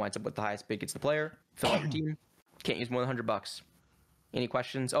whoever winds up with the highest bid gets the player. Fill out your team. Can't use more than $100. Any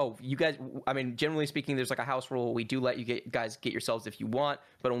questions? Oh, you guys, I mean, generally speaking, there's like a house rule. We do let you guys get yourselves if you want,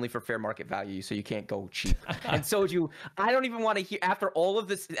 but only for fair market value, so you can't go cheap. And Soju, I don't even want to hear, after all of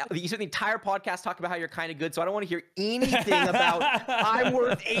this, you spent the entire podcast talking about how you're kind of good, so I don't want to hear anything about I'm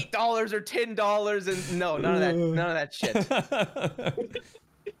worth $8 or $10, and no, none of that shit.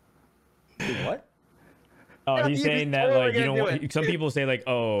 Dude, what? Oh, Yeah, he's you saying just that totally like you gonna know do what, some people say like,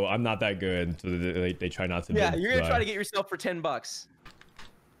 "Oh, I'm not that good," so they try not to. Yeah, bid, you're gonna try to get yourself for $10.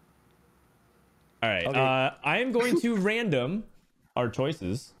 All right, Okay. I am going to random our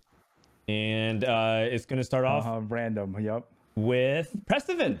choices, and it's going to start off Random. Yep. with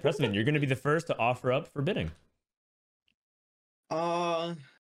Prestivent. Prestivent, you're going to be the first to offer up for bidding. I'm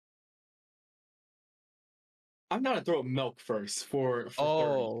gonna throw Milk first for 30.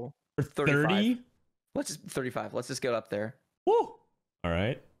 Oh, For 30? let's just 35. Let's just get up there. Woo! All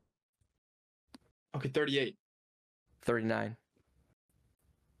right. Okay, 38. 39.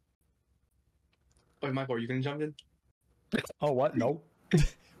 Wait, Michael, are you gonna jump in? Oh, what? No.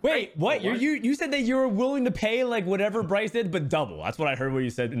 Wait, what? Oh, what? You said that you were willing to pay like whatever Bryce did, but double. That's what I heard what you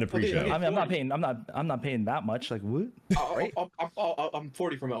said in the pre-show. okay. I mean, I'm not paying that much. Like what? I'm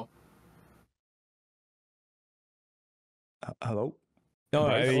 40 for Milk. Hello. No,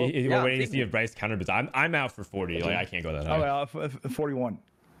 Bryce? we're Yeah, waiting to see if Bryce counterbids. I'm out for 40. Like I can't go that high. Oh, 41.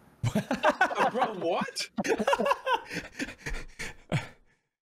 Bro, what?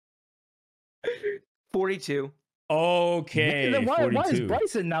 42. Okay. Then why is 42.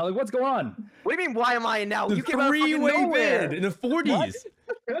 Bryson now? Like, what's going on? What do you mean? Why am I in now? The You came out of fucking three-way nowhere. bid in the 40s.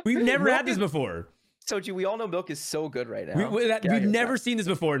 We've never had this before. Soju, we all know Milk is so good right now. Get out We've here. never seen this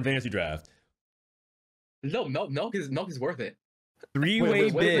before in fantasy draft. No, Milk is worth it.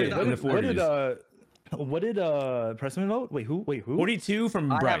 Three-way Wait, bid in the what 40s. what did Pressman vote? Wait, who? 42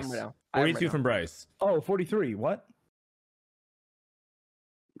 from I have Bryce. him right now. I have him 42 right from Bryce. Oh, 43. What?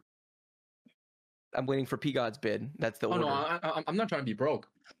 I'm waiting for P God's bid. That's the Oh order. no, I'm not trying to be broke.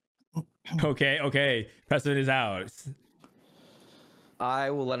 Okay. Precedent is out. I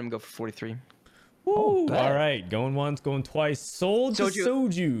will let him go for 43. Woo. bet. All right, going once, going twice. Sold to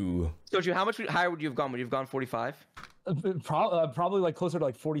Soju. Soju, how much higher would you have gone? Would you have gone 45? Probably like closer to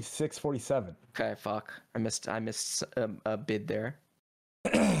like 46, 47. Okay, fuck. I missed a bid there.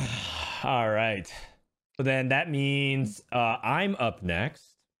 All right. So then that means I'm up next.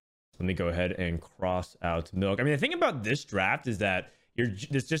 Let me go ahead and cross out Milk. I mean, the thing about this draft is that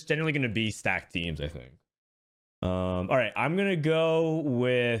it's just generally going to be stacked teams, I think. All right, I'm going to go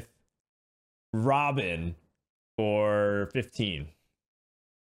with Robin for 15.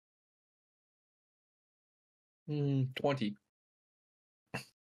 20.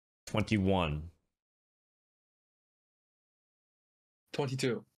 21.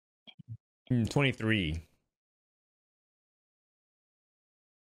 22. 23.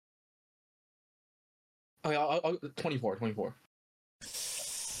 Okay, I'll 24.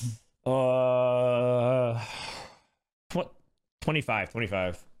 Tw-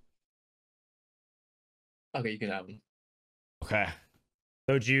 25. Okay, you can have them. Okay.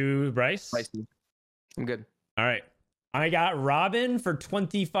 Soju, Bryce? Spicy. I'm good. All right. I got Robin for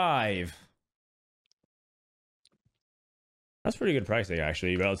 25. That's pretty good pricing,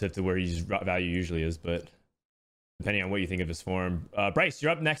 actually, relative to where his value usually is, but depending on what you think of his form. Bryce,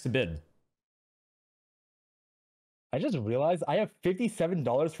 you're up next to bid. I just realized I have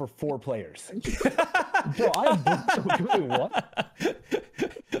 $57 for 4 players. Bro, I am doing what?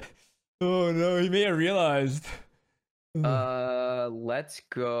 Oh no, he may have realized. Let's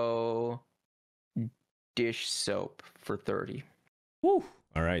go dish soap for 30. Woo.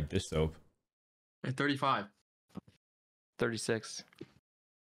 All right, dish soap. At 35, 36.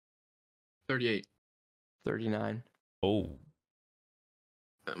 38, 39. Oh.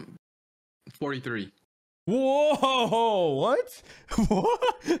 43. Whoa! What?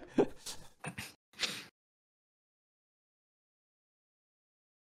 What?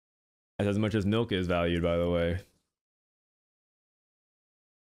 That's as much as milk is valued, by the way.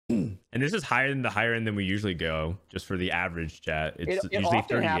 And this is higher than the higher end than we usually go, just for the average chat. It's It usually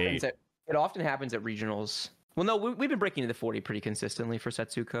often 38. it often happens at regionals. Well, no, we've been breaking into 40 pretty consistently for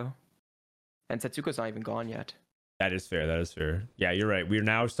Setsuko. And Setsuko's not even gone yet. That is fair. That is fair. Yeah, you're right. We're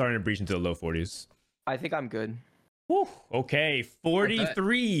now starting to breach into the low 40s. I think I'm good. Woo. Okay,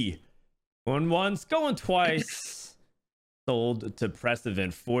 43. Going once, going twice. Sold to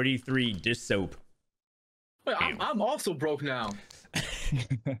Prestivent. 43 dish soap. Wait, I'm also broke now.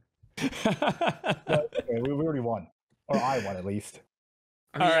 But, okay, we already won. Or I won, at least.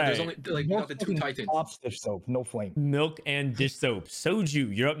 I mean, All yeah, there's right. only like we got the 2 titans. Pops dish soap, no flame. Milk and dish soap.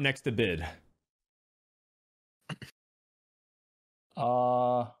 Soju, you're up next to bid.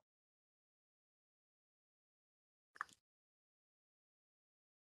 I'll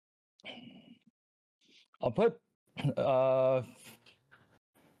put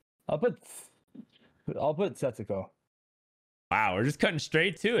Setsuko. Wow, we're just cutting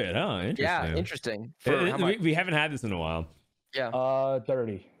straight to it, huh? Interesting. Yeah, interesting. For how much? We haven't had this in a while. Yeah,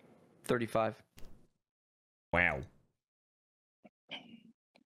 30. 35. Wow.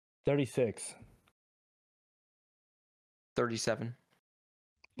 36. 37.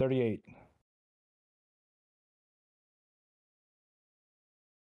 38.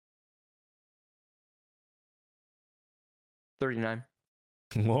 39.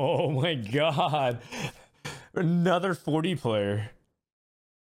 Oh my god. Another 40 player.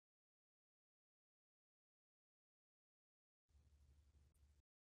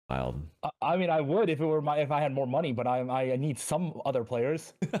 Wild. I mean, I would if I had more money, but I need some other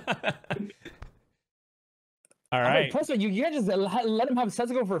players. All right. Plus, you can't just let him have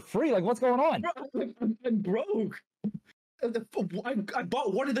Setsuko for free. Like, what's going on? I'm broke. I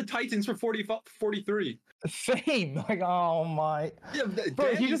bought one of the titans for 43. Same. Like, oh my. Yeah,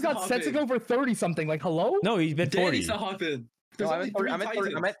 Bro, he just got Setsuko for 30 something. Like, hello? No, he's bid 40. Danny's a hop in. No, There's only 3 I'm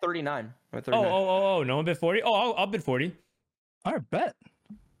titans. at 39. I'm at 39. Oh, no one bid 40? Oh, I'll bid 40. All right, bet.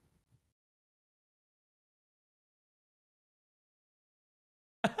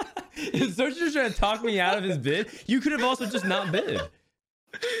 Is Soju just trying to talk me out of his bid? You could have also just not bid.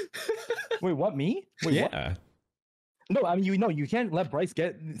 Wait, what? Me? Wait, what? Yeah. No, I mean, you can't let Bryce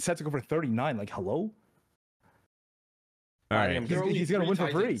get Setsuko for 39. Like, hello? All I right. am There are only He's gonna 3 win for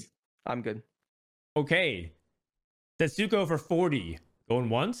free. titans. I'm good. Okay. Setsuko for 40. Going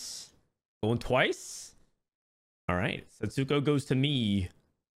once? Going twice? All right. Setsuko goes to me.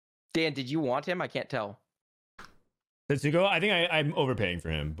 Dan, did you want him? I can't tell. Setsuko, I think I'm overpaying for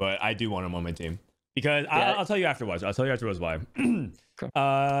him, but I do want him on my team. Because Yeah. I'll tell you afterwards. I'll tell you afterwards why. Cool.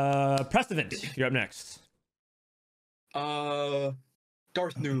 Prestivent, you're up next. Darth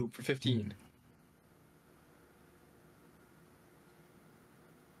Noob for 15.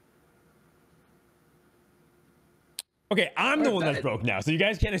 Okay, I'm the Alright, one that's that- broke now, so you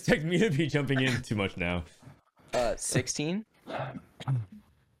guys can't expect me to be jumping in too much now. 16.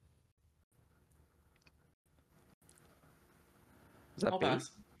 Is that I'll big?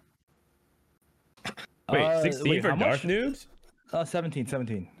 pass. Wait, 16 for how Darth much? Noobs?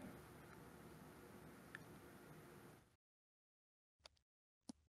 17.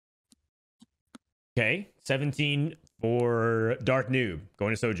 Okay, 17 for Darth Noob.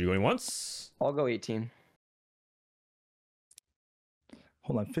 Going to Soju. Going once? I'll go 18.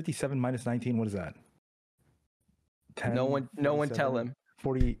 Hold on, 57 minus 19. What is that? 10, No one tell 47, him.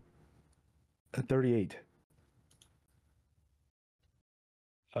 40, 38.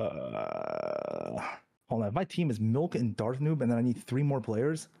 Hold on. If my team is Milk and Darth Noob, and then I need 3 more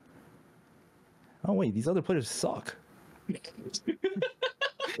players. Oh wait, these other players suck.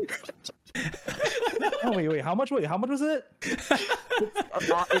 Oh wait, how much? Wait, how much was it?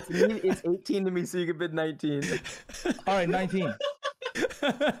 It's 18 to me, so you can bid 19. All right, 19.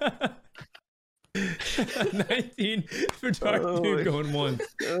 19 for Dark Dude going once.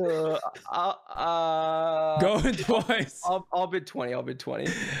 Going twice. I'll bid 20. I'll bid 20.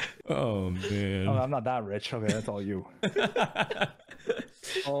 Oh man. Oh, I'm not that rich. Okay, that's all you.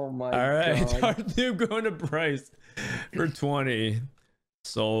 Oh my All right, god. Dark Dude going to Bryce for 20.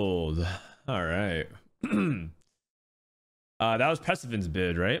 Sold. All right. That was Prestivent's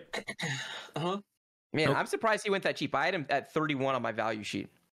bid, right? Uh-huh. Man, Nope. I'm surprised he went that cheap. I had him at 31 on my value sheet.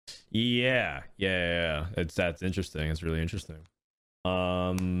 Yeah. That's interesting. It's really interesting.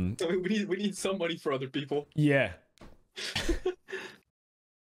 So we need some money for other people. Yeah.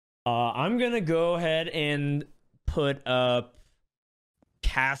 I'm gonna go ahead and put up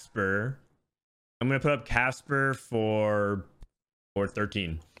Casper. I'm gonna put up Casper for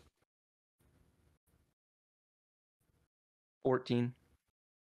 13. 14.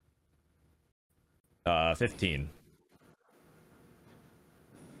 15.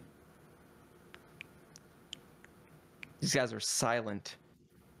 These guys are silent.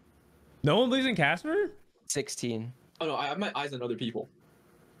 No one believes in Casper? 16. Oh no, I have my eyes on other people.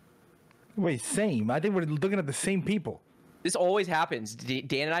 Wait, same. I think we're looking at the same people. This always happens.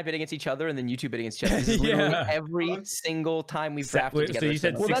 Dan and I bid against each other, and then you two bid against each other. This is literally Yeah. every single time we've So- drafted wait, together. so you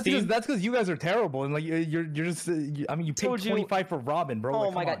said Well, that's 16? because you guys are terrible, and like you're just. I mean, you paid Soju. 25 for Robin, bro. Oh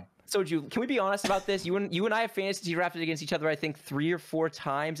Like, my come god. on. Soju, can we be honest about this? You and I have fantasy drafted against each other, I think 3 or 4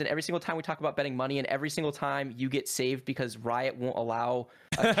 times, and every single time we talk about betting money, and every single time you get saved because Riot won't allow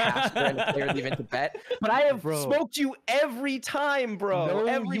a Casper and a player leaving to bet. But I have Bro. smoked you every time, bro. No,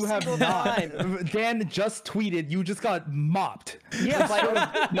 every you have single not. time. Dan just tweeted. You just got mopped.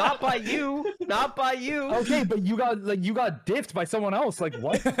 Yeah, not by you. Not by you. Okay, but you got diffed by someone else. Like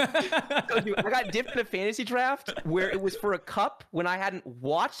what? Soju, I got dipped in a fantasy draft where it was for a cup when I hadn't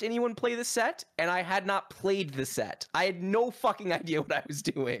watched anyone play the set and I had not played the set. I had no fucking idea what I was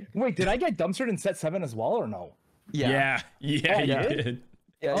doing. Wait, did I get dumpstered in set 7 as well or no? Yeah, Oh, you yeah? did.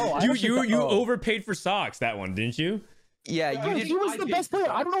 Yeah, Oh, I You actually you thought- oh. overpaid for socks that one, didn't you? yeah, you Yeah, did. he was I the paid best for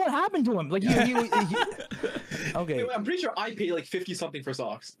player. I don't know what happened to him. Like he okay. I'm pretty sure I paid like 50 something for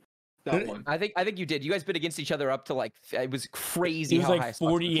socks. That one. I think you did. You guys bid against each other up to like it was crazy. It was how high like stocks were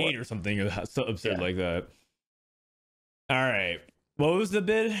 48 or something so absurd like that. All right. What was the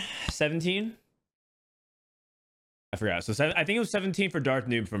bid? 17? I forgot. So I think it was 17 for Darth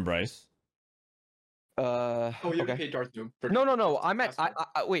Noob from Bryce. Oh, you haven't okay. paid Darth Doom. For No. I'm at. Casper.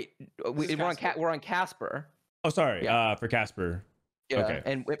 Wait. is Casper. We're on Casper. Oh, sorry. Yeah. For Casper. Yeah. Okay.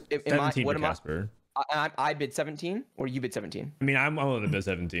 And 17 what for am I? Casper. I bid 17 or you bid 17. I mean, I'm willing to bid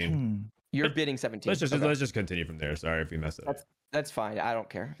 17. You're bidding 17. Let's just Okay. let's just continue from there. Sorry if we messed it up. That's fine. I don't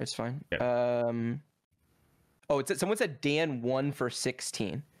care. It's fine. Okay. Oh, someone said Dan won for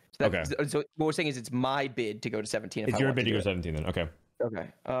 16. So Okay. So what we're saying is it's my bid to go to 17. If It's I your want bid to do go it. 17 then. Okay. Okay.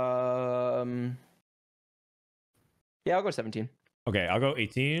 Yeah, I'll go 17. Okay, I'll go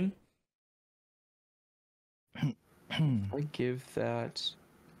 18. I give that.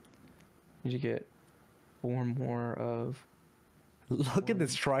 Need to get 4 more of. Look at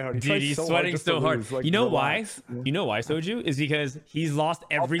this tryhard. He Dude, tries he's so sweating just so to hard. lose. Like, You know relax. why? You know why, Soju? Is because he's lost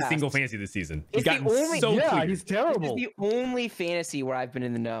every pass. single fantasy this season. He's It's the gotten only- so Yeah, clear. he's This terrible. is the only fantasy where I've been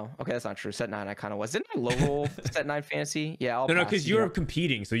in the know. Okay, that's not true. Set 9, I kind of was. Didn't I low roll set 9 fantasy? Yeah, I'll No, pass. because you were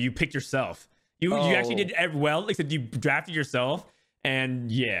competing, so you picked yourself. You actually did well, except you drafted yourself, and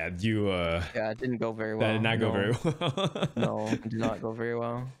yeah, you Yeah, it didn't go very well. that did not go very well. No, it did not go very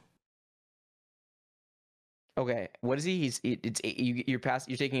well. Okay, what is he? You're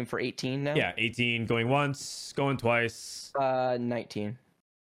taking him for 18 now. Yeah, 18 going once, going twice. 19.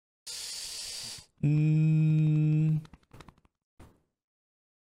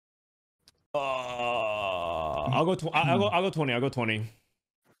 I'll go. I'll go 20. I'll go 20.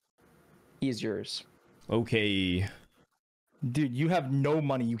 He is yours. Okay. Dude, you have no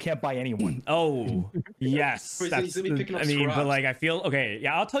money. You can't buy anyone. Oh, yes. Wait, so That's, he's gonna be picking up I mean, but scraps. like, I feel okay.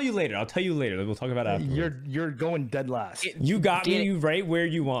 Yeah, I'll tell you later. We'll talk about it afterwards. You're going dead last. You got Dan- me right where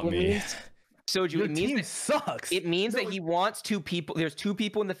you want It me. means- Soju, Your it means team that, sucks. it means that he wants 2 people. There's 2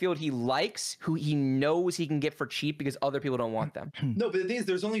 people in the field he likes who he knows he can get for cheap because other people don't want them. No, but the thing is,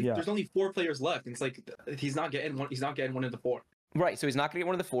 there's only Yeah. 4 players left. And it's like he's not getting one. He's not getting one of the 4. Right, so he's not gonna get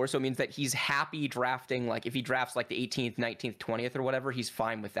one of the 4, so it means that he's happy drafting. Like if he drafts like the 18th, 19th, 20th, or whatever, he's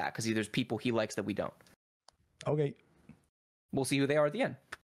fine with that because there's people he likes that we don't. Okay. We'll see who they are at the end.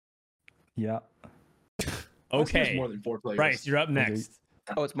 Yeah. There's Okay. more than 4 players. Bryce, you're up next.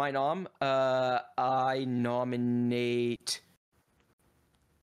 Oh, it's my nom. I nominate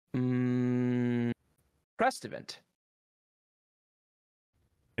Prestivent.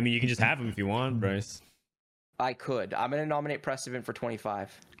 I mean, you can just have him if you want, Bryce. I could. I'm gonna nominate Prestivent for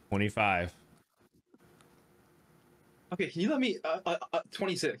 25. 25. Okay, can you let me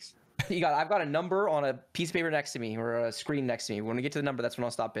 26? I've got a number on a piece of paper next to me or a screen next to me. When we get to the number, that's when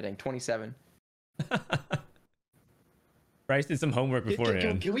I'll stop bidding. 27. Bryce did some homework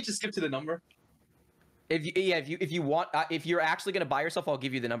beforehand. Can we just skip to the number? If you want, if you're actually gonna buy yourself, I'll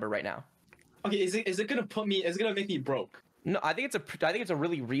give you the number right now. Okay, is it gonna make me broke? No, I think it's a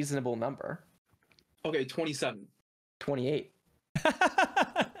really reasonable number. Okay, 27. 28.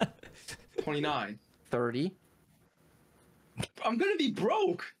 29. 30. I'm gonna be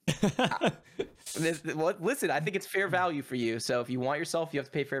broke. Listen, I think it's fair value for you. So if you want yourself, you have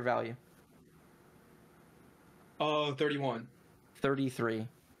to pay fair value. 31. 33.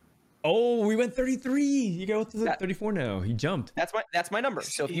 Oh, we went 33. You go to 34 now. He jumped. That's my number.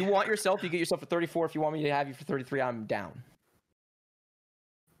 So if you want yourself, you get yourself for 34. If you want me to have you for 33, I'm down.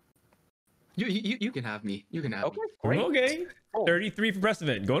 You can have me. You can have me. Great. Okay. 33 for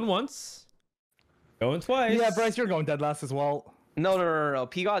Prestivent. Going once. Going twice. Yeah, Bryce, you're going dead last as well. No.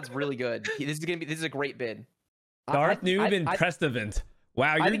 P-God's really good. This is a great bid. Darth Noob and Prestivent.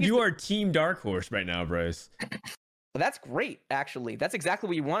 Wow, you are Team Dark Horse right now, Bryce. That's great, actually. That's exactly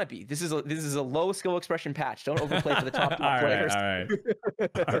what you want to be. This is a low skill expression patch. Don't overplay for the top players.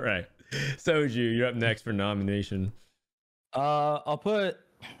 All right. Soju, you're up next for nomination. I'll put.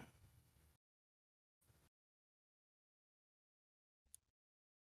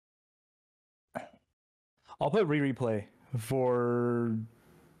 Replay for.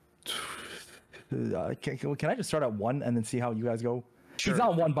 Can I just start at 1 and then see how you guys go? Sure. He's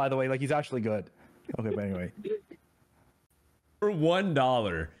not 1, by the way. Like, he's actually good. Okay, but anyway. For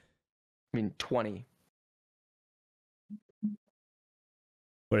 $1. I mean, 20.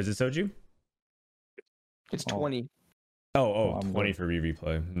 What is it, Soju? It's 20. Oh, 20 for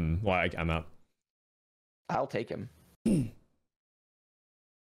replay. Why? I'm out. I'll take him.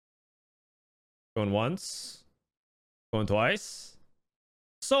 Going once. Going twice.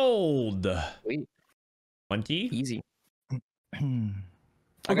 Sold. Sweet. 20. Easy.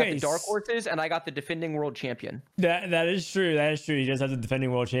 I got the Dark Horses and I got the defending world champion. That is true. That is true. He just has a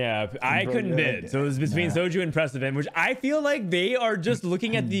defending world champ. I couldn't bid. So it was between Soju and Prestivent, which I feel like they are just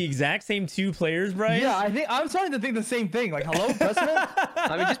looking at the exact same two players, Bryce. Yeah, I'm starting to think the same thing. Like, hello, Prestivent?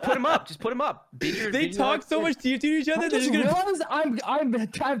 I mean, just put him up. Just put him up. They talk so much to each other. I just realized I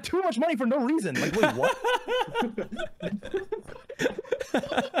have too much money for no reason. Like, wait, what?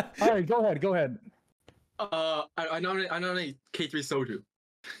 All right, go ahead. I nominate k3soju.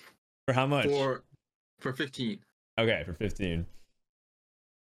 For how much? For 15. Okay, for 15.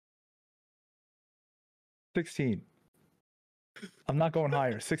 16. I'm not going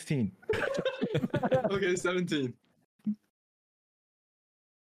higher. 16. Okay, 17.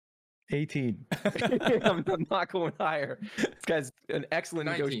 18. I'm not going higher. This guy's an excellent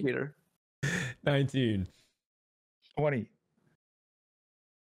 19. negotiator. 19. 20.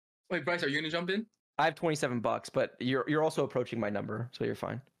 Wait, Bryce, are you gonna jump in? I have $27, but you're also approaching my number, so you're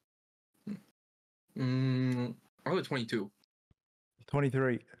fine. I'll go 22.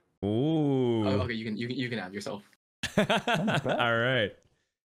 23. Ooh. Okay, you can have yourself. All right.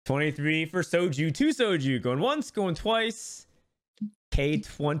 23 for Soju. 2 Soju. Going once, going twice.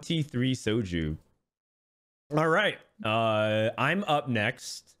 k3soju. All right. I'm up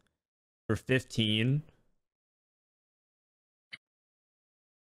next for 15.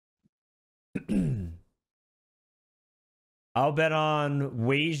 I'll bet on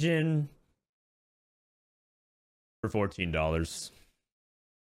Wasian for $14.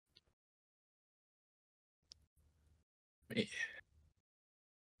 Wait,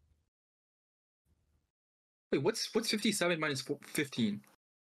 what's 57 minus 15?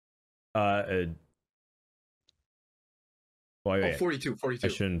 Well, Oh, 42. I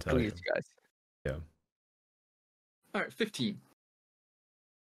shouldn't tell you. Please, guys. Yeah. All right, 15.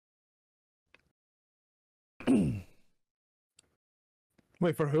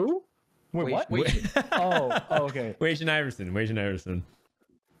 Wait, for who? Wait, what? Oh, okay. Wasian Iverson.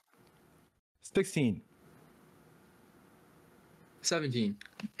 16. 17.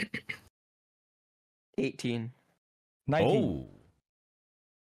 18. 19. Oh.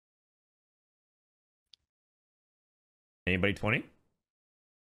 Anybody 20?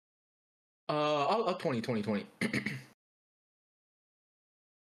 I'll 20.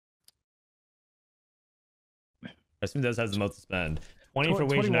 Preston does has the most to spend. 20 for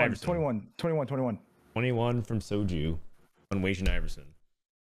Wasian Iverson. 21. 21 from Soju on Wasian Iverson.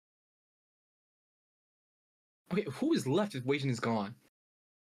 Okay, who is left if Wei Jin is gone?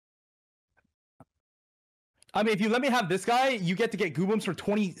 I mean, if you let me have this guy, you get to get Goobums for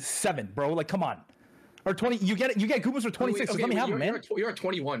 27, bro. Like, come on. Or 20. You get Goobums for 26. So let me have him, man. You're at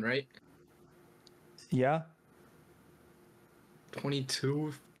 21, right? Yeah.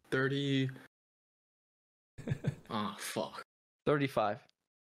 22, 30. Ah, fuck. 35.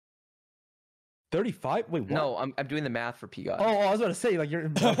 35? Wait, what? No, I'm doing the math for P God. Oh, I was about to say, like,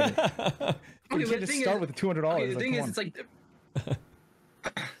 you're. Okay. You Okay, can't just start with the $200. Okay, the like, thing come is, on. it's like.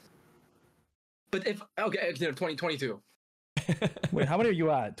 But if okay, 2022. Wait, how many are you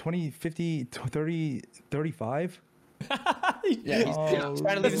at? 20, 50, 30, 35? Yeah, he's Oh,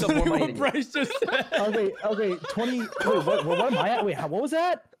 trying to leave himself more money. What Bryce just said. Okay, 20. Wait, what am I at? Wait, what was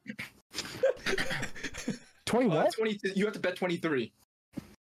that? 20 what? 22. You have to bet 23.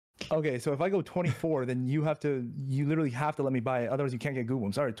 Okay, so if I go 24, then you literally have to let me buy it. Otherwise, you can't get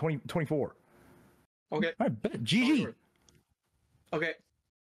Goobums. Sorry, 24. Okay. All right, bet. GG. Okay.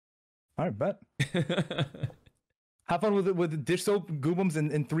 All right, bet. Have fun with dish soap, Goobums,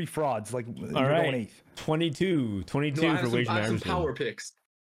 and 3 frauds. Like, All you're right. going 8th. 22 No, I for have Wage some, I have some Anderson. power picks.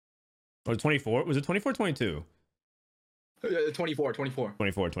 Or 24? Was it 24 22? 24.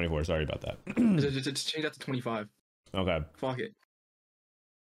 24. Sorry about that. Just change that to 25. Okay. Fuck it.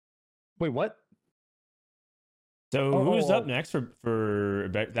 Wait, what? So who's up next for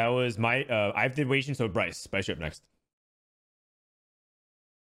that was my I did waiting, so Bryce you up next.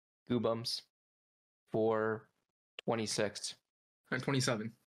 Goobums for 26. I'm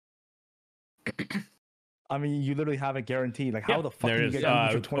 27. I mean, you literally have it guaranteed. Like, how the fuck There do it you is. get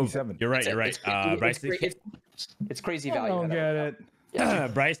Goobums for 27? You're right. Bryce It's crazy I value. don't get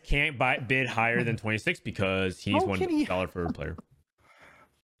it. Bryce can't bid higher than 26 because he's How can he- $1 per player.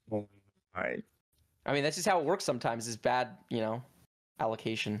 All right. I mean, that's just how it works sometimes, is bad,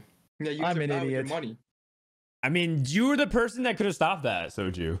 allocation. Yeah, you I'm guys are an bad with your idiot. money. I mean, you were the person that could have stopped that,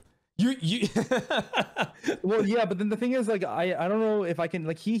 Soju. You Well, yeah, but then the thing is, like, I don't know if I can.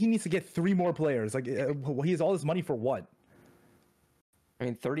 Like, he needs to get 3 more players. Like, he has all this money for what? I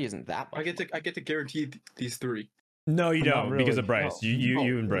mean, 30 isn't that much. I get to guarantee these 3. No, you Not don't because really. of Bryce. No.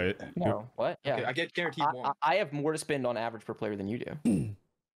 You and Bryce. No, what? Yeah. Okay, I get guaranteed 1. I have more to spend on average per player than you do.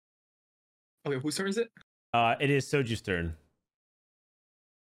 Okay, whose turn is it? It is Soju's turn.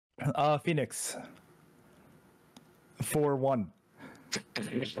 Phoenix. 4-1.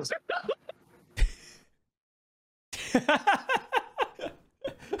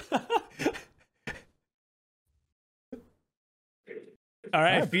 All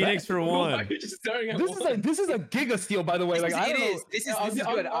right, Not Phoenix bad. for Why 1. are you just staring at This is a giga steal, by the way. Like, I don't know. This is I'll good. go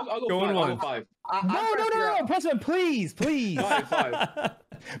Going 5. I'll go once. 5. No, President, please. 5.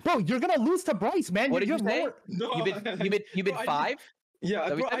 Bro, you're gonna lose to Bryce, man. What did you have say? lower- No, You bid Bro, 5? Yeah,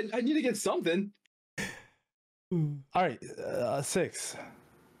 That we bro, said? I need to get something. All right, 6.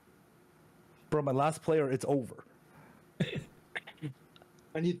 Bro, my last player, it's over.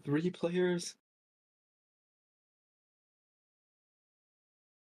 I need 3 players.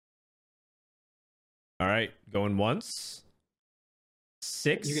 All right, going once.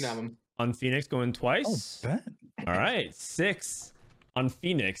 6. You can have them. On Phoenix going Oh, twice. bet. All right, 6 on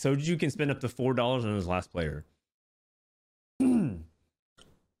Phoenix. So you can spend up to $4 on his last player.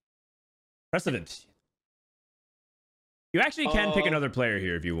 Precedent. You actually can pick another player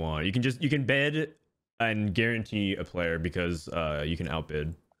here if you want. You can bid and guarantee a player because you can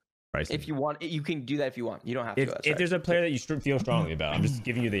outbid pricing. If you want, you can do that if you want. You don't have to. if there's a player that you feel strongly about, I'm just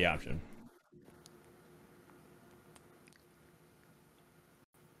giving you the option.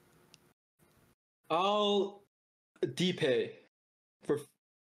 I'll DPay for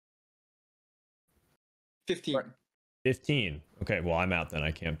 15. 15. Okay, well I'm out then.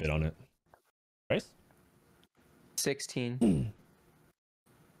 I can't bid on it. Price? 16.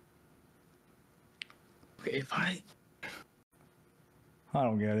 Okay, if I I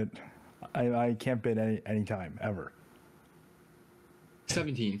don't get it. I can't bid any time ever.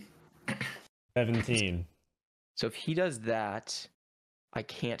 17. 17. So if he does that, I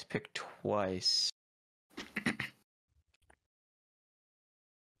can't pick twice.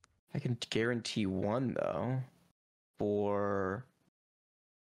 I can guarantee 1 though. For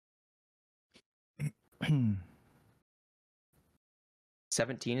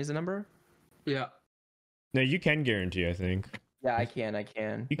 17 is the number? Yeah. No, you can guarantee, I think. Yeah, I can. You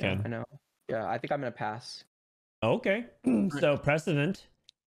Yeah, can. I know. Yeah, I think I'm gonna pass. Okay. So Precedent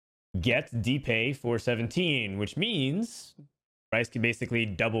gets DPay for 17, which means Bryce can basically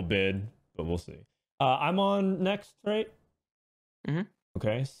double bid, but we'll see. I'm on next, right? Mhm.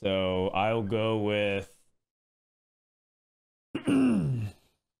 Okay, so I'll go with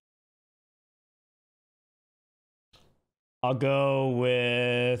I'll go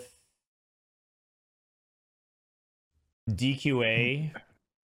with DQA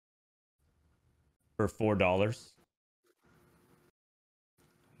for $4.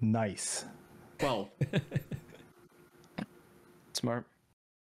 Nice. 12. Smart.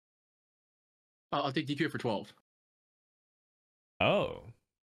 I'll take DQ for 12. Oh.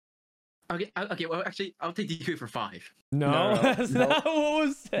 Okay. Well, actually, I'll take DQ for 5. No, No, that's no. not what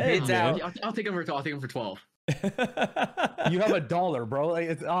was said. It's man. out. I'll take him for 12. I'll take him for 12. You have $1, bro. Like,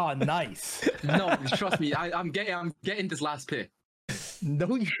 it's nice. No, trust me. I'm getting this last pick.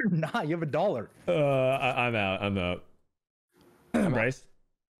 No, you're not. You have $1. I'm out. Bryce.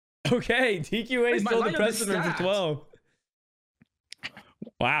 Okay, TQA Wait, my stole the lineup is precedent for stacked. 12.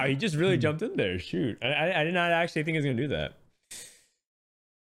 Wow, he just really jumped in there. Shoot, I did not actually think he was gonna do that.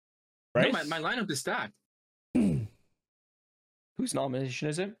 Right? No, my lineup is stacked. Whose nomination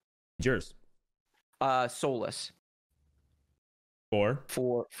is it? Yours. Solus Four.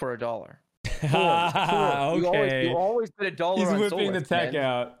 for $1. Okay. You always bid $1 He's on whipping Solus, the tech man.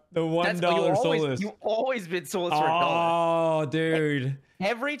 out. The $1 You Solus. You always bid Solus for $1. Oh, dude.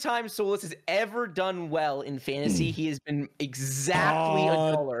 Every time Solus has ever done well in fantasy, he has been exactly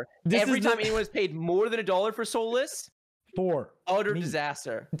 $1. This Every is time the- anyone has paid more than $1 for Solus, 4. utter Me.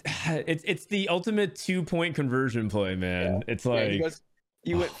 disaster. It's the ultimate 2-point conversion play, man. It's Yeah, like he goes,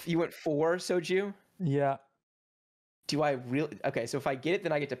 you went 4, Soju? Yeah. Do I really? Okay, so if I get it,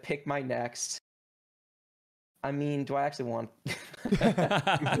 then I get to pick my next. I mean, do I actually want? Do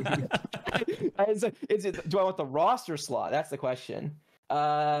I want the roster slot? That's the question.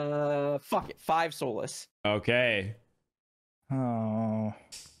 Fuck it. 5 Solus. okay. Oh.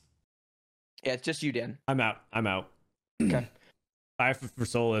 Yeah, it's just you, Dan. I'm out. Okay. 5 for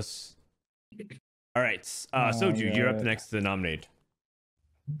Solus. All right. Soju, you're up next to nominate.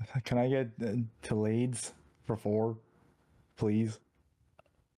 Can I get Tilades for 4, please?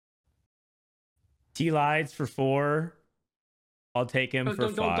 T-Lides for 4. I'll take him for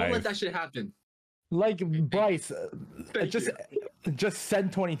 5. Don't let that shit happen. Like Bryce, Thank just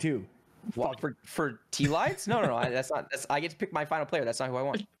send 22. What for T-Lights? No. I get to pick my final player. That's not who I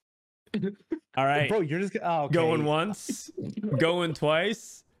want. All right. Bro, you're just okay. Going once, going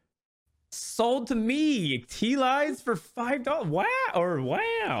twice. Sold to me. T-Lides for $5. Wow.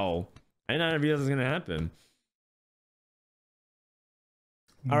 Wow. I did not realize this was gonna happen.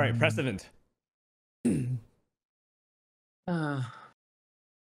 All right, Prestivent.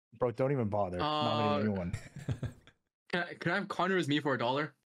 Bro, don't even bother nominating anyone. Can I have Connor as me for $1?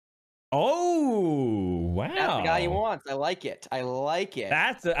 Oh, wow. That's the guy he wants. I like it.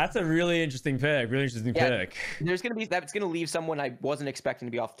 That's a really interesting pick. Really interesting pick. That's gonna leave someone I wasn't expecting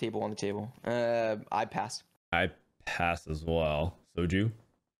to be off the table on the table. I passed. I pass as well. Soju.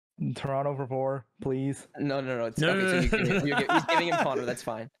 Toronto for 4, please. No. It's, No, okay, no, so he's giving him Connor. That's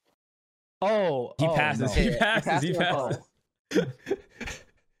fine. Oh, He oh, passes. no. He passes. He He passed passes.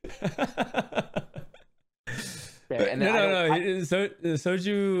 Okay, and then No. So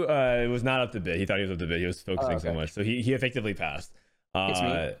Soju was not up to bid. He thought he was up to bid. He was focusing so okay. much, so he effectively passed. It's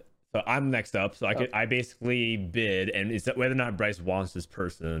me? So I'm next up. So I basically bid, and it's whether or not Bryce wants this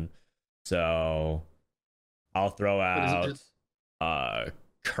person. So I'll throw out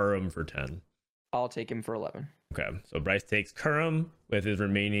Kurum for 10. I'll take him for 11. Okay, so Bryce takes Kurum with his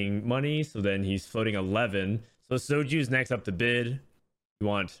remaining money. So then he's floating 11. So Soju's next up to bid. You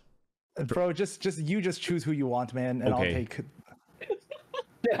want? Bro, just choose who you want, man, and Okay. I'll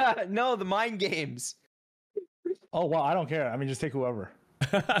take. No, the mind games. Oh wow, I don't care. I mean, just take whoever.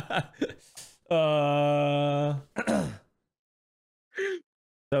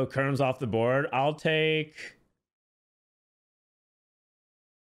 So Kurum's off the board. I'll take.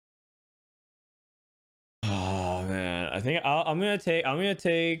 Oh man, I think I'm gonna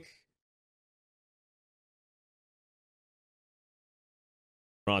take.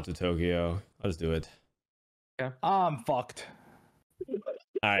 Toronto, Tokyo. I'll just do it. I'm fucked.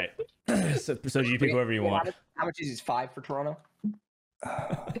 All right. So you pick whoever you want. How much is his 5 for Toronto?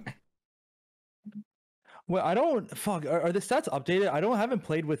 Well, I don't fuck. Are the stats updated? Haven't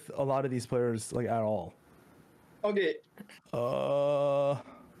played with a lot of these players like at all. Okay.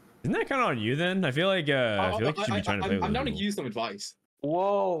 Isn't that kind of on you then? I feel like you should be trying to play with I'm down to people. use some advice.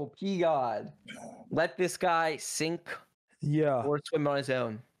 Whoa, P God. Let this guy sink Yeah. or swim on his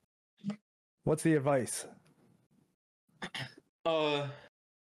own. What's the advice? I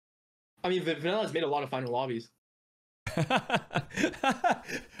mean, Vanilla's made a lot of final lobbies.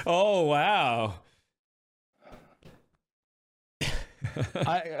 Oh wow.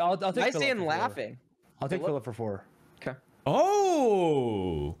 I'll take. I Philip stand for 4. laughing. I'll take Philip? Philip for 4.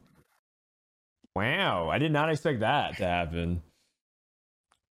 Oh. Wow, I did not expect that to happen.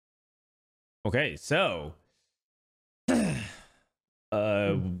 Okay, so I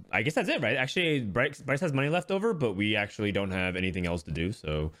guess that's it, right? Actually, Bryce has money left over, but we actually don't have anything else to do,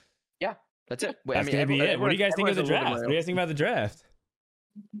 so Yeah, that's it. that's gonna be it. What do you guys think of the draft? What do you guys think about the draft?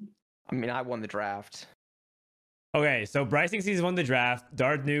 I mean, I won the draft. Okay, so Bryce thinks he's won the draft.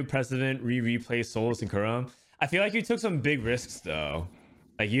 Darth Noob, Prestivent, replay Solus and Kurum. I feel like you took some big risks though.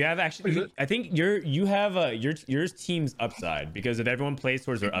 Like you have actually, I think you have your team's upside, because if everyone plays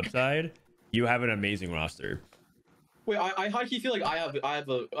towards their upside, you have an amazing roster. Wait, I how do you feel like I have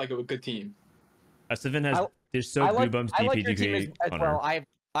a good team? Prestivent has there's so Goobums, I like your team DPGK, as well.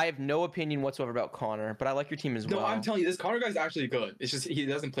 I have no opinion whatsoever about Connor, but I like your team as well. No, I'm telling you, this Connor guy's actually good. It's just he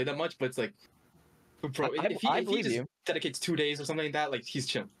doesn't play that much, but it's like, bro, if he just dedicates 2 days or something like that, like he's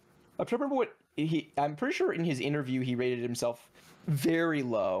chill. I'm trying to remember what I'm pretty sure in his interview he rated himself very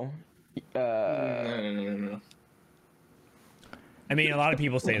low. No. I mean, a lot of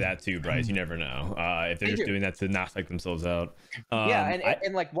people say that too, Bryce. You never know if they're just doing that to not psych themselves out.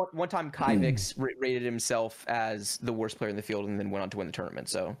 And like one time Kyvix rated himself as the worst player in the field and then went on to win the tournament.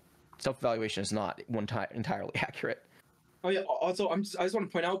 So self-evaluation is not entirely accurate. Oh yeah. Also, I just want to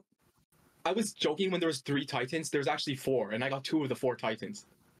point out, I was joking when there was 3 Titans. There's actually 4, and I got 2 of the 4 Titans.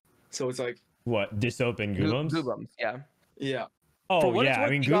 So it's like what, Disop and Goobums? Goobums, yeah. Yeah. Oh yeah, I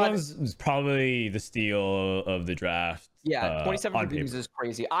mean Goobums is probably the steal of the draft. Yeah, 27 for Goobums is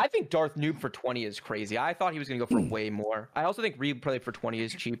crazy. I think Darth Noob for 20 is crazy. I thought he was going to go for way more. I also think replay for 20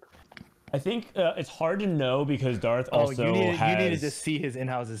 is cheap. I think it's hard to know because Darth also you needed to see his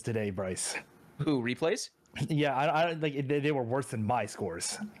in-houses today, Bryce. Who, replays? Yeah, I like they were worse than my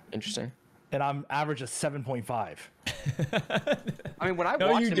scores. Interesting. And I'm average of 7.5. I mean, when I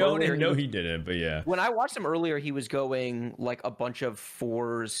watched him earlier, no, he didn't, but yeah. When I watched him earlier, he was going like a bunch of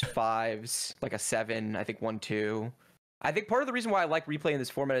 4s, 5s, like a 7, I think 1, 2. I think part of the reason why I like replay in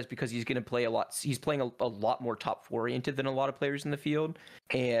this format is because he's going to play a lot. He's playing a lot more top 4 oriented than a lot of players in the field,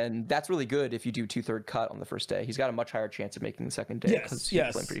 and that's really good if you do 2/3 cut on the first day. He's got a much higher chance of making the second day. Yes.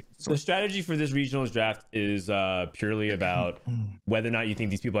 The strategy for this regionals draft is purely about whether or not you think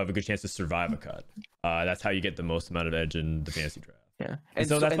these people have a good chance to survive a cut. That's how you get the most amount of edge in the fantasy draft. Yeah, and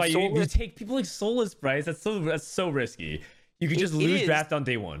so that's why you take people like Solus, Bryce. That's so risky. You could just lose draft on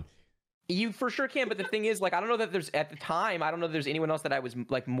day 1. You for sure can, but the thing is, like, I don't know that there's at the time. I don't know if there's anyone else that I was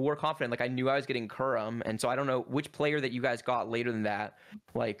like more confident. Like, I knew I was getting Kurum, and so I don't know which player that you guys got later than that,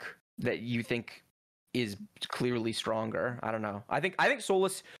 like that you think is clearly stronger. I don't know. I think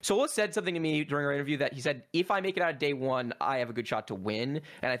Solus said something to me during our interview that he said, if I make it out of day 1, I have a good shot to win,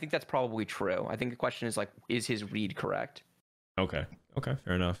 and I think that's probably true. I think the question is like, is his read correct? Okay,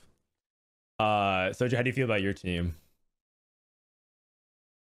 fair enough. Soju, how do you feel about your team?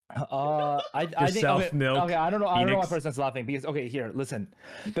 I think okay, I don't know why person's laughing because here, listen.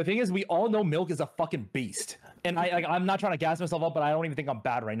 The thing is, we all know Milk is a fucking beast. And I'm not trying to gas myself up, but I don't even think I'm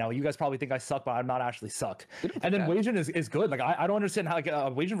bad right now. You guys probably think I suck, but I'm not actually suck. And then Wajan is good. Like I don't understand how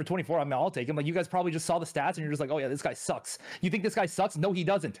Wajan for 24. I mean, I'll take him. Like you guys probably just saw the stats and you're just like, oh yeah, this guy sucks. You think this guy sucks? No, he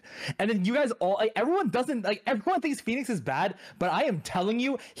doesn't. And then you guys all everyone thinks Phoenix is bad, but I am telling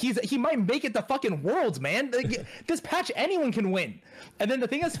you, he might make it the fucking worlds, man. Like, this patch anyone can win. And then the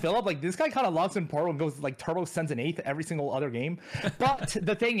thing is, Philip, like this guy kind of locks in Portal and goes like Turbo sends an 8th every single other game. But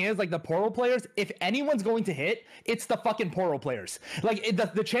the thing is, like the Portal players, if anyone's going to hit, it's the fucking Portal players. Like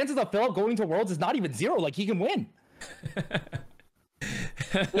the chances of Philip going to Worlds is not even 0. Like he can win.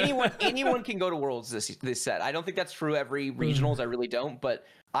 anyone can go to Worlds this set. I don't think that's true every regionals. I really don't, but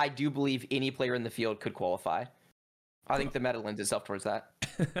I do believe any player in the field could qualify. I think the meta lends itself towards that.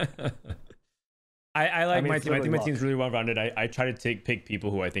 I like my team. I think my team's really well rounded. I try to pick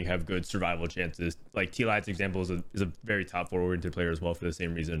people who I think have good survival chances. Like T-Light's example is a very top 4 oriented player as well for the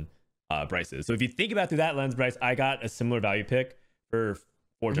same reason Bryce is. So if you think about through that lens, Bryce, I got a similar value pick for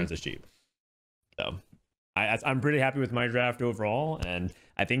 4 gens as cheap. So I'm pretty happy with my draft overall, and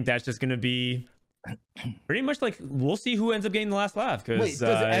I think that's just going to be pretty much like we'll see who ends up getting the last laugh. Because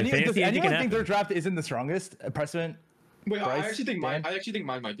does anyone think their draft isn't the strongest? Precedent. Wait, Bryce, I actually think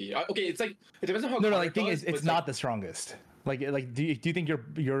mine might be. Okay, it's like it depends on how. No, like thing is, it's not the strongest. Like do you think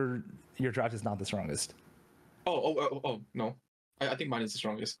your draft is not the strongest? Oh no, I think mine is the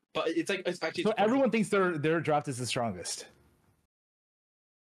strongest. But it's actually. So everyone thinks their draft is the strongest.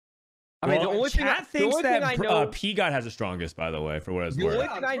 I mean, the only thing I know, P-God has the strongest, by the way, for what it's worth. The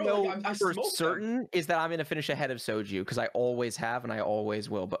only thing I know for certain is that I'm going to finish ahead of Soju because I always have and I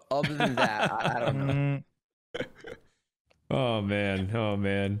always will. But other than that, I don't know. Oh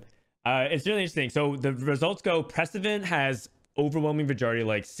man. It's really interesting. So the results go: Prestivent has overwhelming majority,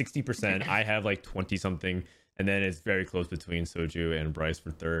 like 60%. I have like 20 something, and then it's very close between Soju and Bryce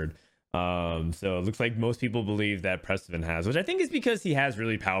for third. So it looks like most people believe that Prestivent has, which I think is because he has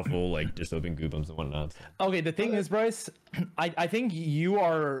really powerful like dystopian goobums and whatnot. Okay, the thing is, Bryce, I think you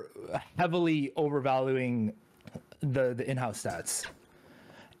are heavily overvaluing the in-house stats.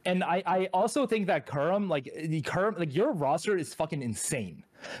 And I also think that Kurum, like your roster is fucking insane.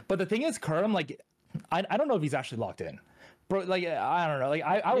 But the thing is, Kurum, like I don't know if he's actually locked in. Bro, like I don't know. Like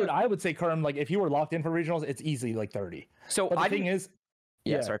I would say Kurum, like if you were locked in for regionals, it's easily like 30. So but the thing is,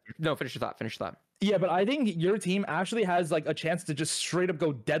 sorry. No, finish your thought. Yeah, but I think your team actually has like a chance to just straight up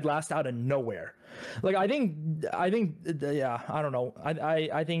go dead last out of nowhere. Like I think yeah, I don't know.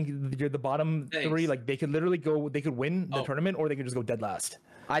 I think you're the bottom three. Like they could win the tournament, or they could just go dead last.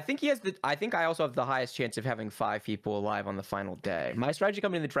 I think I also have the highest chance of having 5 people alive on the final day. My strategy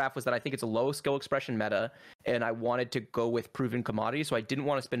coming in the draft was that I think it's a low skill expression meta, and I wanted to go with proven commodities, so I didn't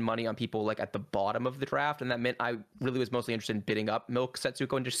want to spend money on people like at the bottom of the draft, and that meant I really was mostly interested in bidding up Milk,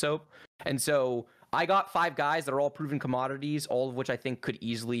 Setsuko, and Soap. And so I got 5 guys that are all proven commodities, all of which I think could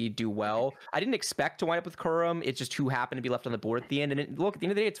easily do well. I didn't expect to wind up with Kurum. It's just who happened to be left on the board at the end. And look, at the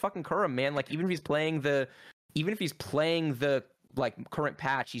end of the day, it's fucking Kurum, man. Like even if he's playing the like current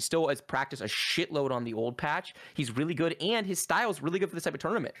patch, he still has practiced a shitload on the old patch. He's really good, and his style is really good for this type of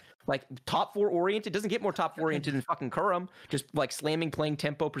tournament. Like top 4 oriented, doesn't get more top 4 oriented than fucking Kurum. Just like slamming, playing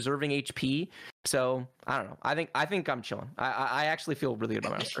tempo, preserving HP. So I don't know. I think I'm chilling. I actually feel really good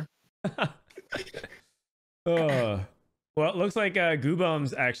about my roster. Well, it looks like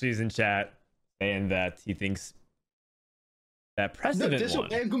Goobums actually is in chat saying that he thinks that Prestivent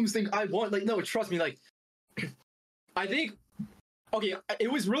won. And Goobums think I won. Like no, trust me. Like I think. Okay, it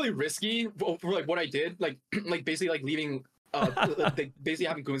was really risky for like what I did, like basically like leaving, basically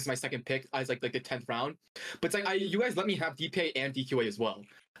having Goons as my second pick as like the 10th round. But it's like you guys let me have DPA and DQA as well,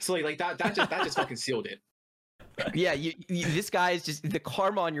 so like that just fucking sealed it. Yeah, this guy is just, the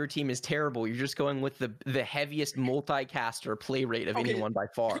karma on your team is terrible. You're just going with the heaviest multicaster play rate of anyone by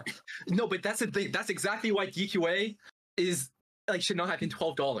far. No, but that's the thing. That's exactly why DQA is like should not have been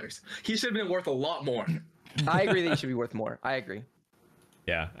 $12. He should have been worth a lot more. I agree that he should be worth more. I agree.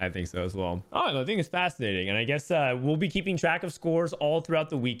 Yeah, I think so as well. I think it's fascinating. And I guess we'll be keeping track of scores all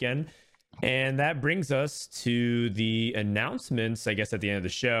throughout the weekend. And that brings us to the announcements, I guess, at the end of the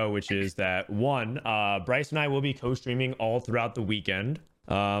show, which is that one, Bryce and I will be co-streaming all throughout the weekend.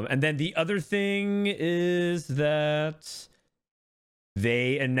 And then the other thing is that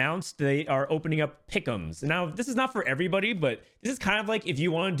they announced they are opening up pick'ems. Now, this is not for everybody, but this is kind of like if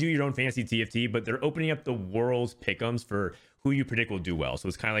you want to do your own fantasy TFT, but they're opening up the world's pick'ems for who you predict will do well. So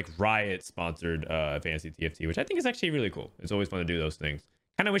it's kind of like Riot sponsored fantasy TFT, which I think is actually really cool. It's always fun to do those things.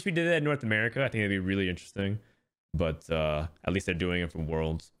 Kind of wish we did that in North America. I think it'd be really interesting, but at least they're doing it from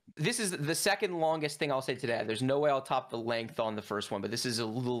Worlds. This is the second longest thing I'll say today. There's no way I'll top the length on the first one, but this is a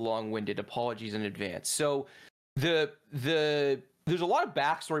little long-winded. Apologies in advance. So there's a lot of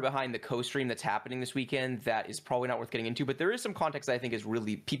backstory behind the co-stream that's happening this weekend that is probably not worth getting into, but there is some context that I think is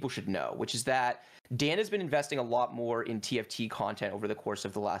really people should know, which is that Dan has been investing a lot more in TFT content over the course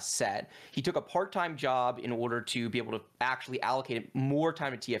of the last set. He took a part-time job in order to be able to actually allocate more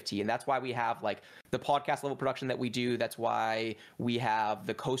time to TFT, and that's why we have like the podcast level production that we do. That's why we have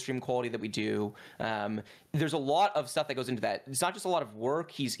the co-stream quality that we do. There's a lot of stuff that goes into that. It's not just a lot of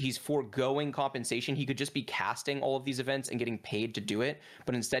work. He's foregoing compensation. He could just be casting all of these events and getting paid to do it,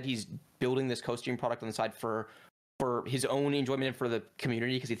 but instead he's building this co-stream product on the side for his own enjoyment and for the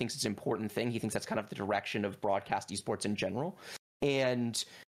community because he thinks it's an important thing. He thinks that's kind of the direction of broadcast esports in general. And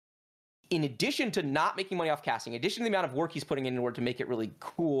in addition to not making money off casting, in addition to the amount of work he's putting in order to make it really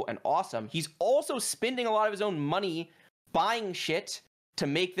cool and awesome, he's also spending a lot of his own money buying shit to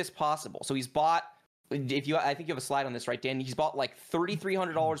make this possible. So he's bought, I think you have a slide on this, right, Dan? He's bought like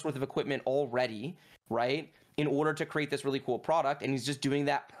 $3,300 worth of equipment already, right, in order to create this really cool product, and he's just doing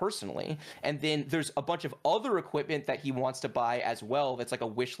that personally. And then there's a bunch of other equipment that he wants to buy as well that's like a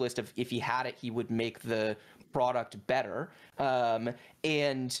wish list of if he had it, he would make the product better.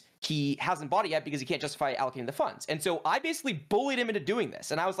 And he hasn't bought it yet because he can't justify allocating the funds. And so I basically bullied him into doing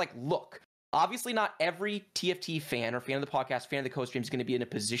this. And I was like, look, obviously not every TFT fan or fan of the podcast, fan of the co-stream is going to be in a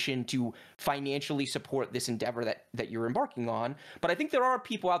position to financially support this endeavor that you're embarking on. But I think there are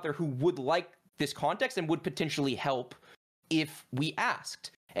people out there who would like this context and would potentially help if we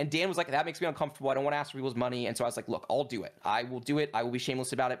asked. And Dan was like, that makes me uncomfortable. I don't want to ask for people's money. And so I was like, look, I'll do it. I will do it. I will be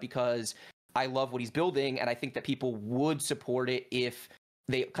shameless about it because I love what he's building. And I think that people would support it if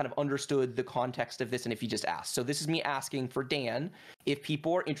they kind of understood the context of this and if he just asked. So this is me asking for Dan, if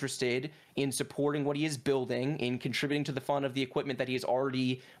people are interested in supporting what he is building, in contributing to the fund of the equipment that he has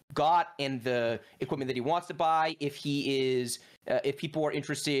already got and the equipment that he wants to buy, if people are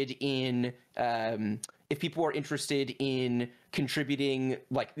interested in contributing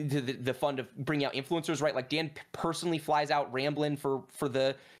like the fund of bringing out influencers, right? Like Dan personally flies out Ramblin for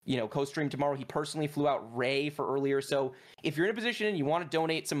the co-stream tomorrow. He personally flew out Ray for earlier. So if you're in a position and you want to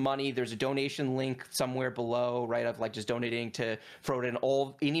donate some money, there's a donation link somewhere below, right? Of like just donating to Froden.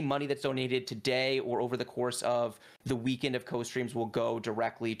 Any money that's donated today or over the course of the weekend of co-streams will go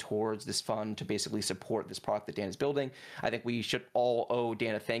directly towards this fund to basically support this product that Dan is building. I think we should all owe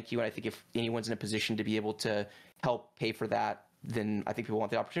Dan a thank you. And I think if anyone's in a position to be able to help pay for that, then I think people want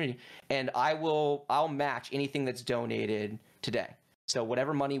the opportunity. And I'll match anything that's donated today. So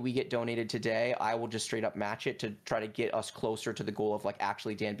whatever money we get donated today, I will just straight up match it to try to get us closer to the goal of like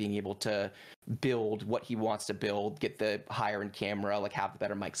actually Dan being able to build what he wants to build, get the higher end camera, like have the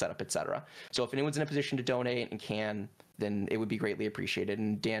better mic setup, etc. So if anyone's in a position to donate and can, then it would be greatly appreciated.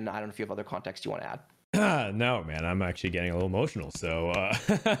 And Dan, I don't know if you have other context you want to add. No, man, I'm actually getting a little emotional. So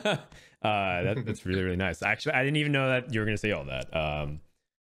that's really, really nice. Actually, I didn't even know that you were going to say all that.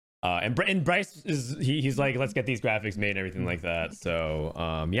 And Bryce he's like, let's get these graphics made and everything like that. So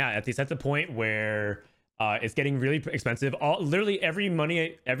yeah, at the point where it's getting really expensive. Literally every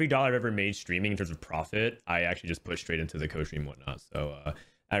dollar I've ever made streaming in terms of profit, I actually just put straight into the co-stream and whatnot. So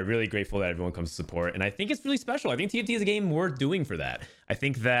I'm really grateful that everyone comes to support, and I think it's really special. I think TFT is a game worth doing for that. I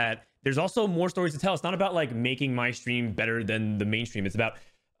think that there's also more stories to tell. It's not about like making my stream better than the mainstream. It's about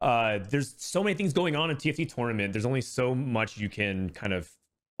there's so many things going on in TFT tournament. There's only so much you can kind of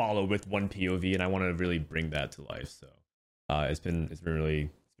follow with one POV, and I want to really bring that to life. So it's been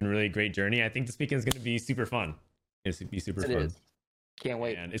really great journey. I think this weekend is going to be super fun. It's going to be super fun. Is. Can't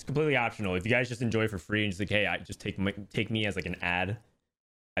wait. And it's completely optional. If you guys just enjoy for free and just like, hey, I just take me as like an ad,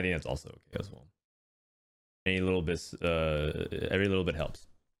 I think that's also okay as well. Every little bit helps.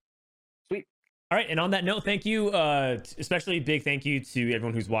 Sweet. All right, and on that note, thank you, especially big thank you to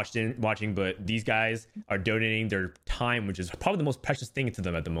everyone who's watching. But these guys are donating their time, which is probably the most precious thing to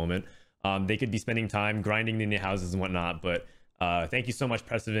them at the moment. They could be spending time grinding in their houses and whatnot. But thank you so much,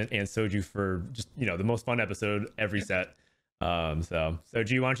 Prestivent and Soju, for just the most fun episode every set. So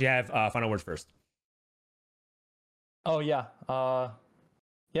Soju, why don't you have final words first? Oh yeah,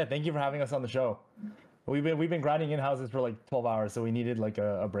 yeah. Thank you for having us on the show. We've been grinding in houses for like 12 hours, so we needed like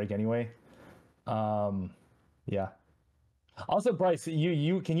a break anyway. Yeah. Also, Bryce,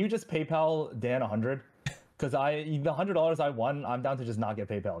 you can you just PayPal Dan 100? Because the $100 I won, I'm down to just not get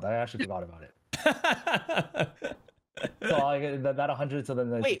PayPal'd. I actually forgot about it. So that 100. So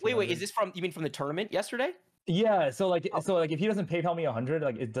then wait. Is this you mean from the tournament yesterday? Yeah. So if he doesn't PayPal me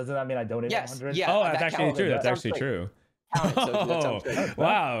 100, doesn't that mean I donated 100? Yeah. Oh, that's actually true. That's actually true. Oh,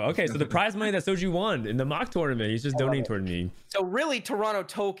 wow. Okay, so the prize money that Soju won in the mock tournament, he's just donating toward me. So really, Toronto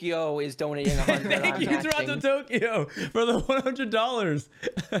Tokyo is donating 100. Thank you, Toronto Tokyo, for the $100.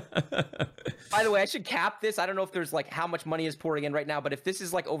 By the way, I should cap this. I don't know if there's like how much money is pouring in right now, but if this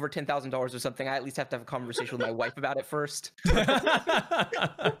is like over $10,000 or something, I at least have to have a conversation with my wife about it first.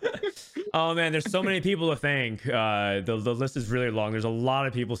 Oh man, there's so many people to thank. The list is really long. There's a lot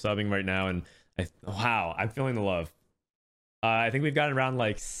of people subbing right now, and wow, I'm feeling the love. I think we've gotten around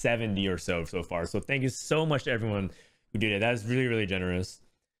like 70 or so far. So thank you so much to everyone who did it. That is really, really generous.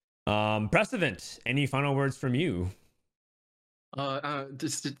 Prestivent, any final words from you?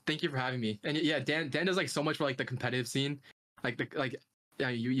 Just thank you for having me. And yeah, Dan does like so much for like the competitive scene. Yeah,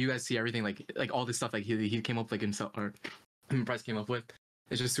 you guys see everything like all this stuff like he came up like himself, or Bryce came up with.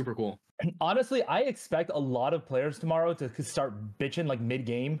 It's just super cool. Honestly, I expect a lot of players tomorrow to start bitching like mid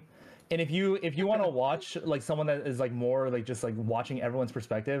game. And if you want to watch like someone that is like more like just like watching everyone's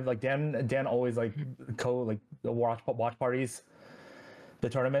perspective, like Dan always like the watch parties, the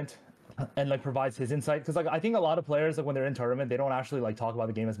tournament, and like provides his insight, because like I think a lot of players like when they're in tournament they don't actually like talk about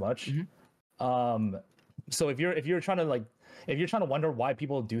the game as much. Mm-hmm. So if you're trying to wonder why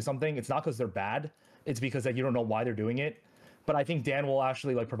people do something, it's not because they're bad, it's because like you don't know why they're doing it. But I think Dan will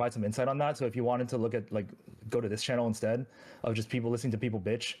actually like provide some insight on that. So if you wanted to look at like go to this channel instead of just people listening to people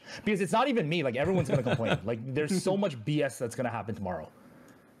bitch, because it's not even me, like everyone's gonna complain. Like there's so much BS that's gonna happen tomorrow.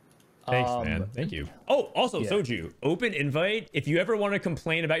 Thanks, man. Thank you. Oh, also, yeah. Soju, open invite. If you ever want to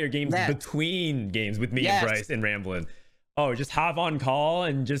complain about your games between games with me and Bryce and Ramblin', just hop on call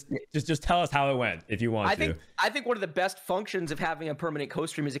and just tell us how it went if you want to. I think one of the best functions of having a permanent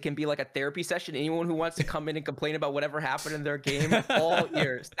co-stream is it can be like a therapy session. Anyone who wants to come in and complain about whatever happened in their game all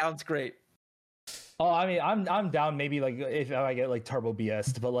year. Sounds great. Oh, I mean, I'm down. Maybe like if I get like turbo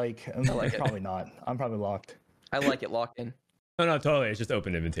BS, but like, like it. probably not. I'm probably locked. I like it locked in. Oh no, totally. It's just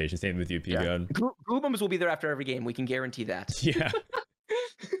open invitation. Same with you, P-Gun. Goobums will be there after every game. We can guarantee that. Yeah.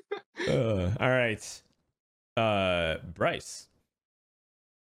 All right. Bryce.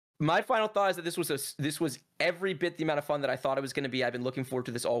 My final thought is that this was every bit the amount of fun that I thought it was going to be. I've been looking forward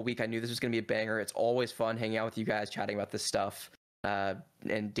to this all week. I knew this was going to be a banger. It's always fun hanging out with you guys, chatting about this stuff.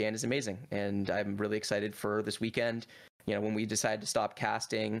 And Dan is amazing, and I'm really excited for this weekend. You know, when we decided to stop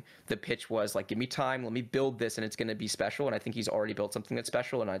casting, the pitch was like, give me time, let me build this, and it's going to be special. And I think he's already built something that's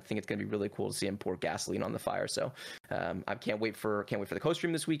special, and I think it's going to be really cool to see him pour gasoline on the fire. So I can't wait for the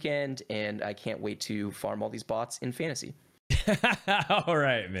co-stream this weekend, and I can't wait to farm all these bots in fantasy. All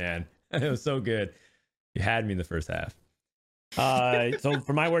right, man. It was so good. You had me in the first half. So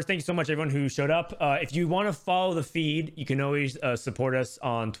for my words, thank you so much, everyone who showed up. If you want to follow the feed, you can always support us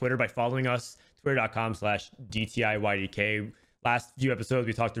on Twitter by following us, twitter.com/DTIYDK. Last few episodes,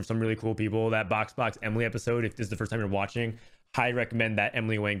 we talked to some really cool people. That Box Emily episode, if this is the first time you're watching, highly recommend that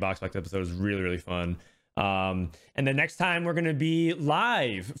Emily Wang Box episode. Is really, really fun. And the next time we're going to be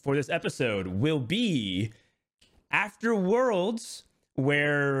live for this episode will be after Worlds,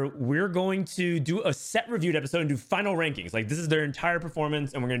 where we're going to do a set reviewed episode and do final rankings. Like, this is their entire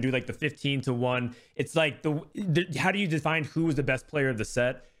performance, and we're going to do like the 15-1. It's like the how do you define who is the best player of the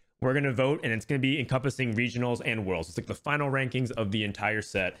set? We're going to vote, and it's going to be encompassing regionals and worlds. It's like the final rankings of the entire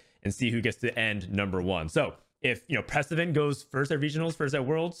set and see who gets to end number one. So if, you know, Prestivent goes first at regionals, first at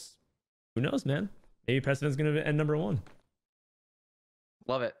worlds, who knows, man? Maybe Prestivent's going to end number one.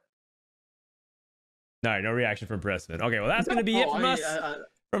 Love it. All right, no reaction from Prestivent. Okay, well, that's going to be it from us.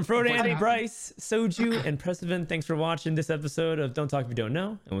 From Frodan, Bryce, Soju, and Prestivent, thanks for watching this episode of Don't Talk If You Don't Know,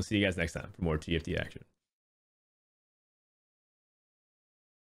 and we'll see you guys next time for more TFT action.